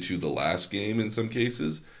related to the last game, in some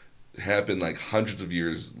cases, happen like hundreds of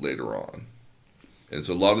years later on, and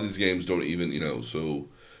so a lot of these games don't even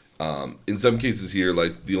in some cases here,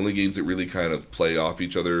 like the only games that really kind of play off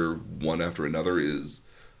each other one after another is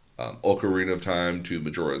Ocarina of Time to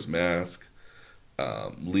Majora's Mask,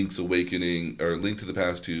 Link's Awakening, or Link to the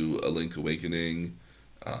Past to A Link Awakening,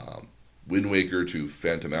 Wind Waker to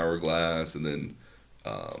Phantom Hourglass, and then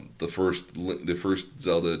the first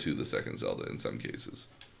Zelda to the second Zelda in some cases.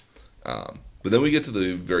 But then we get to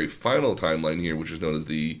the very final timeline here, which is known as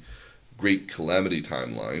the Great Calamity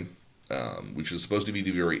Timeline, which is supposed to be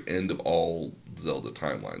the very end of all Zelda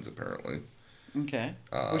timelines, apparently. Okay.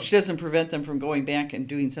 Which doesn't prevent them from going back and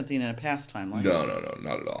doing something in a past timeline. No,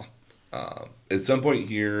 not at all. At some point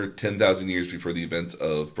here, 10,000 years before the events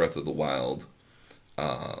of Breath of the Wild,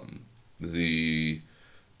 the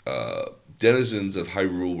denizens of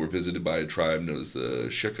Hyrule were visited by a tribe known as the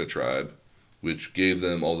Sheikah tribe, which gave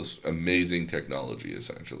them all this amazing technology,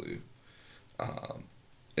 essentially.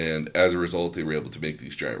 And as a result, they were able to make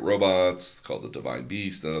these giant robots called the Divine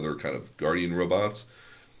Beast and other kind of guardian robots,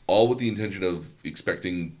 all with the intention of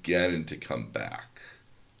expecting Ganon to come back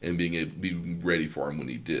and be ready for him when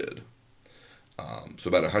he did. So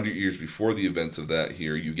about 100 years before the events of that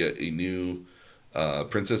here, you get a new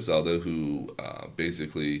Princess Zelda, who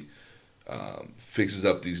basically fixes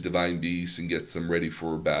up these divine beasts and gets them ready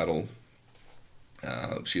for battle.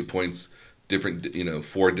 She appoints different,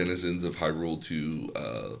 4 denizens of Hyrule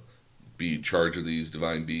to be in charge of these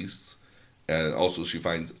divine beasts, and also she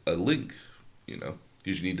finds a Link.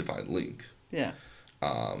 Because you need to find Link. Yeah.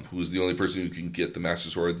 Who is the only person who can get the Master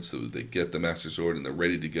Sword. So they get the Master Sword and they're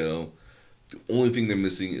ready to go. The only thing they're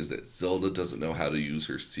missing is that Zelda doesn't know how to use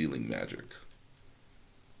her sealing magic,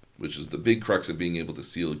 which is the big crux of being able to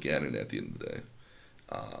seal Ganon at the end of the day.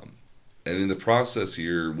 And in the process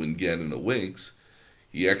here, when Ganon awakes,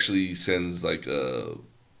 he actually sends like a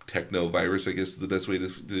techno virus, I guess is the best way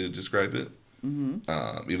to describe it.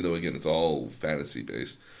 Mm-hmm. Even though, again, it's all fantasy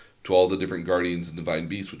based, to all the different guardians and divine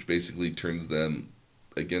beasts, which basically turns them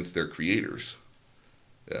against their creators.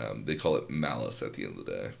 They call it malice at the end of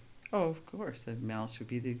the day. Oh, of course. The mouse would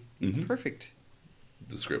be the Mhm. perfect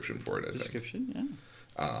Description for it, I think. description.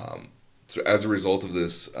 Yeah. So as a result of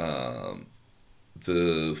this,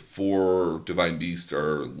 the 4 divine beasts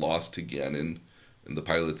are lost to Ganon, and the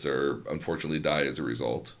pilots are unfortunately die as a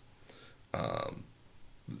result.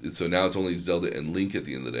 So now it's only Zelda and Link at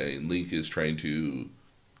the end of the day, and Link is trying to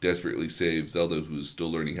desperately save Zelda, who's still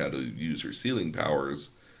learning how to use her sealing powers.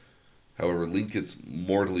 However, Link gets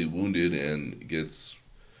mortally wounded and gets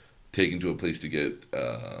taken to a place to get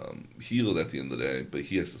healed at the end of the day, but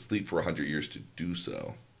he has to sleep for 100 years to do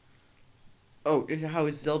so. Oh, how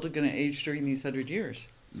is Zelda going to age during these 100 years?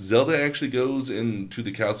 Zelda actually goes into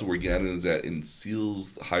the castle where Ganon is at and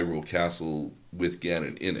seals Hyrule Castle with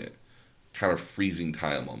Ganon in it. Kind of freezing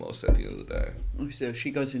time almost at the end of the day. So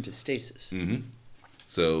she goes into stasis. Mm-hmm.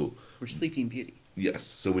 So, Or Sleeping Beauty. yes.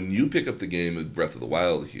 So when you pick up the game of Breath of the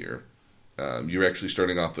Wild here, you're actually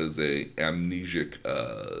starting off as a amnesic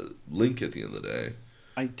Link at the end of the day.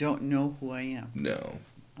 I don't know who I am. No.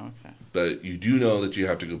 Okay. But you do know that you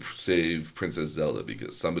have to go save Princess Zelda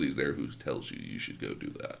because somebody's there who tells you should go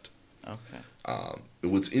do that. Okay.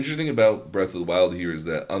 What's interesting about Breath of the Wild here is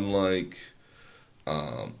that unlike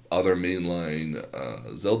other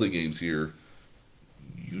mainline Zelda games here,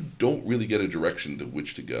 you don't really get a direction to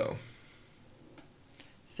which to go.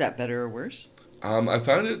 Is that better or worse? I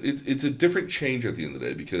found it's a different change at the end of the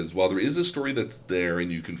day because while there is a story that's there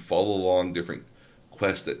and you can follow along different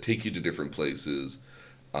quests that take you to different places,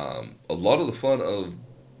 a lot of the fun of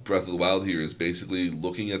Breath of the Wild here is basically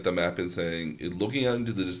looking at the map and looking out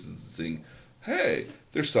into the distance and saying, hey,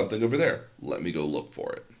 there's something over there. Let me go look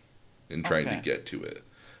for it. And trying to get to it.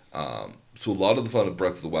 So a lot of the fun of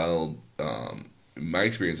Breath of the Wild, in my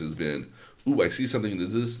experience, has been, ooh, I see something in the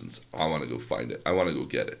distance. I want to go find it. I want to go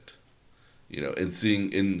get it.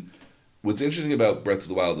 And what's interesting about Breath of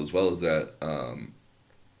the Wild as well is that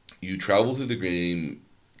you travel through the game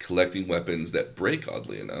collecting weapons that break,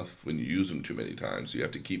 oddly enough, when you use them too many times. So you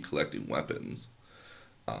have to keep collecting weapons.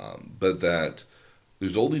 But that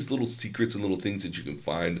there's all these little secrets and little things that you can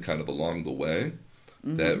find kind of along the way.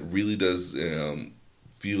 Mm-hmm. That really does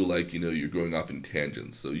feel like, you're going off in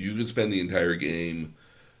tangents. So you can spend the entire game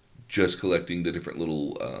just collecting the different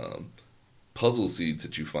little puzzle seeds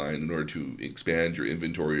that you find in order to expand your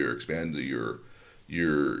inventory or expand your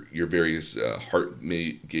various heart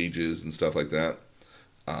gauges and stuff like that.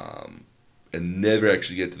 And never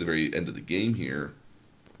actually get to the very end of the game here.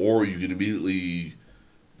 Or you can immediately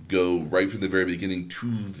go right from the very beginning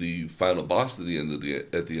to the final boss at the end of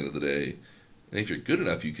the day. And if you're good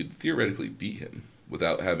enough, you could theoretically beat him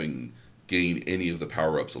without having gained any of the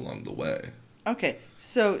power-ups along the way. Okay,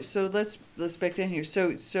 so let's back down here.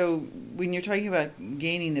 So when you're talking about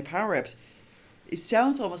gaining the power-ups, it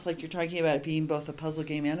sounds almost like you're talking about it being both a puzzle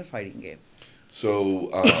game and a fighting game. So,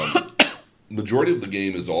 majority of the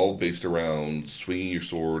game is all based around swinging your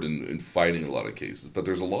sword and fighting in a lot of cases. But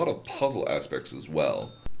there's a lot of puzzle aspects as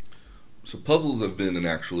well. So puzzles have been an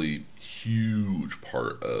actually huge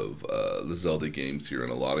part of the Zelda games here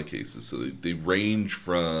in a lot of cases. So they range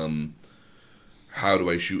from how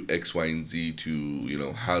do I shoot X, Y, and Z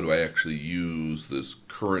to, how do I actually use this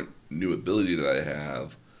current new ability that I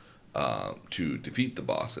have to defeat the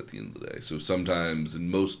boss at the end of the day. So sometimes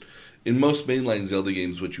in most mainline Zelda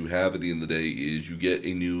games, what you have at the end of the day is you get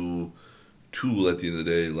a new tool at the end of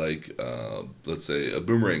the day, like let's say a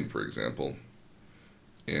boomerang, for example.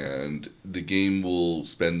 And the game will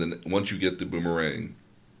once you get the boomerang,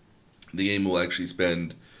 the game will actually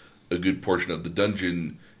spend a good portion of the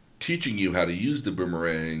dungeon teaching you how to use the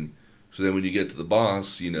boomerang. So then when you get to the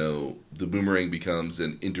boss, the boomerang becomes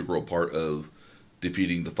an integral part of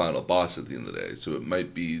defeating the final boss at the end of the day. So it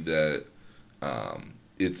might be that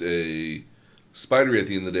it's a spider at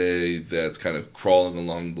the end of the day that's kind of crawling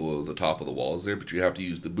along the top of the walls there, but you have to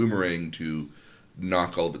use the boomerang to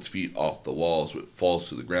knock all of its feet off the wall so it falls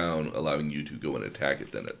to the ground, allowing you to go and attack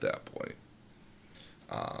it then at that point.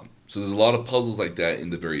 So there's a lot of puzzles like that in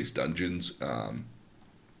the various dungeons.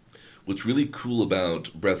 What's really cool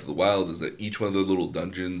about Breath of the Wild is that each one of the little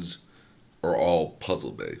dungeons are all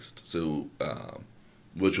puzzle based. So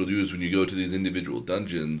what you'll do is when you go to these individual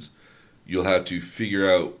dungeons, you'll have to figure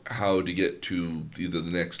out how to get to either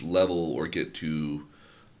the next level or get to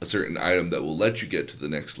a certain item that will let you get to the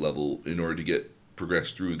next level in order to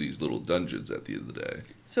progress through these little dungeons at the end of the day.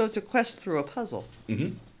 So it's a quest through a puzzle.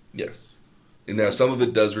 Mm-hmm. Yes. And now some of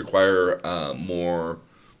it does require more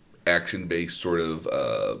action-based sort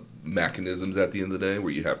of mechanisms at the end of the day,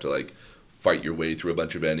 where you have to like fight your way through a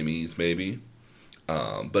bunch of enemies, maybe.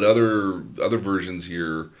 But other versions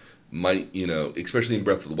here might, especially in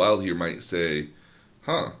Breath of the Wild here, might say,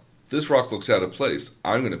 "Huh, this rock looks out of place.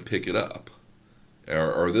 I'm going to pick it up."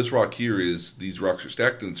 Or this rock here these rocks are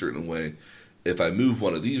stacked in a certain way. If I move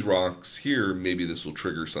one of these rocks here, maybe this will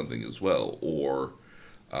trigger something as well. Or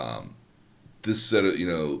this set of,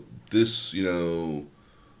 this,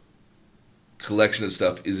 collection of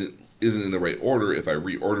stuff isn't in the right order. If I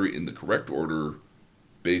reorder it in the correct order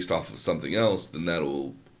based off of something else, then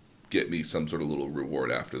that'll get me some sort of little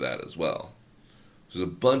reward after that as well. There's a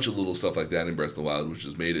bunch of little stuff like that in Breath of the Wild, which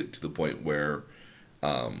has made it to the point where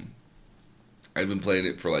I've been playing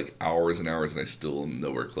it for like hours and hours, and I still am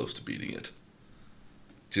nowhere close to beating it.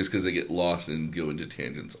 Just because I get lost and go into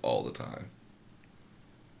tangents all the time.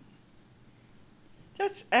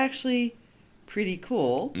 That's actually pretty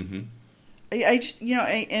cool. Mm-hmm. I just,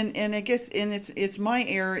 and I guess, and it's my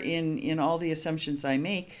error in all the assumptions I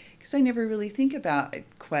make, because I never really think about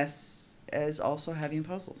quests as also having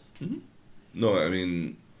puzzles. Mm-hmm. No, I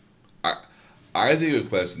mean, I think of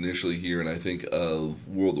quests initially here, and I think of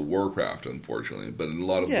World of Warcraft, unfortunately. But in a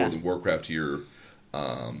lot of World of Warcraft here,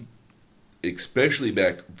 especially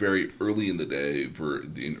back very early in the day,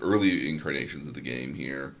 in early incarnations of the game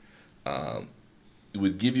here, it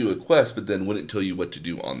would give you a quest, but then wouldn't tell you what to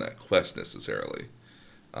do on that quest necessarily.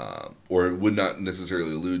 Or it would not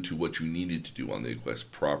necessarily allude to what you needed to do on the quest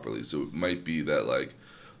properly. So it might be that like,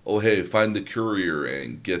 oh hey, find the courier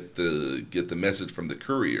and get the message from the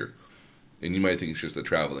courier. And you might think it's just a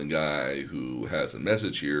traveling guy who has a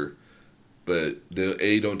message here, but they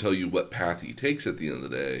A, don't tell you what path he takes at the end of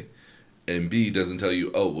the day, and B, doesn't tell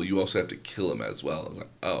you, oh, well, you also have to kill him as well. It's like,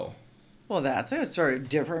 oh. Well, that's a sort of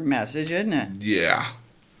different message, isn't it? Yeah.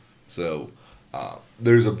 So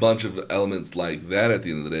there's a bunch of elements like that at the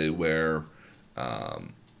end of the day where,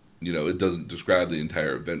 it doesn't describe the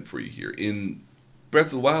entire event for you here. In Breath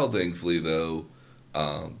of the Wild, thankfully, though,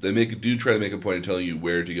 they do try to make a point of telling you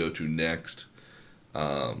where to go to next.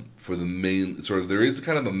 For the main there is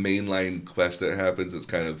kind of a mainline quest that happens that's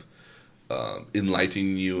kind of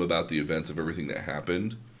enlightening you about the events of everything that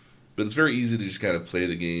happened. But it's very easy to just kind of play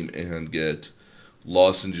the game and get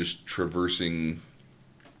lost in just traversing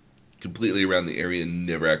completely around the area and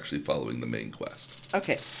never actually following the main quest.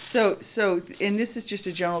 Okay, so and this is just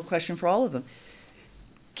a general question for all of them.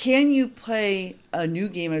 Can you play a new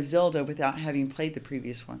game of Zelda without having played the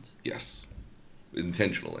previous ones? Yes,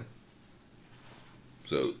 intentionally.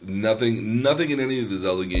 So nothing in any of the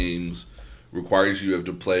Zelda games requires you to have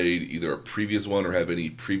to play either a previous one or have any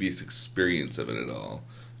previous experience of it at all.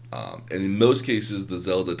 And in most cases, the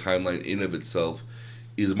Zelda timeline in of itself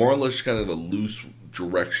is more or less kind of a loose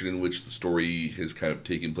direction in which the story has kind of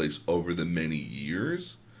taken place over the many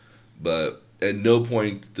years. But at no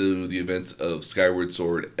point do the events of Skyward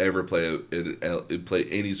Sword ever play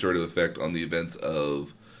any sort of effect on the events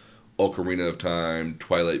of Ocarina of Time,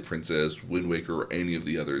 Twilight Princess, Wind Waker, or any of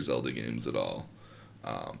the other Zelda games at all.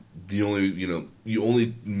 You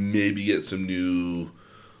only maybe get some new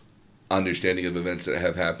understanding of events that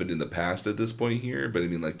have happened in the past at this point here, but I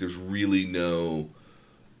mean, like, there's really no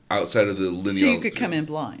outside of the linear. So you could come in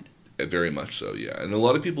blind. Very much so, yeah, and a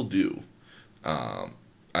lot of people do.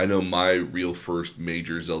 I know my real first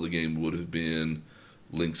major Zelda game would have been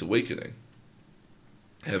Link's Awakening.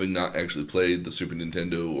 Having not actually played the Super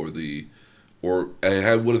Nintendo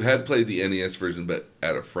would have had played the NES version, but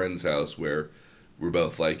at a friend's house where we're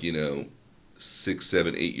both like 6,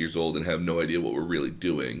 7, 8 years old and have no idea what we're really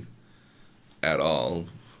doing at all.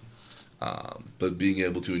 But being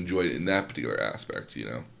able to enjoy it in that particular aspect,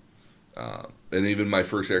 and even my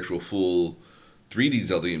first actual full 3D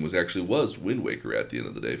Zelda game was Wind Waker at the end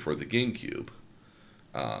of the day for the GameCube.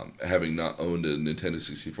 Having not owned a Nintendo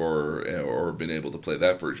 64 or been able to play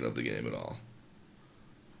that version of the game at all.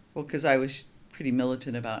 Well, because I was pretty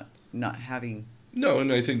militant about not having. No,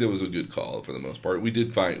 and I think that was a good call for the most part. We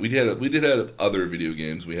did have other video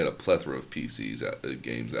games. We had a plethora of PCs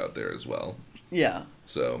games out there as well. Yeah.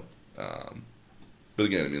 So, but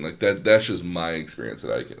again, I mean, like that's just my experience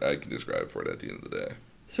that I can describe for it at the end of the day.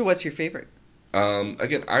 So what's your favorite?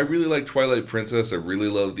 Again, I really like Twilight Princess. I really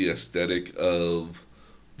love the aesthetic of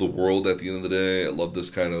the world at the end of the day. I love this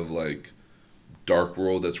kind of like dark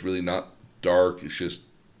world that's really not dark. It's just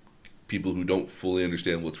people who don't fully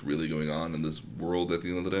understand what's really going on in this world at the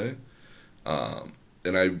end of the day.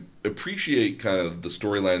 And I appreciate kind of the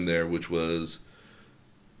storyline there, which was,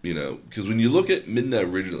 you know, because when you look at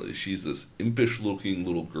Midna originally, she's this impish looking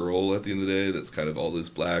little girl at the end of the day that's kind of all this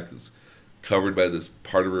black, that's covered by this,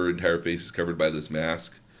 part of her entire face is covered by this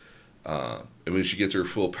mask. And when she gets her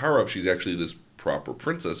full power up, she's actually this proper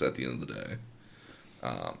princess at the end of the day.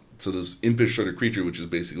 So this impish sort of creature, which has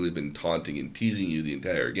basically been taunting and teasing you the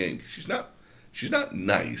entire game. She's not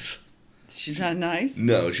nice. She's not nice?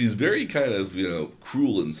 No, she's very kind of, you know,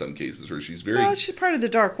 cruel in some cases, where she's very... Well, she's part of the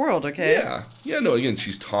dark world, okay? Yeah. Yeah, no, again,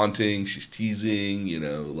 she's taunting, she's teasing, you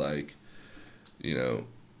know, like, you know,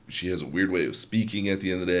 she has a weird way of speaking at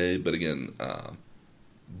the end of the day, but again,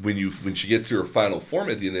 when she gets to her final form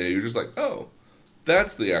at the end of the day, you're just like, oh,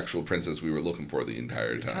 that's the actual princess we were looking for the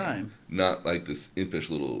entire time. Not like this impish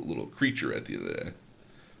little creature at the end of the day.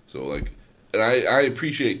 So, like, and I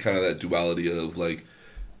appreciate kind of that duality of, like,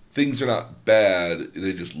 things are not bad,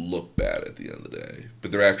 they just look bad at the end of the day.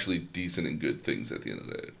 But they're actually decent and good things at the end of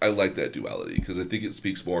the day. I like that duality, because I think it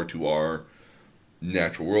speaks more to our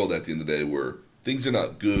natural world at the end of the day, where things are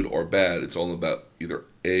not good or bad. It's all about either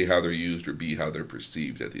A, how they're used, or B, how they're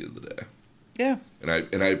perceived at the end of the day. Yeah. And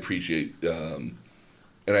I appreciate that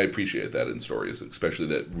in stories, especially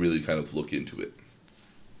that really kind of look into it.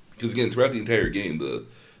 Because again, throughout the entire game, the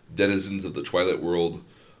denizens of the Twilight world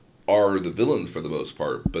are the villains for the most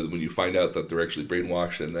part, but when you find out that they're actually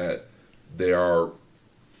brainwashed and that they are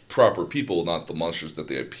proper people, not the monsters that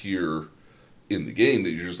they appear in the game,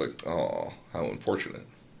 that you're just like, oh, how unfortunate.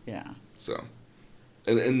 Yeah. So,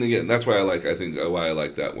 and again, that's why I like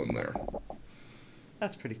that one there.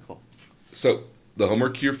 That's pretty cool. So, the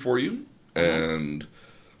homework here for you, and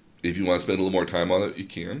if you want to spend a little more time on it, you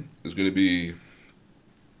can, is going to be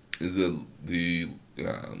the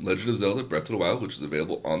Legend of Zelda Breath of the Wild, which is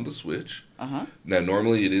available on the Switch. Now,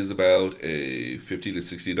 normally it is about a $50 to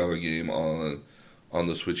 $60 game on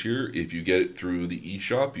the Switch here. If you get it through the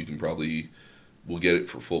eShop, you can will get it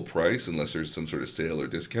for full price unless there's some sort of sale or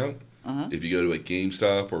discount. If you go to a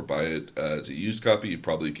GameStop or buy it as a used copy, you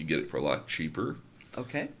probably could get it for a lot cheaper.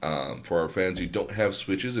 Okay. For our fans who don't have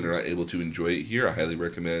Switches and are not able to enjoy it here, I highly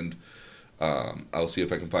recommend. I'll see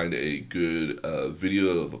if I can find a good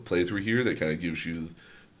video of a playthrough here that kind of gives you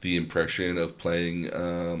the impression of playing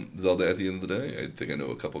Zelda at the end of the day. I think I know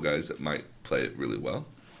a couple guys that might play it really well.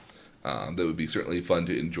 That would be certainly fun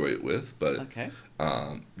to enjoy it with. But okay.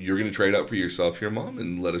 You're going to try it out for yourself here, Mom,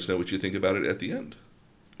 and let us know what you think about it at the end.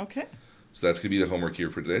 Okay. So that's going to be the homework here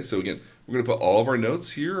for today. So again, we're going to put all of our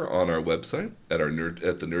notes here on our website at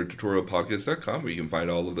the nerdtutorialpodcast.com, where you can find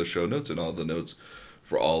all of the show notes and all the notes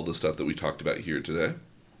for all the stuff that we talked about here today.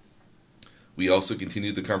 We also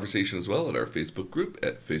continue the conversation as well at our Facebook group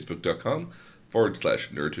at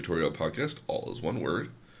facebook.com/nerdtutorialpodcast, all is one word.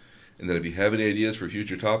 And then if you have any ideas for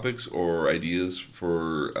future topics or ideas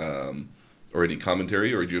for or any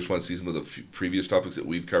commentary, or you just want to see some of the previous topics that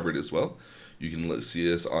we've covered as well, you can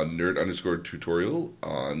see us on nerd_tutorial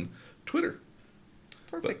on Twitter.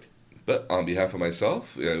 Perfect. But on behalf of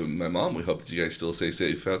myself and my mom, we hope that you guys still stay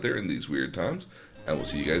safe out there in these weird times. And we'll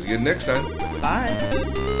see you guys again next time.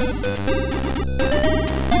 Bye.